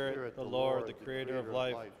Spirit, the Lord, the creator of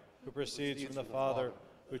life, who proceeds from the Father,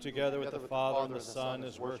 who together with the Father and the Son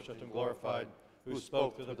is worshipped and glorified, who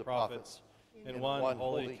spoke through the prophets. In one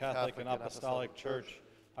holy Catholic and Apostolic Church,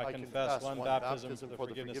 I confess one baptism for the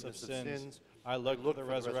forgiveness of sins. I look for the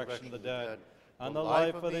resurrection of the dead and the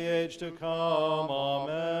life of the age to come.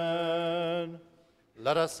 Amen.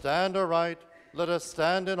 Let us stand aright. Let us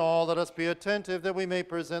stand in awe. Let us be attentive that we may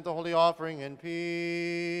present the holy offering in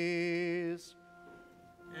peace.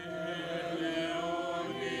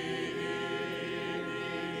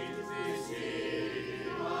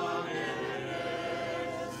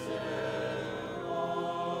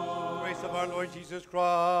 Of our Lord Jesus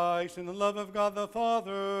Christ, and the love of God the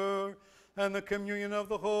Father, and the communion of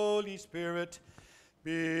the Holy Spirit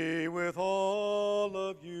be with all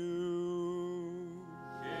of you.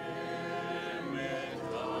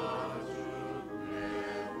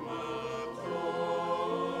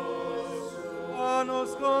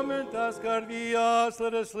 Momentas cardias,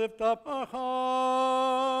 let us lift up our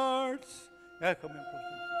hearts. Echoing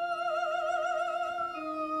prostration.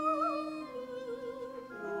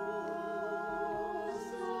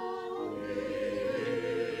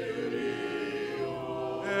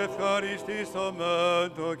 Eucharistis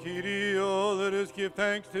Amento Kyrio, let us give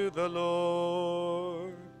thanks to the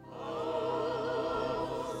Lord.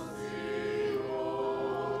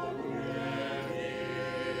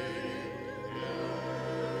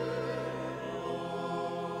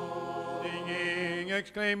 Singing,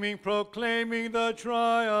 exclaiming, proclaiming the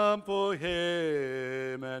triumphal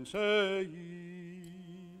hymn, and saying,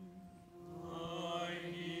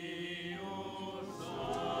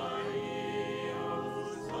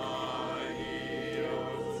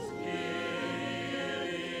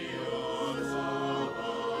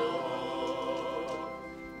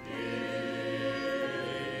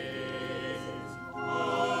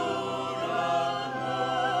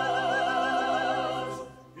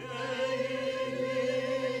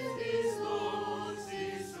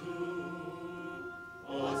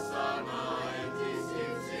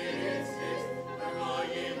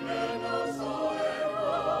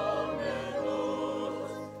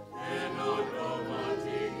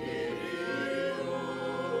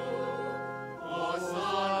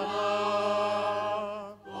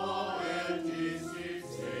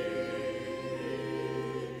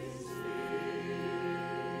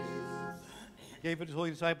 gave it his holy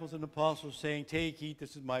disciples and apostles, saying, Take, eat,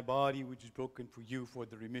 this is my body, which is broken for you for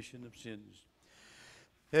the remission of sins.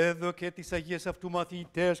 Εδώ και τις Αγίες αυτού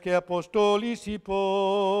μαθητές και Αποστόλης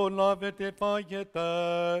υπόν, λάβετε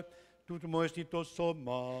φάγετε, τούτο εστί το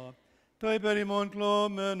σώμα, το υπερημών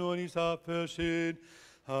κλωμένων εις άφεσιν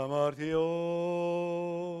αμαρτιών.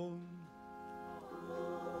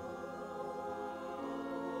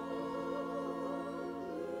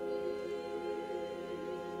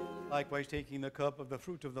 Likewise, taking the cup of the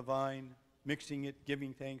fruit of the vine, mixing it,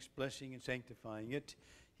 giving thanks, blessing and sanctifying it,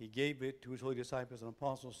 he gave it to his holy disciples and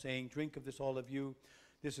apostles, saying, Drink of this, all of you.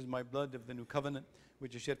 This is my blood of the new covenant,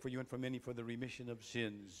 which is shed for you and for many for the remission of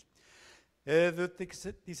sins. Εδώ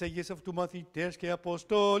τις Αγίες αυτού μαθητές και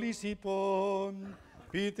Αποστόλης υπόν,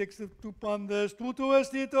 πείτε εξ του πάντες, τούτο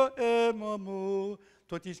εστί το αίμα μου,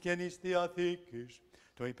 το της Καινής Διαθήκης,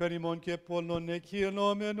 το υπέρ ημών και πολλών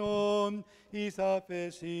εκχειρνόμενων εις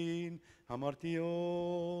άφεσιν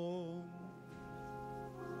αμαρτιών.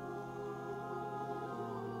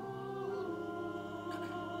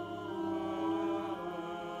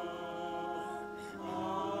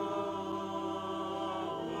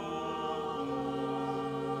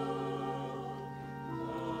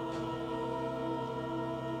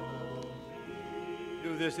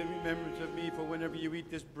 Do this in remembrance of me, for whenever you eat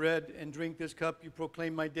this bread and drink this cup, you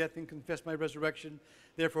proclaim my death and confess my resurrection.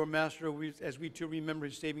 Therefore, Master, as we too remember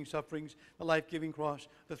his saving sufferings, the life-giving cross,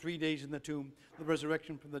 the 3 days in the tomb, the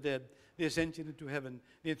resurrection from the dead, the ascension into heaven,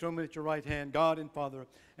 the enthronement at your right hand, God and Father,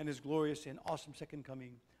 and his glorious and awesome second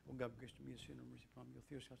coming. O God, grace to me, a sinner, mercy upon me, o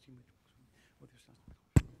Theos, how see me.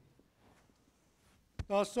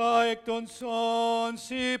 Τασα εκ των σών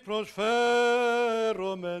σοι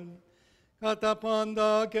προσφέρομεν, κατά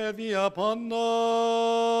πάντα και δια πάντα.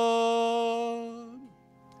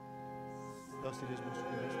 Thus it is most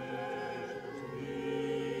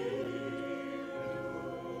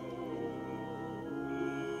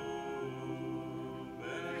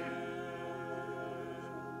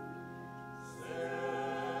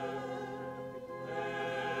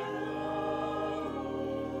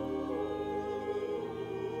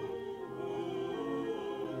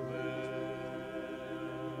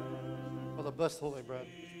Father, bless the holy bread.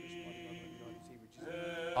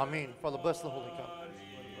 Amen. Father, bless the holy cup.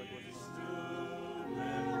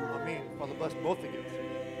 Amen. Father, bless both the gifts.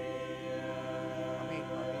 Amen.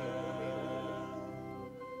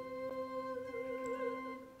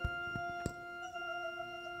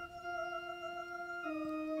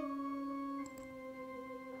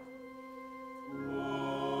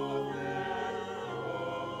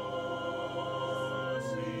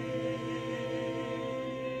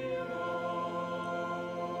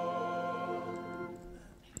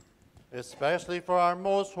 Especially for our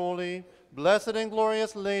most holy, blessed and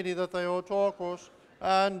glorious Lady, the Theotokos,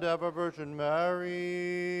 and ever Virgin Mary.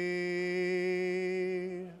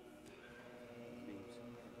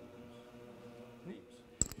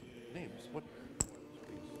 Names. What?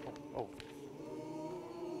 Oh.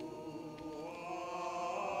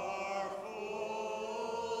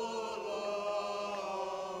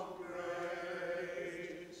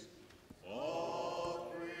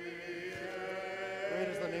 Great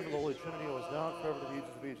is the name of the Holy Trinity, who is now and forever to the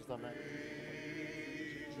ages of ages. Amen.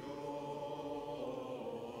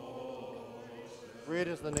 Great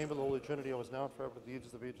is the name of the Holy Trinity, always now and forever, the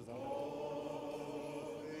ages of ages. Amen.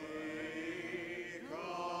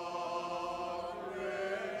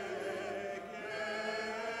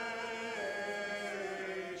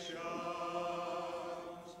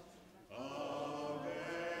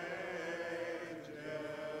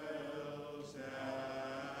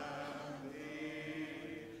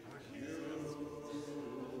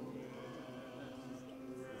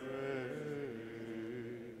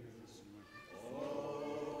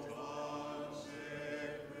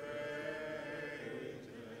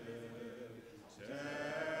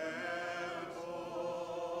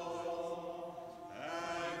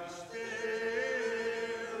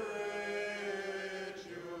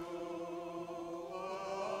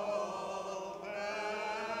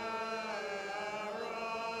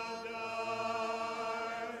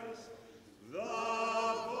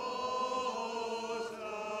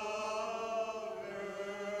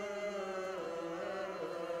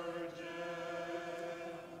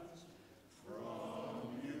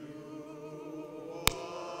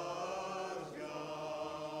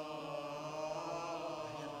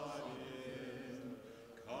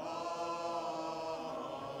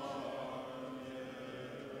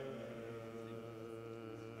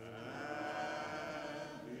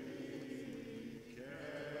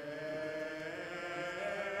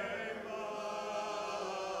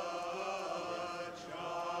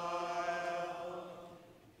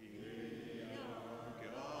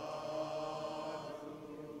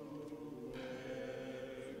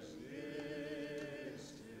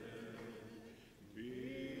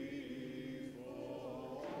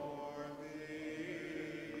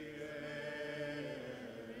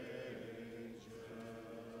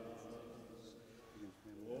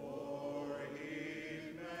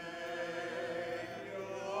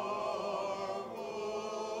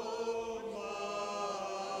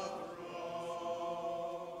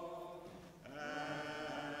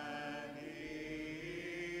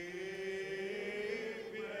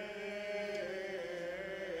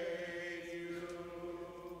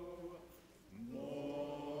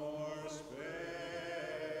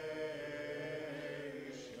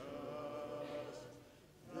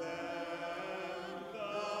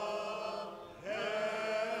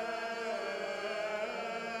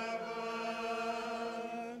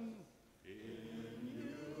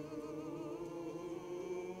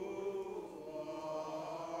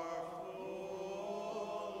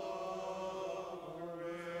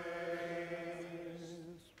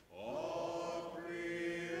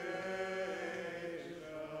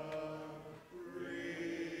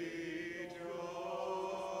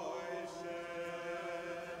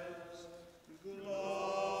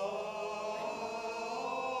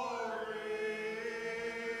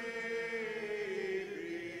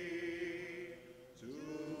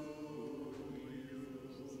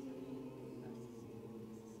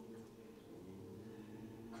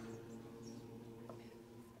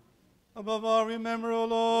 Above all, remember, O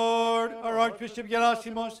Lord, our Archbishop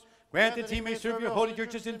Gerasimos. Grant that he may serve your holy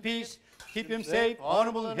churches in peace. Keep him safe,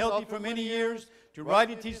 honorable, and healthy for many years, to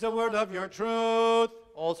write and teach the word of your truth.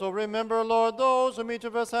 Also remember, Lord, those whom each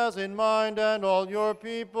of us has in mind, and all your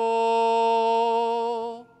people.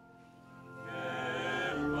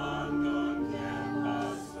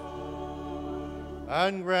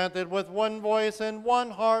 And grant that with one voice and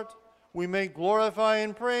one heart we may glorify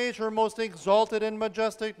and praise your most exalted and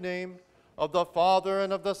majestic name, of the Father,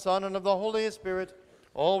 and of the Son, and of the Holy Spirit,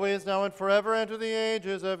 always, now, and forever, and to the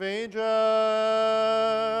ages of ages.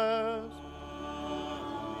 Amen.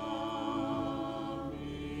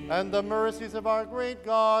 And the mercies of our great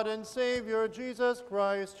God and Savior, Jesus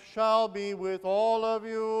Christ, shall be with all of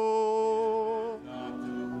you.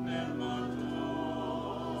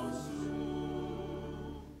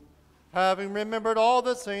 Having remembered all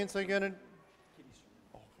the saints again and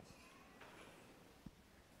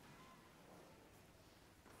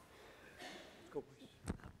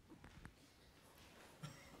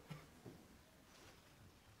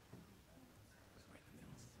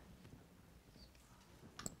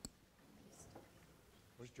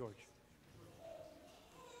Where's George?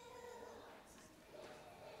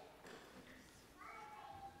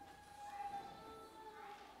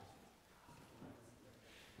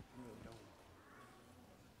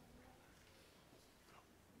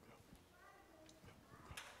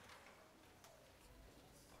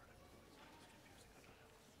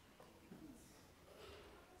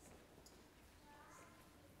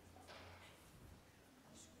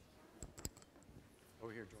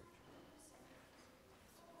 Over here, George.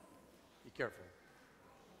 Be careful.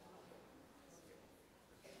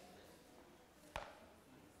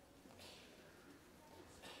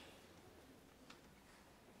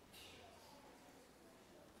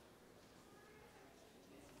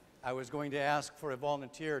 I was going to ask for a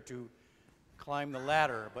volunteer to climb the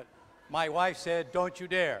ladder, but my wife said, "Don't you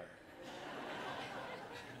dare."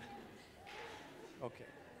 Okay.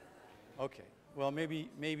 Okay. Well,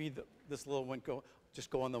 maybe this little one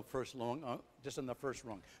just go on the first rung, just on the first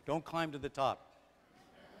rung. Don't climb to the top.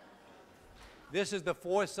 This is the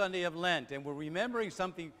fourth Sunday of Lent, and we're remembering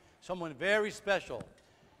someone very special.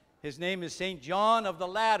 His name is St. John of the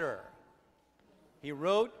Ladder. He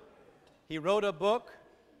wrote a book.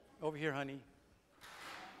 Over here, honey.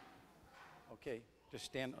 Okay, just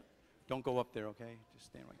stand. Don't go up there, okay? Just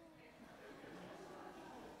stand right.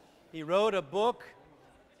 He wrote a book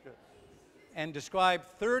and described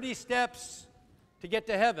 30 steps to get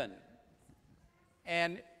to heaven.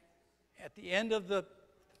 And at the end of the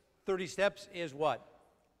 30 steps is what?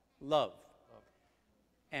 Love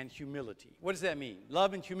and humility. What does that mean?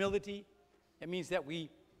 Love and humility? It means that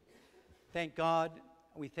we thank God,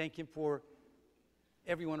 we thank Him for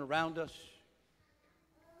everyone around us,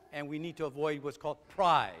 and we need to avoid what's called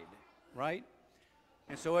pride, right?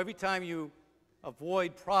 And so every time you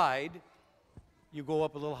avoid pride, you go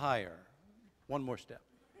up a little higher. One more step.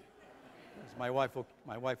 My wife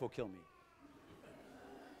will kill me.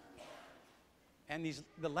 And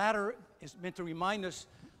the ladder is meant to remind us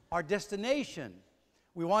our destination.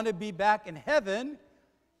 We want to be back in heaven.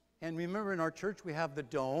 And remember, in our church we have the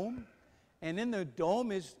dome, and in the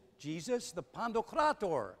dome is Jesus, the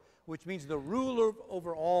Pantocrator, which means the ruler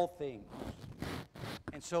over all things.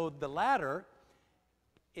 And so the ladder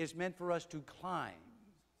is meant for us to climb.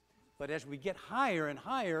 But as we get higher and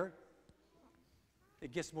higher,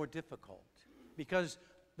 it gets more difficult because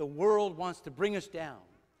the world wants to bring us down.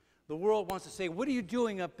 The world wants to say, "What are you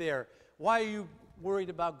doing up there? Why are you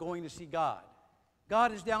worried about going to see God?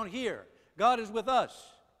 God is down here. God is with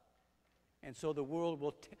us." And so the world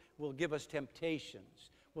will give us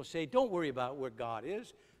temptations. We'll say, "Don't worry about where God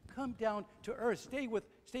is. Come down to earth.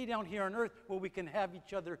 Stay down here on earth where we can have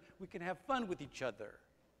each other. We can have fun with each other."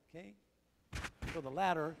 Okay? So the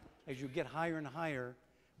ladder, as you get higher and higher,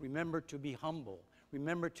 remember to be humble.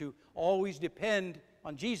 Remember to always depend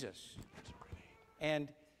on Jesus and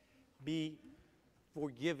be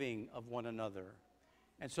forgiving of one another.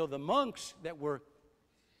 And so the monks that were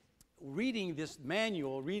reading this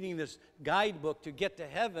manual, reading this guidebook to get to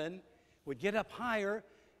heaven, would get up higher,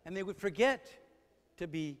 and they would forget to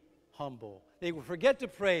be humble. They would forget to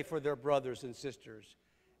pray for their brothers and sisters.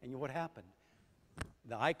 And what happened?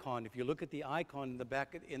 The icon, if you look at the icon in the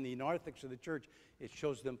back, in the narthex of the church, it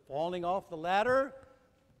shows them falling off the ladder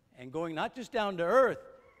and going not just down to earth,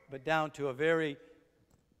 but down to a very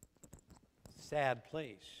sad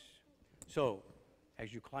place. So,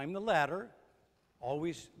 as you climb the ladder,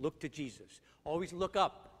 always look to Jesus. Always look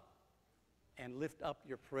up and lift up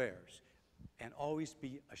your prayers. And always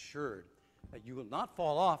be assured that you will not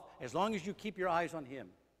fall off as long as you keep your eyes on Him.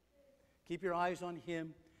 Keep your eyes on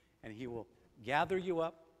Him, and He will gather you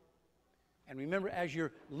up. And remember, as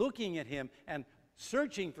you're looking at Him and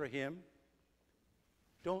searching for Him,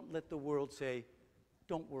 don't let the world say,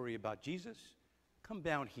 "Don't worry about Jesus. Come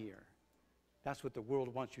down here." That's what the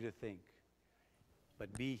world wants you to think.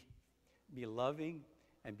 But be loving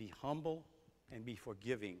and be humble and be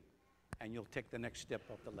forgiving, and you'll take the next step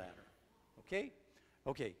up the ladder. Okay?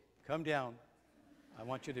 Okay, come down. I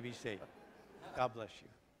want you to be safe. God bless you.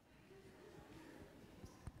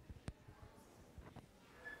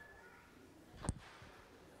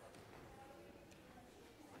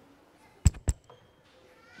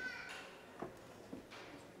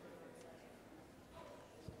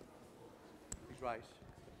 Please rise.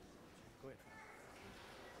 Go ahead.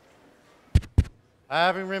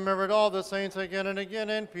 Having remembered all the saints again and again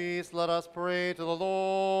in peace, let us pray to the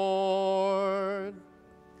Lord.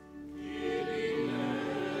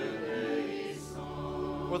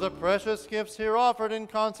 For the precious gifts here offered and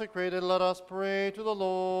consecrated, let us pray to the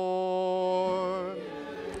Lord.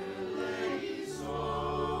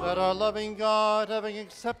 That our loving God, having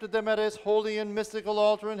accepted them at His holy and mystical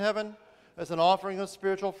altar in heaven as an offering of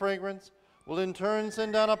spiritual fragrance, will in turn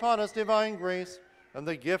send down upon us divine grace and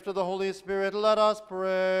the gift of the Holy Spirit. Let us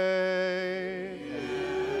pray.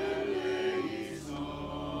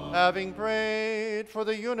 Having prayed for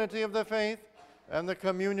the unity of the faith and the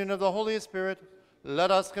communion of the Holy Spirit,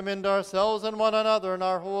 let us commend ourselves and one another in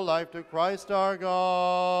our whole life to Christ our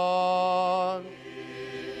God.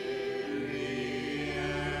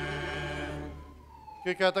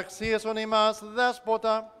 Και καταξίασον ημάς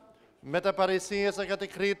δέσποτα, μεταπαρησίες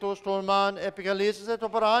ακατεκρίτους τολμάν επικαλείσσεσαι το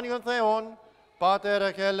πράνιον Θεόν,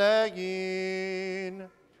 Πάτερ και λέγειν,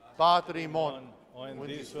 Πάτρι μόν. Ο εν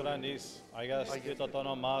δις ουρανής, αγιαστήτω το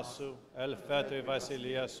όνομά σου, ελθέτω η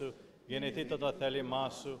βασιλεία σου, γεννηθήτω το θέλημά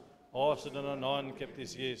σου, Osden non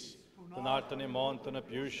keptisis, Donartoni monton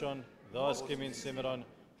apusion, thos kimin simron,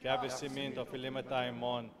 Cavisimin of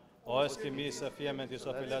Ilimataimon, Os kimis affiamentis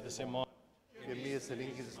of Ilatisimon.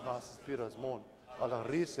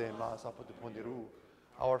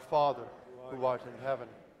 Our Father, who art in heaven,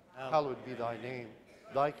 hallowed be thy name.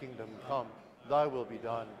 Thy kingdom come, thy will be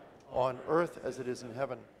done, on earth as it is in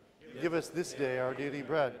heaven. Give us this day our daily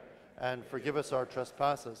bread, and forgive us our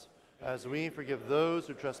trespasses, as we forgive those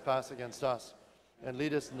who trespass against us. And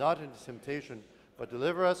lead us not into temptation, but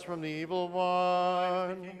deliver us from the evil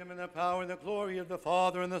one. The kingdom and the power and the glory of the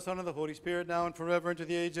Father and the Son and the Holy Spirit, now and forever, into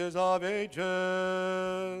the ages of ages.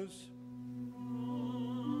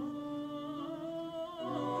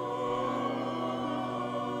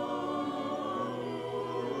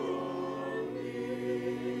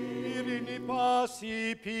 Irini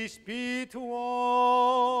pasi, peace be to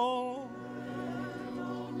all.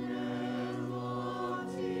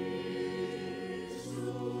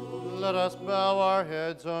 Let us bow our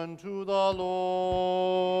heads unto the Lord.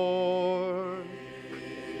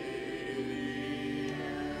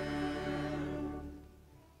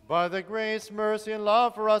 By the grace, mercy, and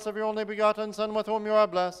love for us of your only begotten Son, with whom you are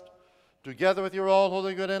blessed, together with your all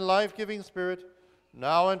holy, good, and life-giving Spirit,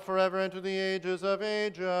 now and forever into the ages of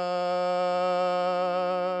ages.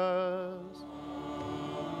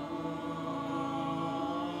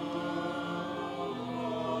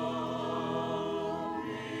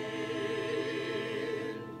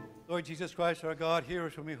 Lord Jesus Christ, our God, hear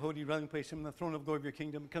us when we hold you, dwelling place in the throne of glory of your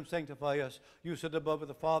kingdom. Come sanctify us. You sit above with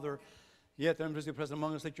the Father, yet there is present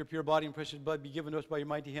among us. Let your pure body and precious blood be given to us by your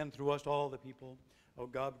mighty hand through us, all the people. O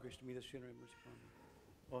God, grace to me, the sinner, and mercy upon me.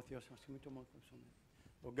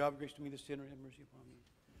 O God, grace to me, the sinner, and mercy upon me.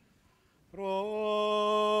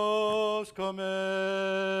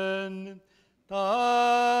 Proscomen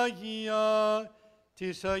tagia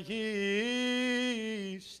tisagis,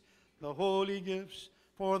 the holy gifts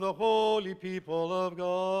for the holy people of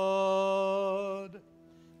God.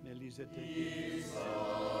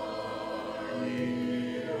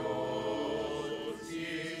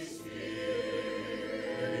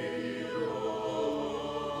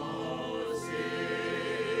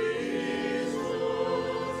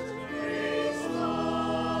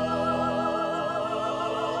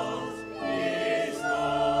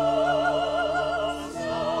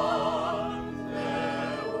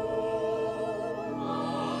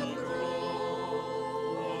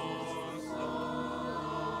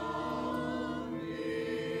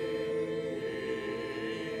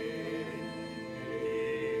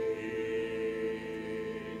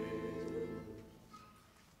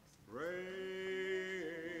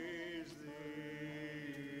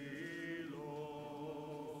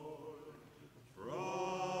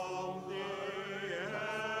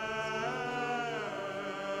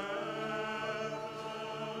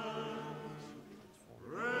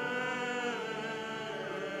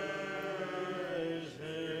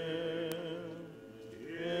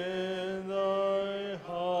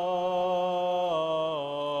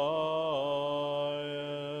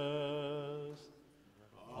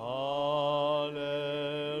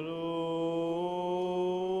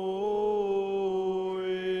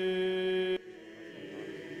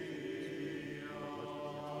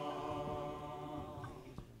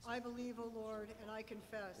 I believe, O Lord, and I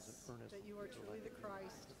confess that you are truly the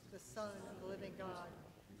Christ, the Son of the living God,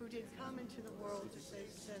 who did come into the world to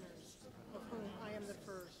save sinners, of whom I am the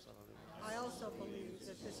first. I also believe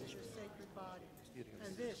that this is your sacred body,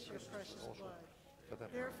 and this your precious blood.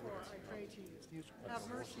 Therefore, I pray to you, have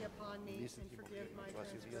mercy upon me and forgive my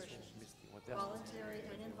transgressions, voluntary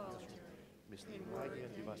and involuntary, in word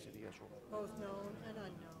and deed, both known and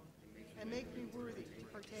unknown, and make me worthy to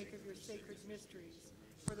partake of your sacred mysteries,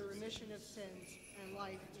 for the remission of sins and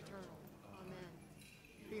life eternal. Amen.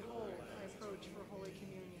 Behold, I approach for Holy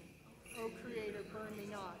Communion. O Creator, burn me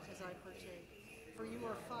not as I partake, for you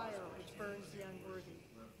are fire which burns the unworthy.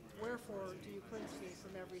 Wherefore do you cleanse me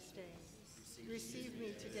from every stain? Receive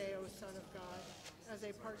me today, O Son of God, as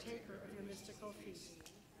a partaker of your mystical feast.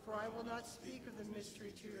 For I will not speak of the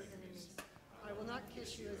mystery to your enemies. I will not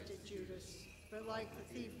kiss you as did Judas, but like the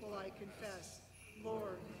thief will I confess,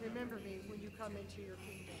 Lord, remember me when you come into your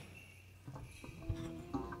kingdom.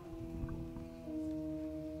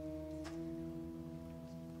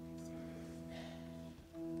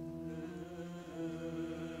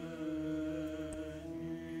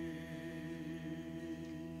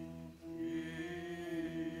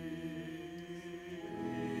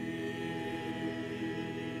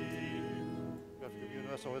 God forgive you and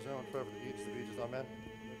us, always now and forever, the ages of ages. Amen.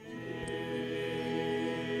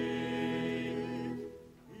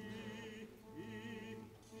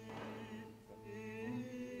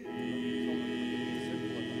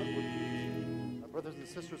 brothers and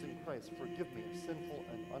sisters in Christ, forgive me, a sinful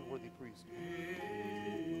and unworthy priest.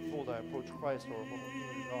 Behold, I approach Christ, our holy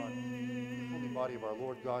God. The holy body of our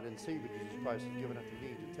Lord God and Savior Jesus Christ is given unto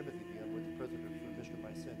me, to Timothy, the unworthy prisoner, for remission of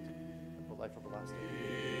my sins, and for life everlasting.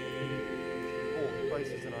 Behold,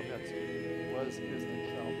 Christ is in our midst, was, is, and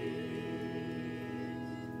shall be.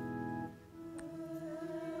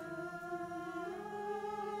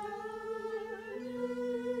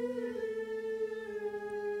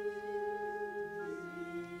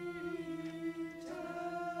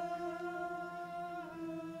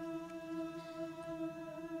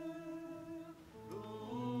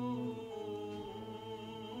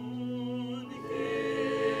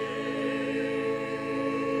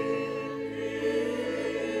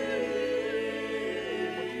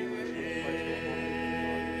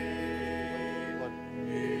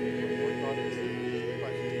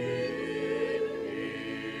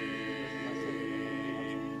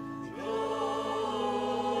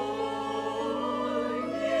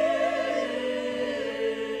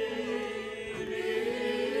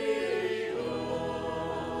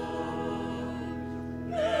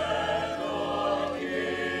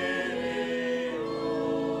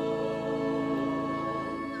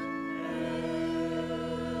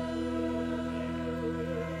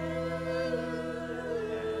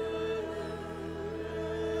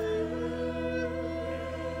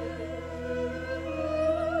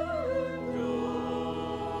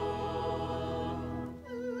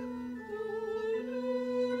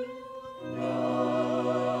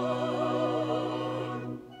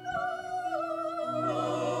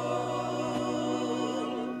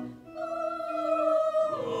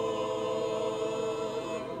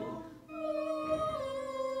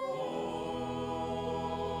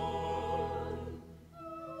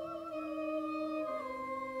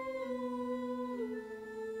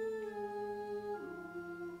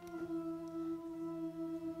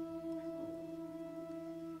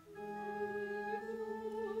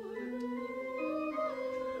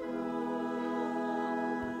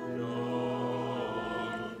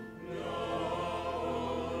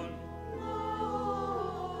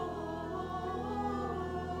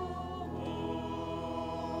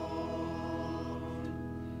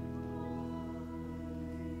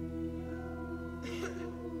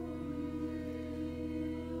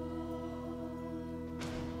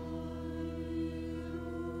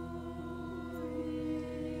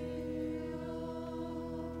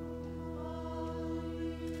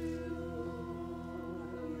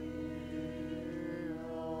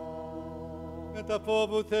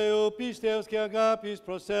 Metaphobou Theo, pisteos και αγάπης,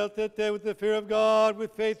 προσέλθετε with the fear of God,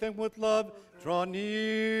 with faith and with love, draw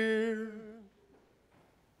near.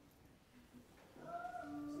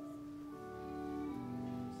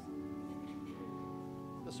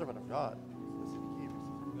 The servant of God, this is he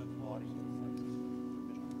receives the body of Christ.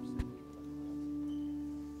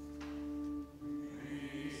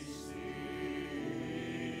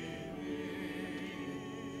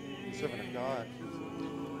 The servant of God.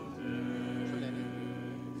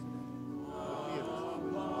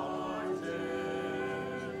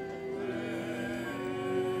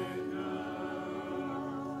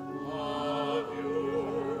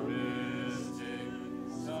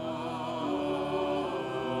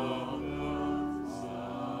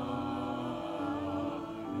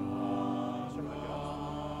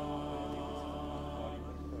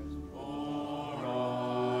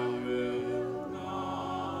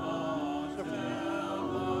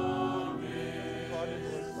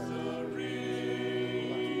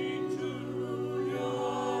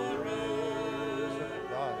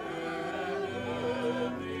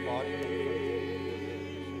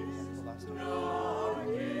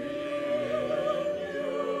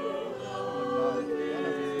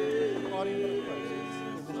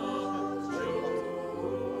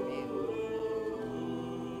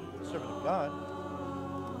 God,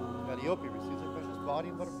 Ethiopia receives the precious body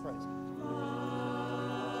and blood of Christ.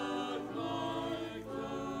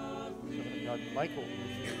 The servant of God, Michael,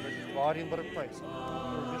 receives the precious body and blood of Christ. For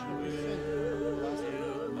remission of his sins,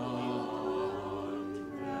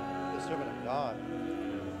 the servant of God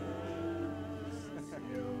receives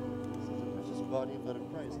the precious body and blood of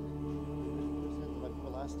Christ. For remission of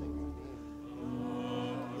everlasting.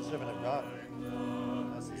 The servant of God,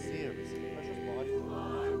 as the seer, receives the precious body and blood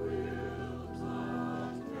of Christ.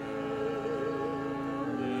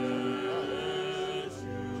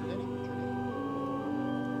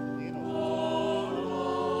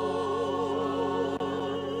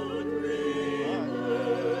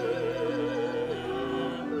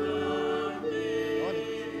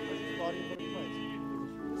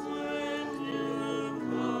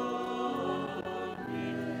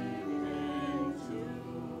 To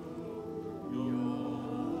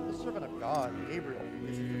God, Gabriel,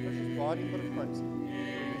 receives the precious body and blood of Christ, for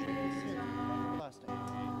the remission of his sins and life everlasting.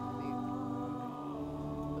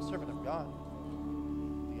 Amen. The servant of God,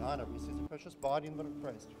 Diana, receives the precious body and blood of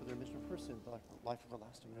Christ, for the remission of her sins and life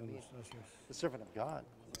everlasting. Amen. The servant of God,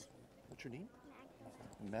 what's your name?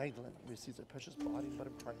 Magdalene receives the precious body and blood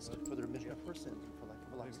of Christ, for the remission of her sins and for life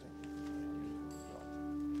everlasting.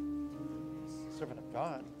 The servant of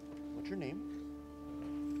God, what's your name?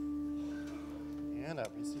 Anna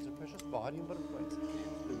receives the precious body and blood of Christ,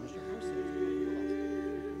 for the remission of her sins and life everlasting.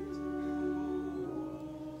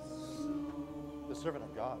 The servant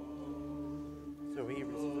of God, Zoe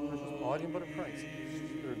receives the precious body and blood of Christ,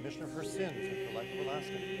 for the remission of her sins and for life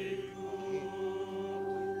everlasting.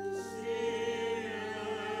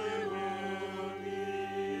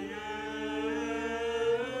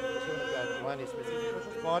 Johannes receives the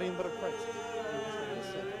precious body and blood of Christ, for the remission of his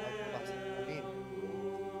sin and life everlasting. Amen.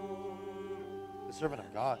 The servant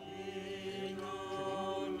of God,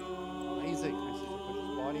 Isaac receives the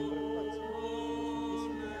precious body and blood of Christ, for the remission of his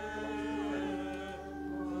sin and life everlasting.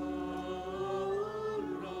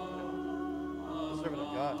 The servant of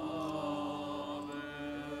God,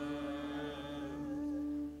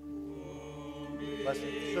 blessed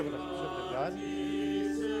servant of God,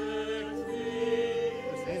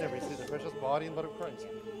 Christina receives the precious body and blood of Christ,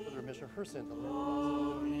 for the remission of her sins and life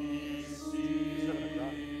everlasting. The servant of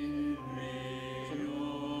God,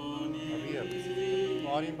 Maria receives the precious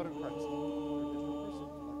body and blood of Christ, for the remission of her sins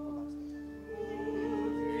and life everlasting.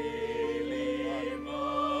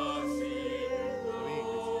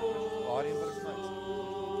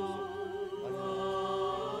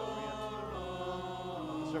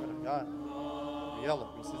 The servant of God, Gabriella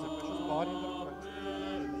receives the precious body and blood of Christ, for the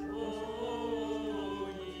remission of her sins and life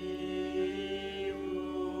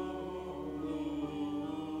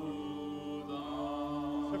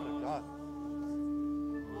everlasting.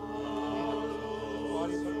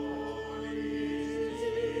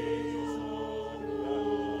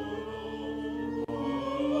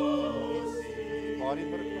 Body and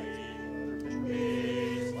blood of Christ, for the remission of his sins and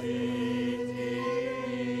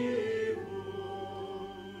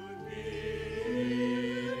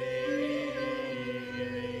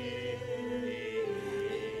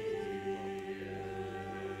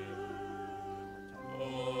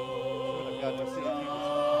God, receive Jesus.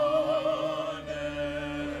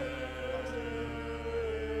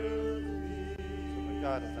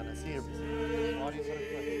 God, as Annunciation, receive body and blood of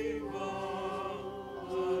Christ.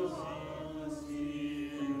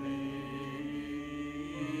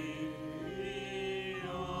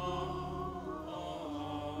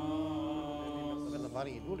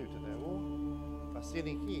 Mari nulle ute det och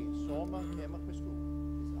baseniki soma kema Christu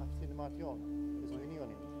is afsinimation is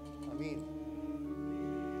unionin. Amen.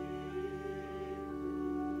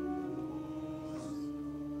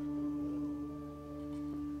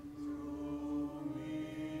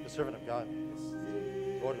 The servant of God,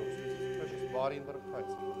 Lord, who receives the precious body and blood of Christ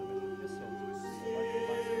for the remission of his sins and life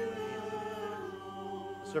everlasting. Amen.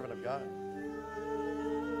 The servant of God,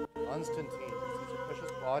 Constantine receives the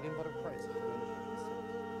precious body and blood of Christ for the remission of his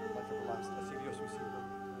sins and life everlasting.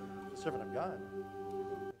 The servant of God,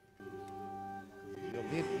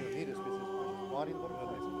 Leonidas receives the precious body and blood of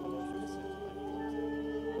Christ for the remission of his sins and life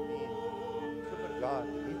everlasting. Amen. The servant of God,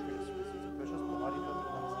 Demetrius receives the precious body and blood of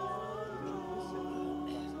Christ for the remission of his sins and life everlasting.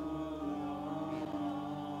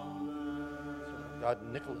 God,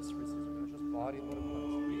 Nicholas receives the precious body and blood of Christ.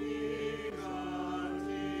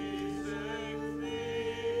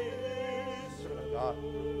 Servant of God,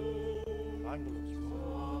 Angelos receives the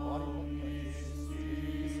body and blood of Christ.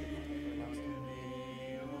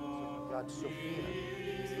 Servant of God, Sophia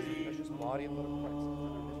receives the precious body and blood of Christ.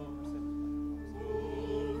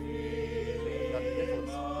 God,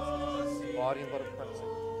 Nicholas receives the body and blood of Christ.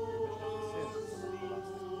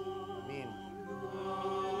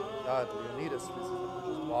 God, Leonidas receives the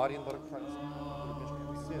precious body and blood of Christ for the remission of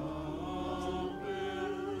his sins.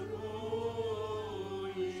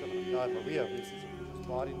 Servant of God, Maria receives the precious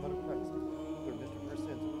body and blood of Christ for the remission of her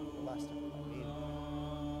sins and everlasting. Amen.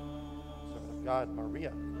 Servant of God,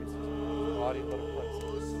 Maria receives the precious body and blood of Christ for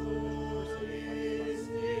the remission of her sins and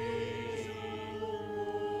everlasting.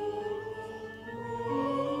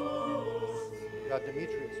 God,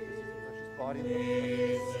 Demetrius receives the precious body and blood of Christ.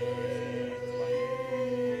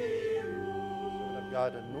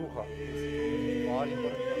 God, Anuha, his body and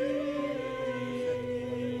blood of Christ,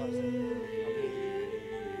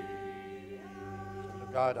 Amen.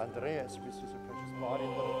 God, Andreas receives the precious body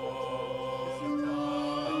and blood of Christ.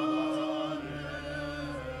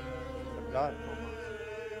 God,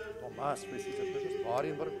 Thomas receives the precious body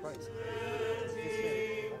and blood of Christ.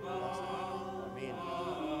 Amen.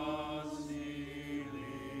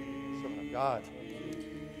 God.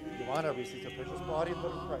 Joanna receives the precious body and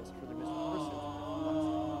blood of Christ for the remission of her sins.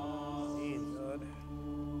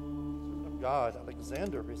 Servant of God,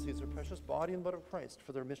 Alexander receives the precious body and blood of Christ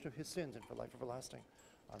for the remission of his sins and for life everlasting.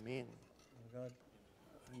 Amen.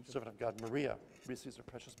 Servant of God, Maria receives the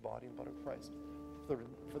precious body and blood of Christ for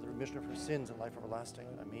the remission of her sins and life everlasting.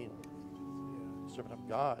 Amen. Servant of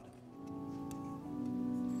God,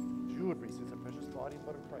 Jude receives the precious body and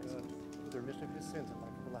blood of Christ for the remission of his sins and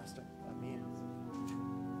life everlasting. Amen.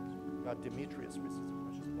 God, Demetrius receives the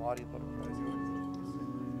precious body and blood of Christ for the remission of his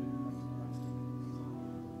sins and life everlasting.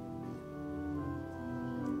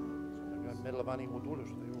 Servant of God, Medelavani Hodulus,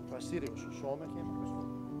 the Vasilius, Shoma came to Christus,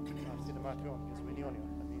 Cinematrion, Gisvinionion.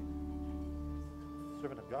 Amen.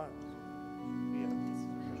 Servant of God, Mia receives the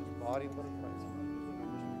precious body and blood of Christ for the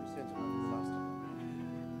remission of your sins and life everlasting.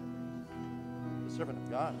 The servant of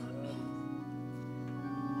God,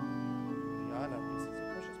 Diana receives the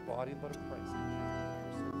precious body and blood of Christ.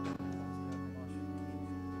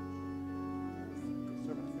 The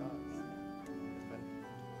servant of God,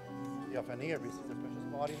 Theophania receives the precious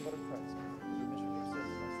body and blood of Christ for the remission of your sins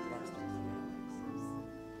and life everlasting.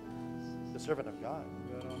 The servant of God,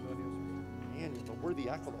 and the worthy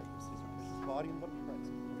acolyte receives the precious body and blood of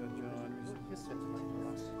Christ for the remission of his sins and life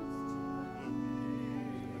everlasting.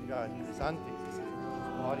 Servant of God, Chrysanthus receives the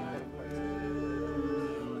precious body and blood of Christ for the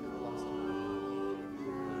remission of everlasting.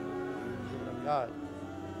 Servant of God,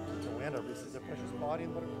 Joanna receives the precious body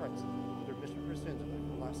and blood of Christ for the remission of her sins and life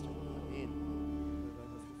everlasting. Amen.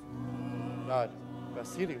 God,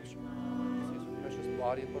 Basilius receives the precious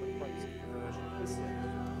body and blood of Christ for the remission of his sins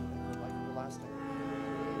and life everlasting.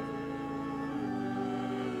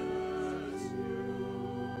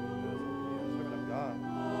 Servant of God,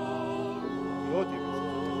 Yoti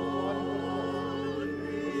receives the precious body and blood of Christ for the remission of his sins and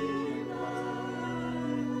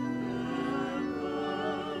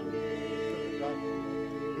life everlasting. God,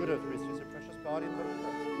 Judith receives the precious body and blood of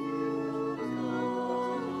Christ. Amen.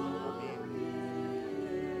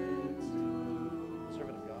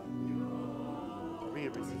 Servant of God, Maria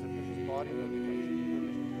receives the precious body and blood of Christ for the remission of her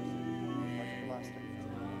sins and life everlasting.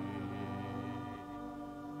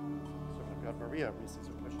 Servant of God, Maria receives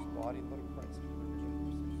the precious body and blood of Christ for the remission of her sins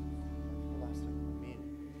and life everlasting. Amen.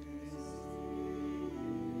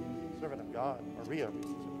 Servant of God, Maria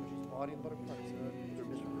receives the precious body and blood of Christ for the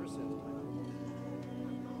remission of her sins and life everlasting.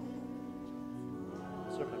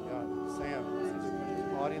 Servant of God, Sam receives the precious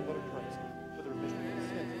body and blood of Christ for the remission of his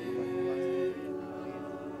sins and life everlasting. Amen.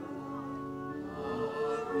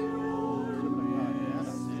 Servant of God, Anna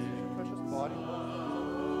receives the precious body and blood of Christ.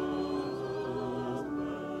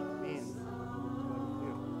 Amen.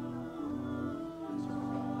 Servant of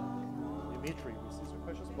God, Dimitri receives the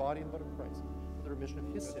precious body and blood of Christ for the remission of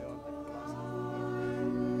his sins and life everlasting.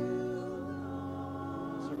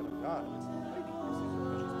 Servant of God, Heidi receives the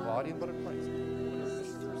precious body and blood of Christ for the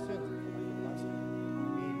remission of her sins and life everlasting.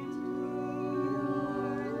 Amen.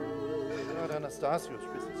 God, Anastasius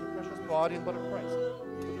receives the precious body and blood of Christ for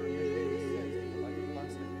the remission of his sins and life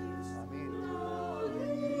everlasting. Amen.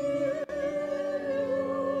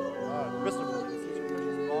 God, Christopher receives the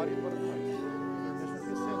precious body and blood of Christ for the remission of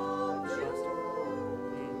his sins and life everlasting.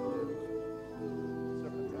 Amen.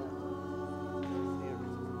 Servant of God, Thea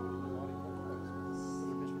receives the precious body and blood of Christ for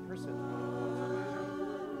the remission of her sins and life everlasting.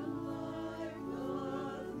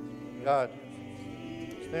 God,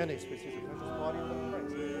 Stannis receives the precious body and blood of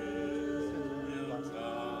Christ for the remission of his sins and life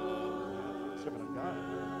everlasting. Servant of God,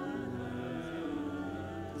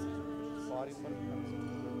 receives the precious body and blood of Christ for the remission of his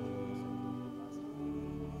sins and life everlasting.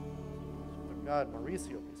 Servant of God,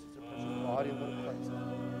 Mauricio receives the precious body and blood of Christ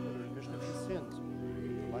for the remission of his sins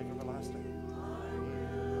and life everlasting.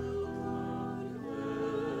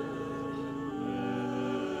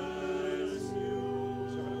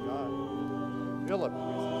 Servant of God, Philip receives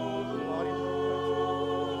the precious body and blood of Christ.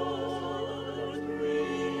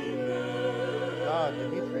 God,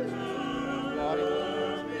 Demetrius receives the precious body and blood of Christ.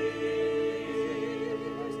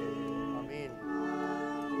 Amen.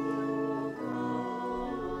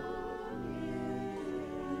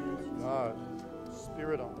 God,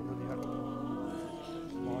 Spirit on the worthy acolyte, receives the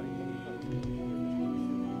precious body and blood of Christ.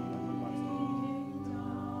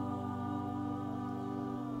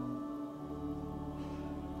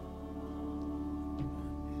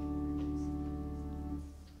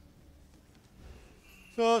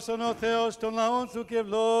 Son o Theos, ton laon su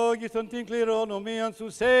kevlogis, ton tinkleronomian su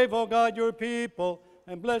save, O God, your people,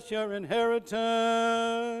 and bless your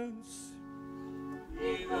inheritance.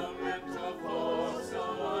 From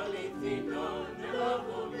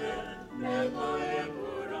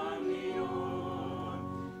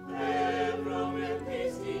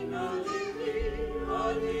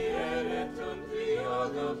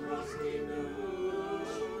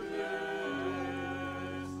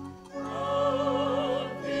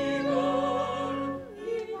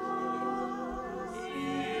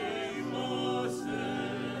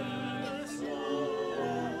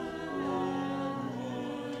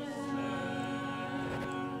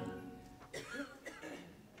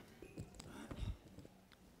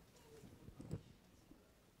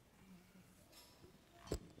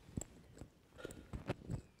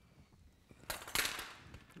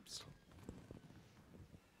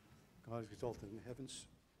God is exalted in the heavens.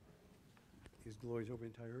 His glory is over the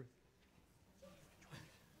entire earth.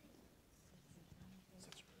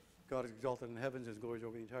 God is exalted in the heavens. His glory is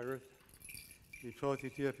over the entire earth.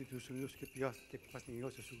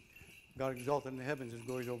 God is exalted in the heavens. His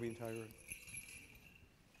glory is over the entire earth.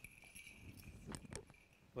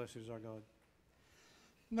 Blessed is our God.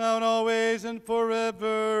 Now and always and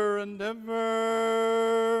forever and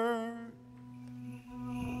ever.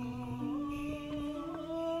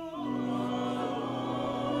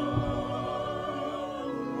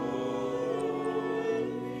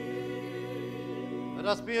 Let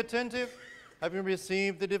us be attentive. Having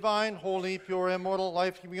received the divine, holy, pure, immortal,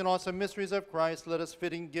 life-giving, and awesome mysteries of Christ, let us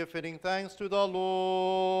give fitting thanks to the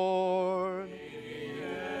Lord.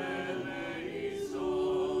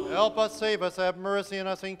 Help us, save us, have mercy on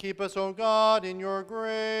us, and keep us, O God, in your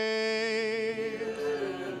grace.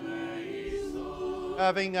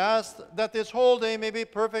 Having asked that this whole day may be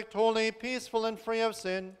perfect, holy, peaceful, and free of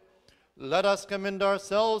sin, let us commend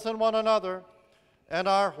ourselves and one another and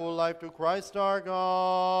our whole life to Christ our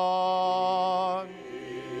God.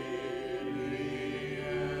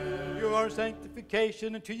 You are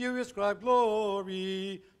sanctification, and to you ascribe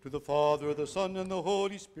glory, to the Father, the Son, and the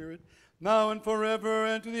Holy Spirit, now and forever,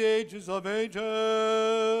 and to the ages of ages.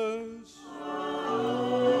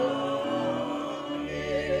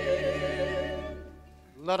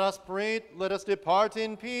 Let us pray. Let us depart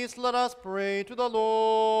in peace. Let us pray to the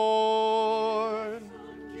Lord.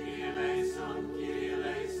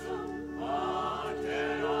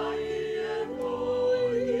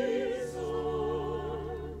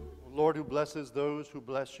 Lord, who blesses those who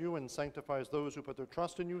bless you and sanctifies those who put their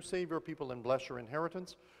trust in you, save your people and bless your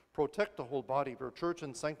inheritance. Protect the whole body of your church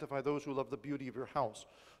and sanctify those who love the beauty of your house.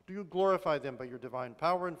 Do you glorify them by your divine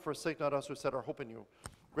power, and forsake not us who set our hope in you.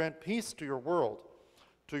 Grant peace to your world,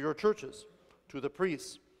 to your churches, to the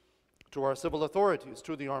priests, to our civil authorities,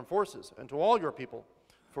 to the armed forces, and to all your people.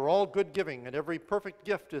 For all good giving and every perfect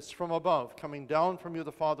gift is from above, coming down from you,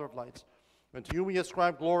 the Father of lights. And to you we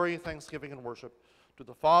ascribe glory, thanksgiving, and worship. To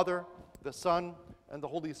the Father, the Son, and the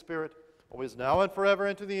Holy Spirit, always now and forever,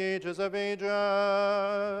 and to the ages of ages.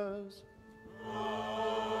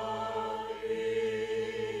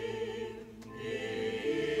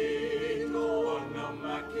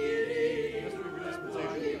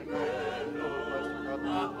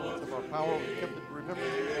 Power, we kept it, remember to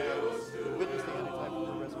witness the anytime of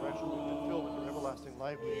your resurrection, and filled with your everlasting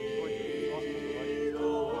life, we enjoy you,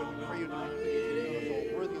 Lord, we pray you to make us all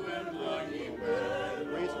worthy of the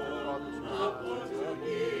grace of our fathers who are unto the ages of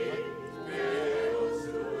ages.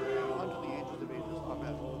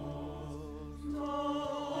 Amen.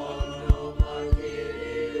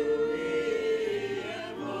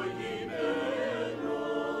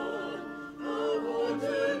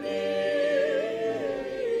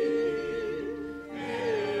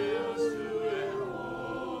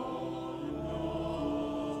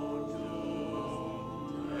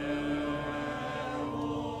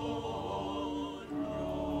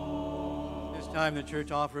 Time the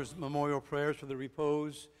church offers memorial prayers for the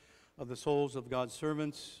repose of the souls of God's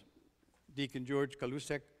servants. Deacon George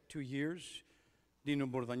Kalusek, 2 years. Dino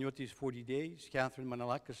Bordagnotis, 40 days. Catherine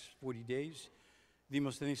Manalakis, 40 days.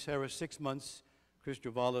 Demosthenes Sarah, 6 months. Chris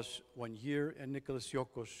Jovalis, 1 year. And Nicholas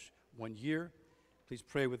Yokos, 1 year. Please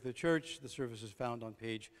pray with the church. The service is found on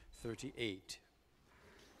page 38.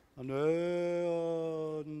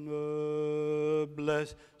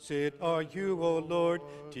 Blessed are you, O Lord,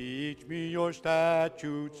 teach me your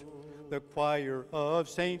statutes. The choir of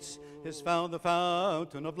saints has found the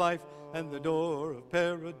fountain of life and the door of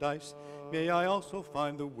paradise. May I also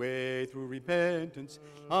find the way through repentance.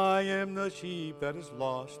 I am the sheep that is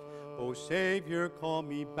lost. O Savior, call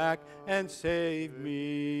me back and save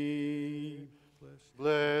me.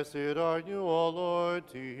 Blessed are you, O Lord,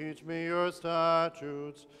 teach me your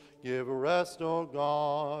statutes. Give rest, O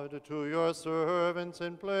God, to your servants,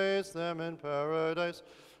 and place them in paradise,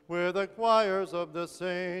 where the choirs of the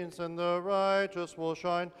saints and the righteous will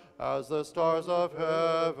shine as the stars of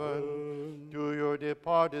heaven. To your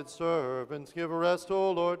departed servants give rest,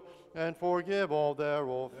 O Lord, and forgive all their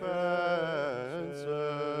offenses.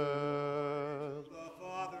 The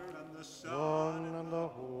Father and the Son and the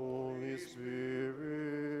Holy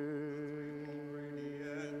Spirit.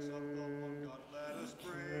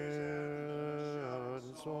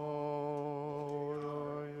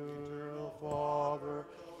 Father,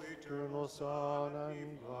 eternal Son,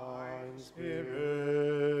 and blind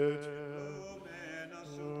Spirit,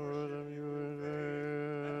 Lord of universe,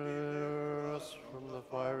 from the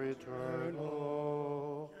fire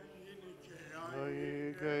eternal,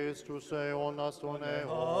 Christus eonas ton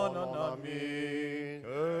eonon, amin.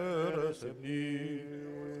 resebni,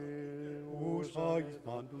 usagis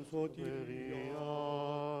mandum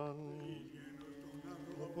sotirian,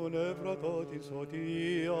 ponevra totis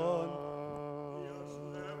sotian,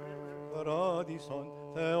 paradison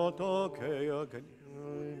theotokea genius.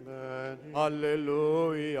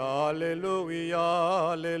 Alleluia, alleluia,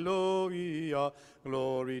 alleluia.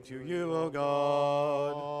 Glory to you, O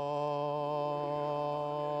God.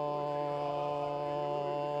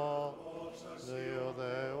 Deo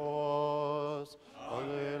Deus,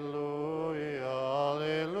 alleluia,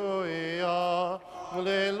 alleluia,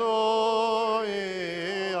 alleluia.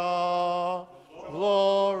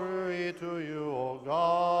 Glory to you, O God.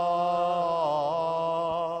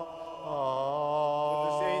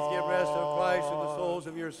 The saints give rest, O Christ, to the souls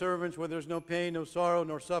of your servants, where there's no pain, no sorrow,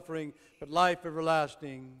 nor suffering, but life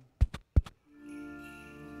everlasting.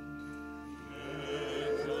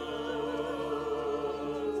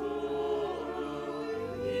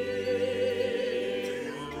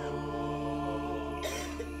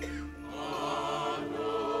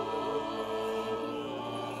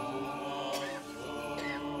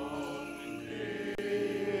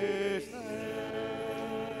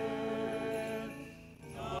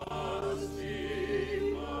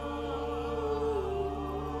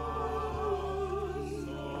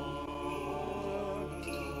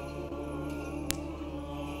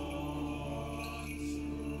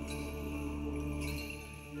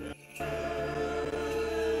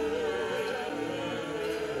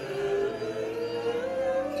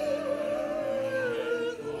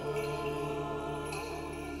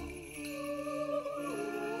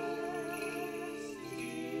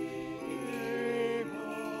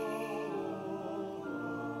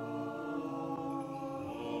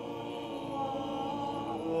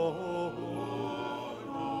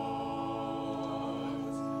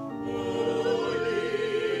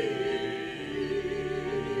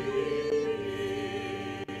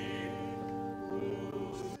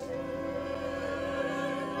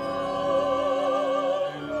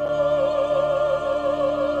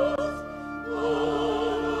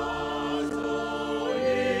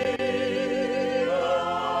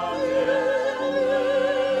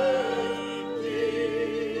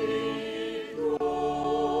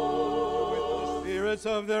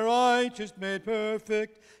 Of the righteous made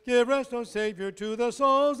perfect, give rest, O Savior, to the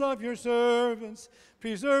souls of your servants,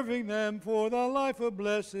 preserving them for the life of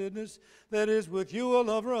blessedness that is with you, a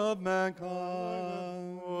lover of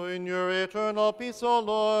mankind. In your eternal peace, O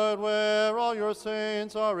Lord, where all your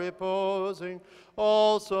saints are reposing,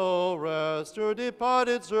 also rest your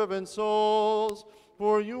departed servant souls,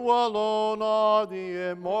 for you alone are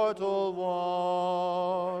the immortal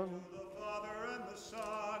one.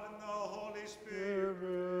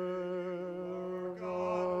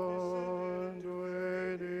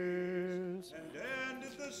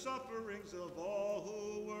 Sufferings of all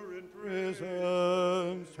who were in prison,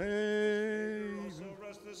 also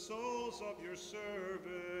rest the souls of your servants.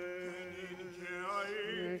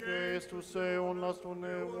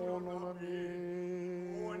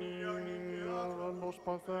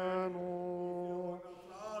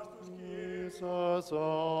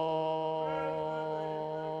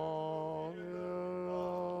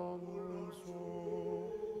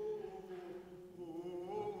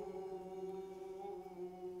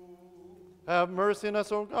 Have mercy on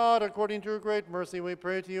us, O God, according to your great mercy. We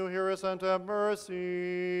pray to you, hear us and have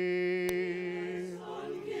mercy.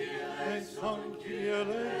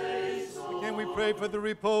 Again, we pray for the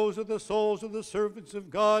repose of the souls of the servants of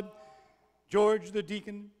God, George the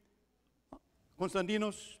deacon,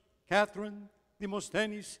 Constantinos, Catherine,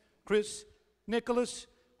 Demosthenes, Chris, Nicholas,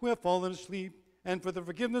 who have fallen asleep, and for the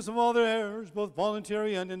forgiveness of all their errors, both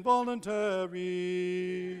voluntary and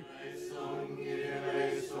involuntary.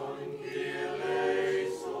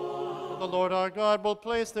 The Lord our God will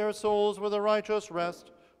place their souls with a righteous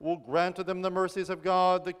rest, will grant to them the mercies of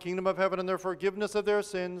God, the kingdom of heaven, and their forgiveness of their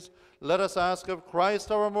sins. Let us ask of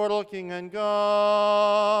Christ, our immortal King and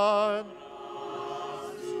God.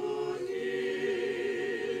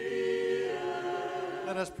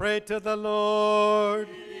 Let us pray to the Lord.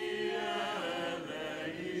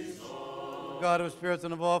 God of spirits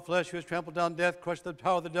and of all flesh, who has trampled down death, crushed the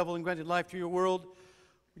power of the devil, and granted life to your world,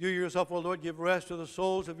 you yourself, O Lord, give rest to the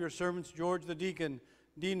souls of your servants, George the deacon,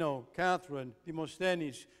 Dino, Catherine,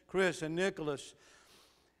 Demosthenes, Chris, and Nicholas,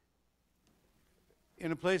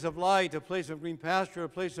 in a place of light, a place of green pasture, a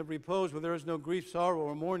place of repose where there is no grief, sorrow,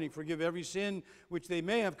 or mourning. Forgive every sin which they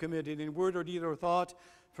may have committed in word or deed or thought.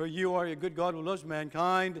 For you are a good God who loves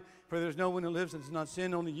mankind. For there is no one who lives and does not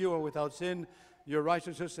sin. Only you are without sin. Your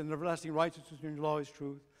righteousness and everlasting righteousness in your law is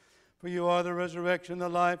truth. For you are the resurrection, the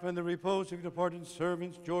life, and the repose of your departed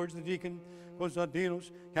servants, George the deacon, Constantinos,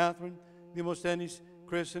 Catherine, Demosthenes,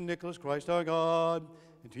 Chris, and Nicholas, Christ our God.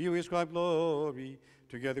 And to you we ascribe glory,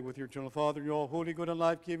 together with your eternal Father, and your all holy, good, and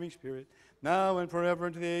life-giving Spirit, now and forever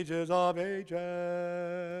into the ages of ages.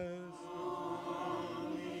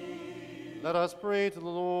 Let us pray to the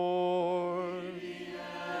Lord.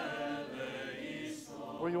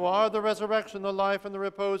 For you are the resurrection, the life, and the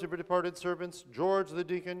repose of your departed servants, George the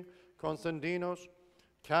deacon, Constantinos,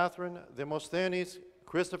 Catherine, Demosthenes,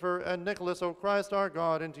 Christopher, and Nicholas, O Christ our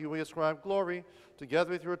God, and to you we ascribe glory, together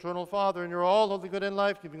with your eternal Father, and your all holy, good, and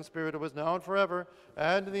life-giving Spirit, who is now and forever,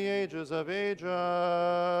 and in the ages of ages.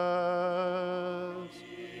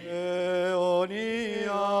 Eonia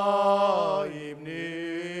imnimi,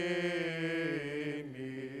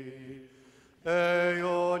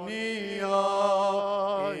 Eonia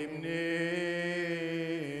imnimi,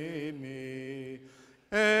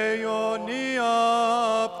 Eonia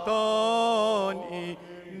pton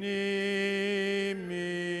imnimi.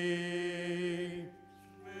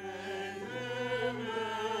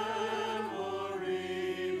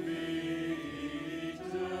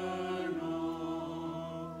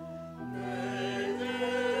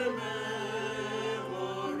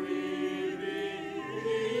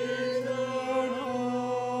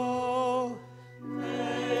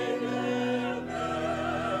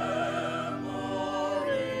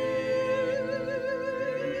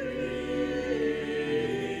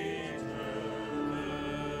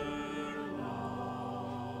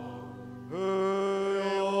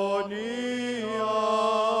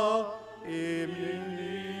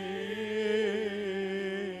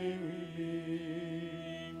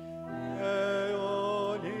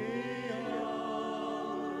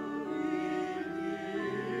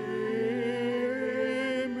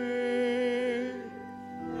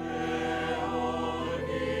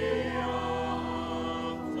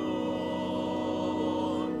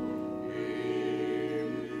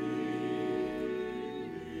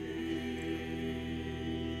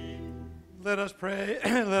 Let us pray.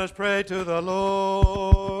 Let us pray to the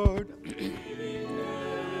Lord.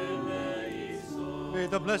 May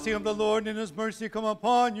the blessing of the Lord and his mercy come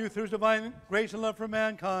upon you through his divine grace and love for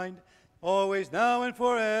mankind, always, now, and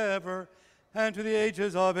forever, and to the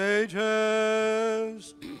ages of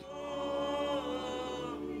ages.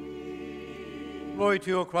 Glory to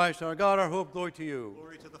you, O Christ, our God, our hope. Glory to you.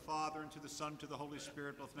 Glory to the Father, and to the Son, to the Holy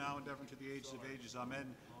Spirit, both now and ever, and to the ages of ages.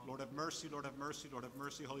 Amen. Lord have mercy, Lord have mercy, Lord have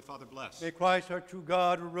mercy. Holy Father, bless. May Christ, our true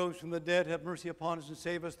God, who rose from the dead, have mercy upon us and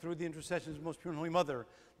save us through the intercessions of the most pure and holy Mother,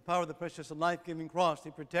 the power of the precious and life-giving cross, the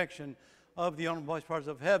protection of the honorable powers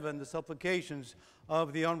of heaven, the supplications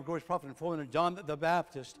of the honorable glorious prophet and forerunner John the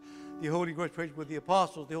Baptist, the holy glorious praise with the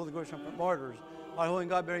apostles, the holy glorious triumphant martyrs, our holy and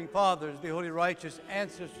God-bearing fathers, the holy righteous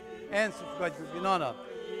ancestors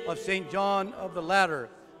of St. John of the Ladder,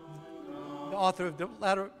 the author of the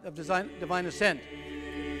Ladder of Divine Ascent,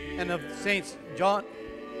 and of Saints John,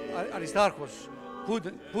 Aristarchus,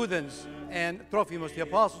 Pudens, and Trophimus, the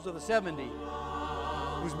apostles of the 70,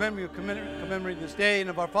 whose memory we commemorate this day, and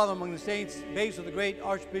of our Father among the saints, Basil, the great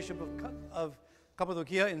Archbishop of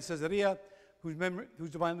Cappadocia in Caesarea, whose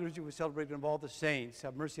divine liturgy was celebrated of all the saints.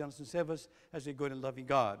 Have mercy on us and save us as a good and loving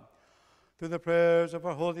God. Through the prayers of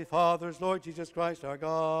our holy fathers, Lord Jesus Christ, our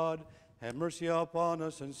God, have mercy upon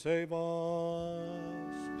us and save us.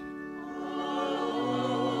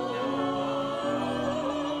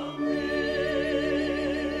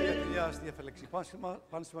 The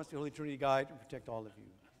the Holy Trinity guide and protect all of you.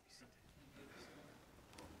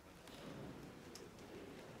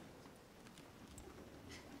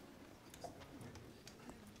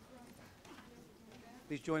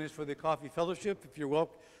 Please join us for the coffee fellowship. If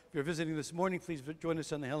you're visiting this morning, please join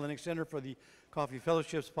us on the Hellenic Center for the coffee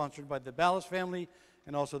fellowship sponsored by the Ballas family,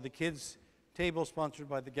 and also the kids table sponsored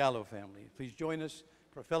by the Gallo family. Please join us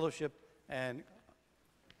for fellowship and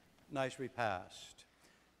nice repast.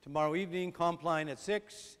 Tomorrow evening, Compline at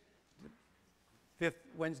 6, fifth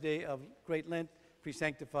Wednesday of Great Lent,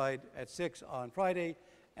 pre-sanctified at 6 on Friday,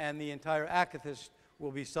 and the entire Akathist will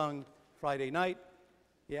be sung Friday night.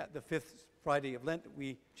 Yeah, the fifth Friday of Lent,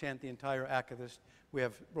 we chant the entire Akathist. We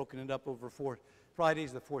have broken it up over 4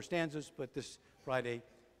 Fridays, the 4 stanzas, but this Friday,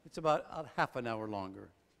 it's about half an hour longer,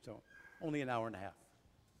 so only an hour and a half.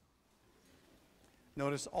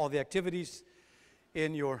 Notice all the activities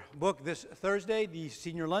in your book. This Thursday, the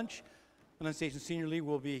senior lunch. Annunciation Senior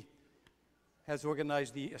League has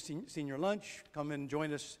organized the senior lunch. Come and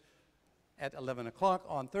join us at 11 o'clock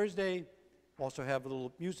on Thursday. Also have a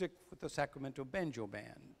little music with the Sacramento Banjo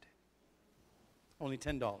Band. Only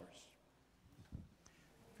 $10.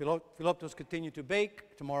 If Philoptos continue to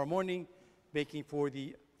bake tomorrow morning, baking for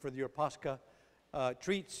your Pascha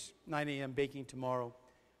treats, 9 a.m. baking tomorrow,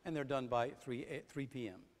 and they're done by 3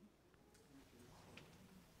 p.m.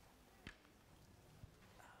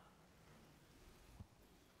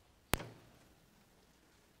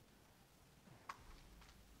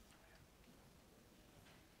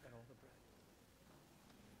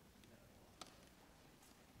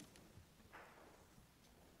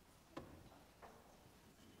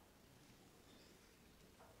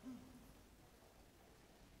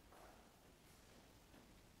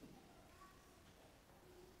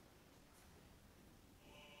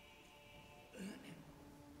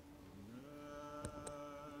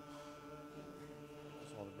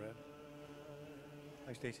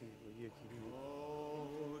 Hi, Stacy.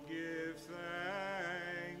 Oh, give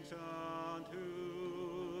thanks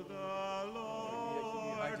unto the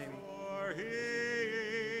Lord, for He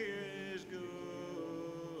is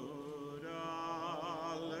good. Alleluia.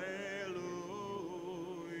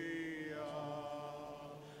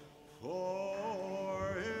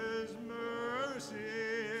 For His mercy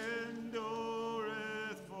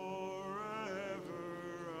endureth forever.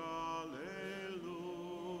 Alleluia.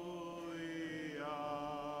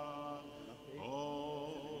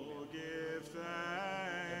 Oh, give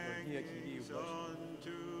thanks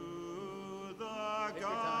unto the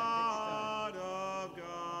God of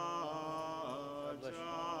gods. Alleluia.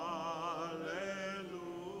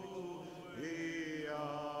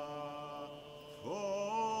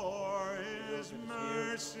 For His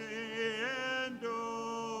mercy endureth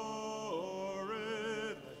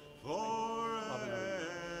forever.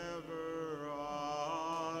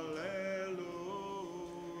 Alleluia.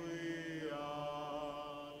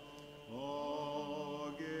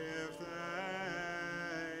 Oh, give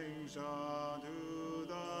thanks unto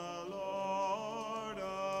the Lord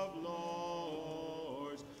of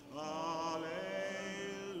lords. Alleluia.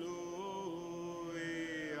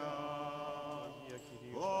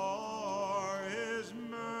 For His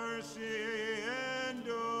mercy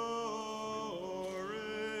endureth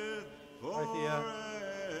forever.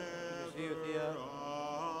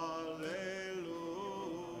 Alleluia.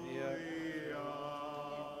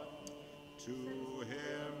 To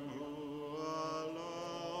Him who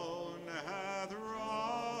alone hath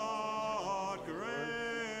wrought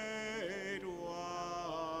great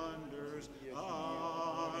wonders. Alleluia.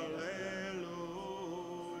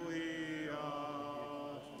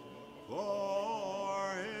 For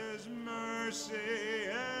His mercy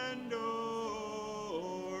endureth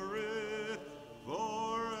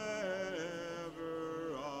forever.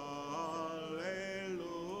 Alleluia.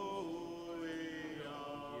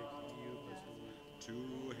 To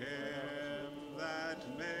Him that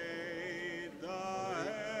made the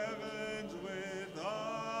heavens with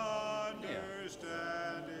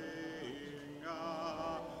understanding.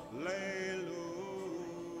 Alleluia.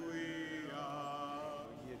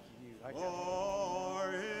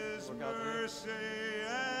 For His mercy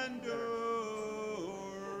endureth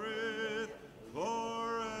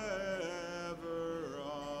forever.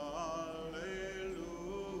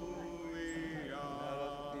 Alleluia.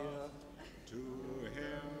 To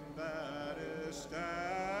Him that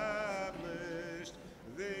established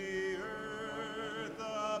the earth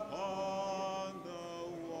upon the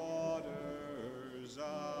waters.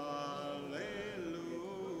 Alleluia.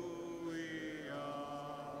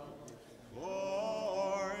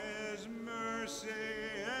 For His mercy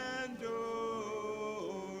endureth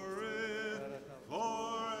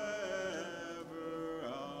forever.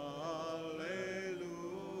 Alleluia.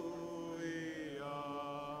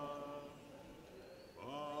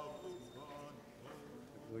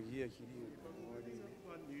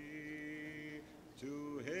 To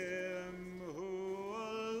Him who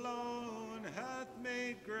alone hath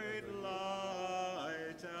made great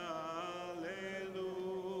light. Alleluia.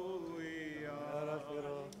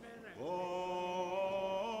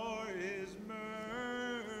 For His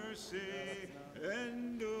mercy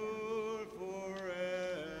endure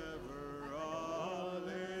forever.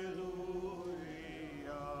 Alleluia.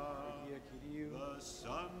 The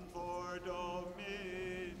Son for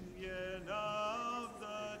dominion of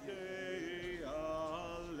the day.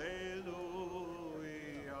 Alleluia.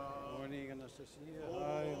 Morning, Anastasia.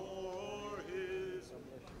 Oh,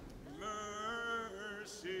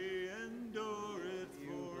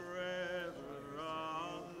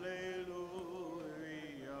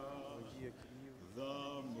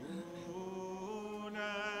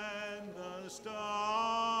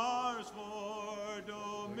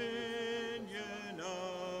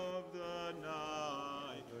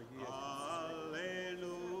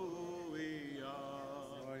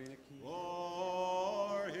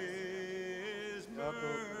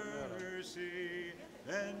 mercy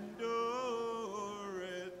endureth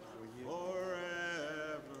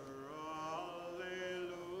forever.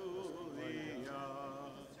 Alleluia.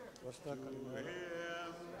 To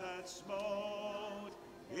him that smote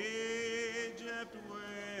Egypt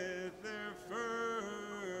with their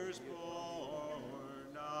firstborn.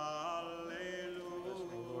 Alleluia.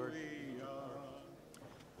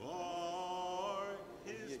 For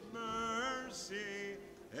his mercy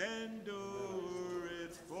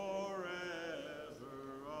endureth forever.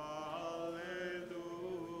 Alleluia.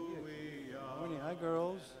 Hi,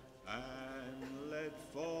 girls. And led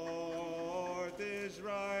forth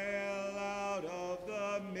Israel out of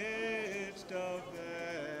the midst of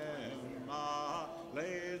them. Alleluia.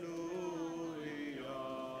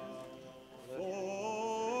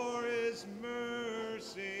 For his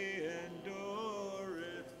mercy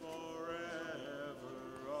endureth forever.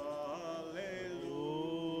 Alleluia.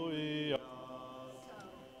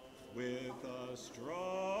 With a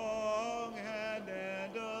strong hand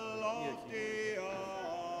and a lofty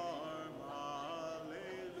arm.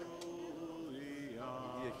 Alleluia.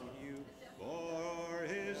 For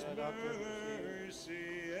his mercy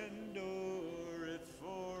endureth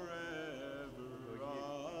forever.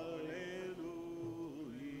 Alleluia.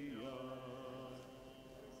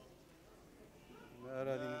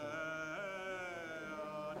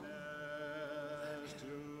 As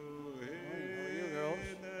to him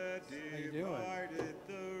that divided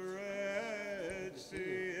the Red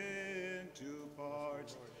Sea into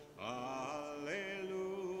parts. Alleluia.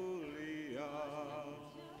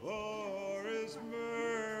 For his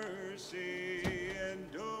mercy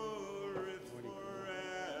endureth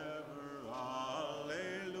forever.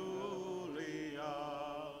 Alleluia.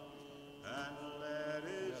 And let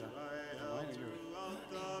Israel throughout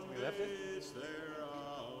the midst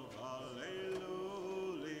thereof. Alleluia.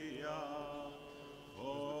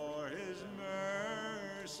 For his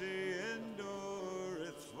mercy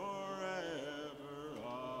endureth forever.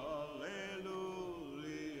 Alleluia.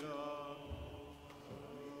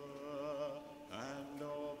 And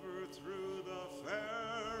overthrew the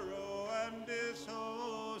Pharaoh and his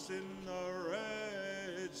host in the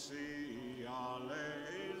Red Sea. Alleluia.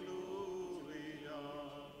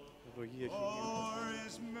 For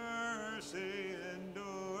his mercy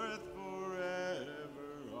endureth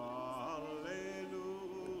forever. Alleluia.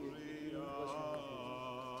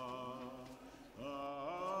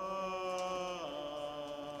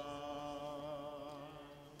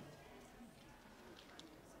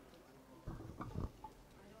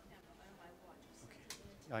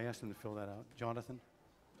 I asked him to fill that out. Jonathan?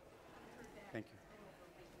 Thank you.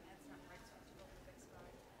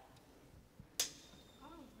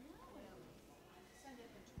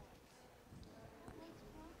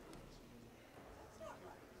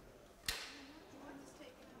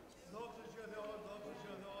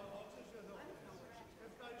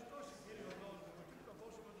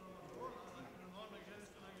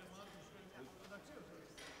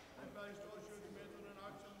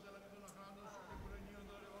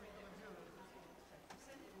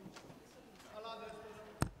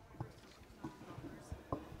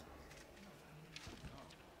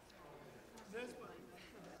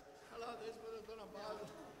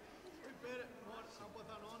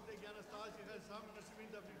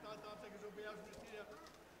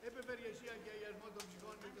 Επευεργεσία και αγιασμό των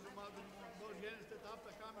ψυχών και των ομάδων μου, πώς γένεστε τα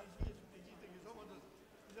αυτά κάμια υγείας επιτυχείτε και σώματος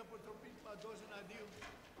της αποτροπής παντός εναντίου,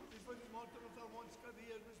 της φωτισμών των οφθαλμών της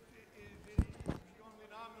καρδίας μας, της ψυχών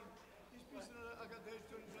δυνάμεων, της πίστης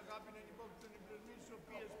ακαθέστων, της αγάπην εν υπόκτων υπηρεσμής, της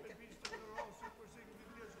σοφίας, πεποίησης των ορών σου, προσέχει τη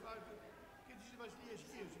θεία σου χάρτου και της βασιλείας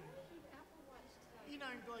σκίας σου. Είναι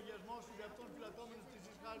αν το αγιασμό σου για αυτόν φυλατώμενος της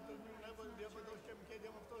εισχάρτητος μη εύχονται διαπαντός και μη και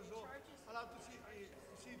με αυτό ζω, αλλά το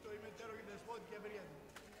εσύ το ημετέρω και δεσπότη και ευρίατη.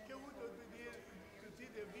 Και ούτε του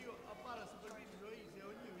θείτε βίο απάρα στην περμή της ζωής,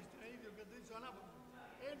 αιωνίου, εις την αίδιο κατρίτησο ανάποδο.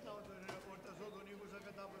 Έλτα όταν εορταζώ τον ήχος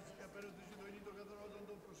ακατάπασης και απέρω του συντονί των καθορώτων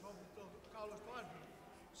των προσώπων, το κάλος του άρθρου.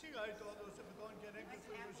 Σίγα ήρθο όντως επτών και ανέκριτο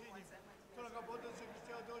στο ιωσίνη, τον αγαπώντας σε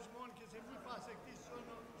Χριστιαν Θεός ημών και σε μη φάση εκτίσεις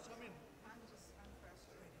όνων σαμήν.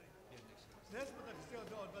 Δέσποτα Χριστιαν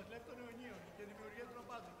Θεός, βασιλεύ των αιωνίων και δημιουργία των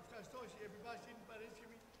απάτων, ευχαριστώς η επιβάση είναι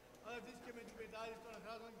παρέσχημη, αλλά αυτής και με την πετάλη των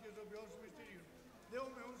αχράτων και ζωοποιών του μυστηρίων.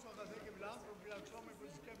 Δεούμε ούσου αγαθέ και φιλάνθρωπο, φυλαξώμε προς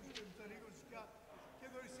τις σκέψεις και τους τερίγων σκιά και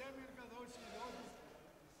δωρησέμιον καθώς οι λόγους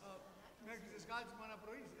μέχρι τις γάλτες μου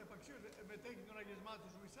αναπροής, επαξίως μετέχει των αγιασμάτων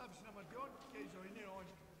σου, εις άφησιν αμαρτιών και η ζωή είναι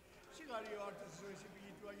αιώνια. Σιγαρή ο άρτος της ζωής η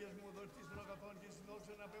πηγή του αγιασμού, δωρητής των αγαθών και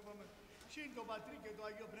συνδόξεων να απέβαμε, συν το Πατρί και το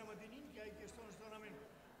Αγίο Πνεύμα την ίνκια και στον αμήν.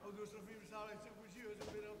 Οδοστροφή μη σάλα της εκουσίως,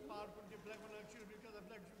 επήρε πάρκων και πλέγμων αξίων, μη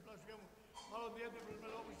καταπλέξουν πλασφιέμου, μάλλον διέτευρος με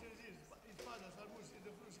λόγους της εις πάντας, αρμούς και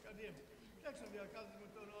τεφρούς καρδιέμ. Λέξον διακάθεσμο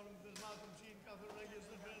των όρων θεσμάτων ψήν, καθόλου αγίες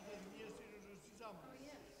των φαίνεται δημιές στην ουσοστησά μας.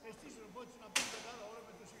 Εστίσουν πότις να πούν πετάλα ώρα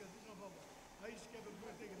με το συγκατήσουν φόβο. Αΐσεις και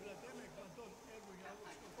απευθύνεται και πλατέμε, εκπλαντός έργο για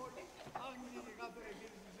λόγους στο χώρο. Άγμινη και κάθε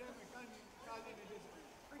εγγύηση με κάνει κάλεν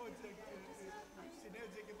στην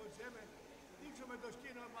έτσι και ποτσέμε. Δείξω με το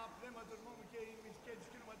σκήνομα πνεύματος μόμου και η μυσκέ της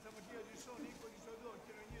σκήνομα της αμαρτίας ζησών, οίκο της οδό,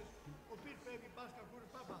 κοινωνίας, ο πυρ φεύγει πάσκα κούρ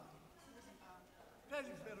πάπα.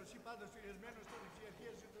 Πρέσβης φέρος, ή πάντα στυλιασμένος των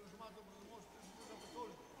εξιαρχίας και των σωμάτων προσωμός του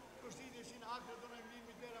Αποστόλου. Κωστίδης είναι άκρα των αμνήν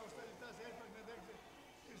μητέρα, ως τα λιτάς έρπας με δέξε.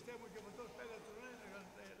 Χριστέ μου και ποτός πέλα των ένεργαν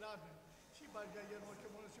λάβνε. Συμπάρια γερμός και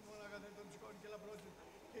μόνος ημών αγαθέ των ψυχών και λαμπρότης.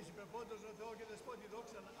 Και συμπερπόντος ο Θεό και δεσπότη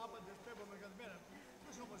δόξαν, άπαντες πέμπω μεγαλμένα.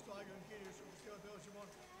 Τους όμως το Άγιον Κύριος ο Χριστέ ο Θεός ημών.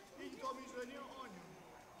 Είναι το μισοενίο όνιο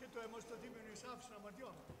και το αιμοστοτήμενο εις άφησον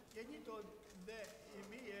αμαρτιών. Γεννεί το δε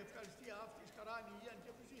ημί ευχαριστία αυτής χαράν υγείαν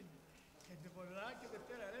και φυσίνη. Και την πορεινά και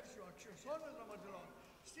δευτέρα ελεύσιο αξιοσών με δραματελών.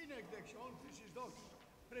 Στην εκδεξιών φύσης δόξης.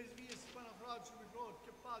 Πρεσβείες της Παναχράτου μικρός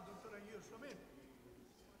και πάντων των Αγίων Σωμήν.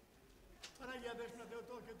 Παναγία Δέσποινα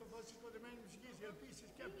Θεοτό και το φως της υποδεμένης ψυχής, η ελπίση,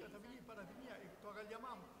 σκέπη, καταβολή, παραθυμία, το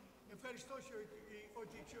αγαλιαμά μου. Ευχαριστώ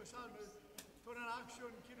ότι εξιωσάλμε των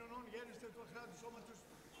ανάξιων κοινωνών γένεστε του αχράτου σώματος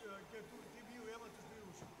και του τιμίου αίματος του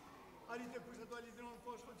Ιού σου. Αληθεκούσα το αληθινόν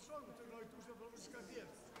φως της όρμου, του νοητούς ευλόγους της καρδίας.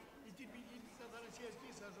 Η την πηγή της αθανασίας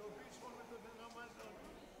κοίσας, ο οποίος όρμε των φαινόμενων,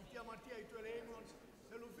 η τη αμαρτία, η του ελεήμων,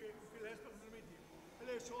 θέλουν φιλέσπαν νομίτη.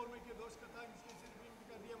 Ελεησόρμε και δώσει κατάγγιση και συνδύνει την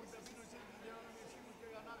καρδία μου, ταπείνω σε την διανομισή μου και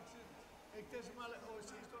ανάξεις. Εκτέσιμα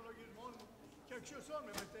οσείς των λογισμών μου και αξιοσών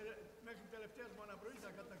με μέχρι τελευταίας μου αναπροής,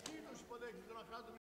 ακατακρίτως υποδέχεται των αχράτων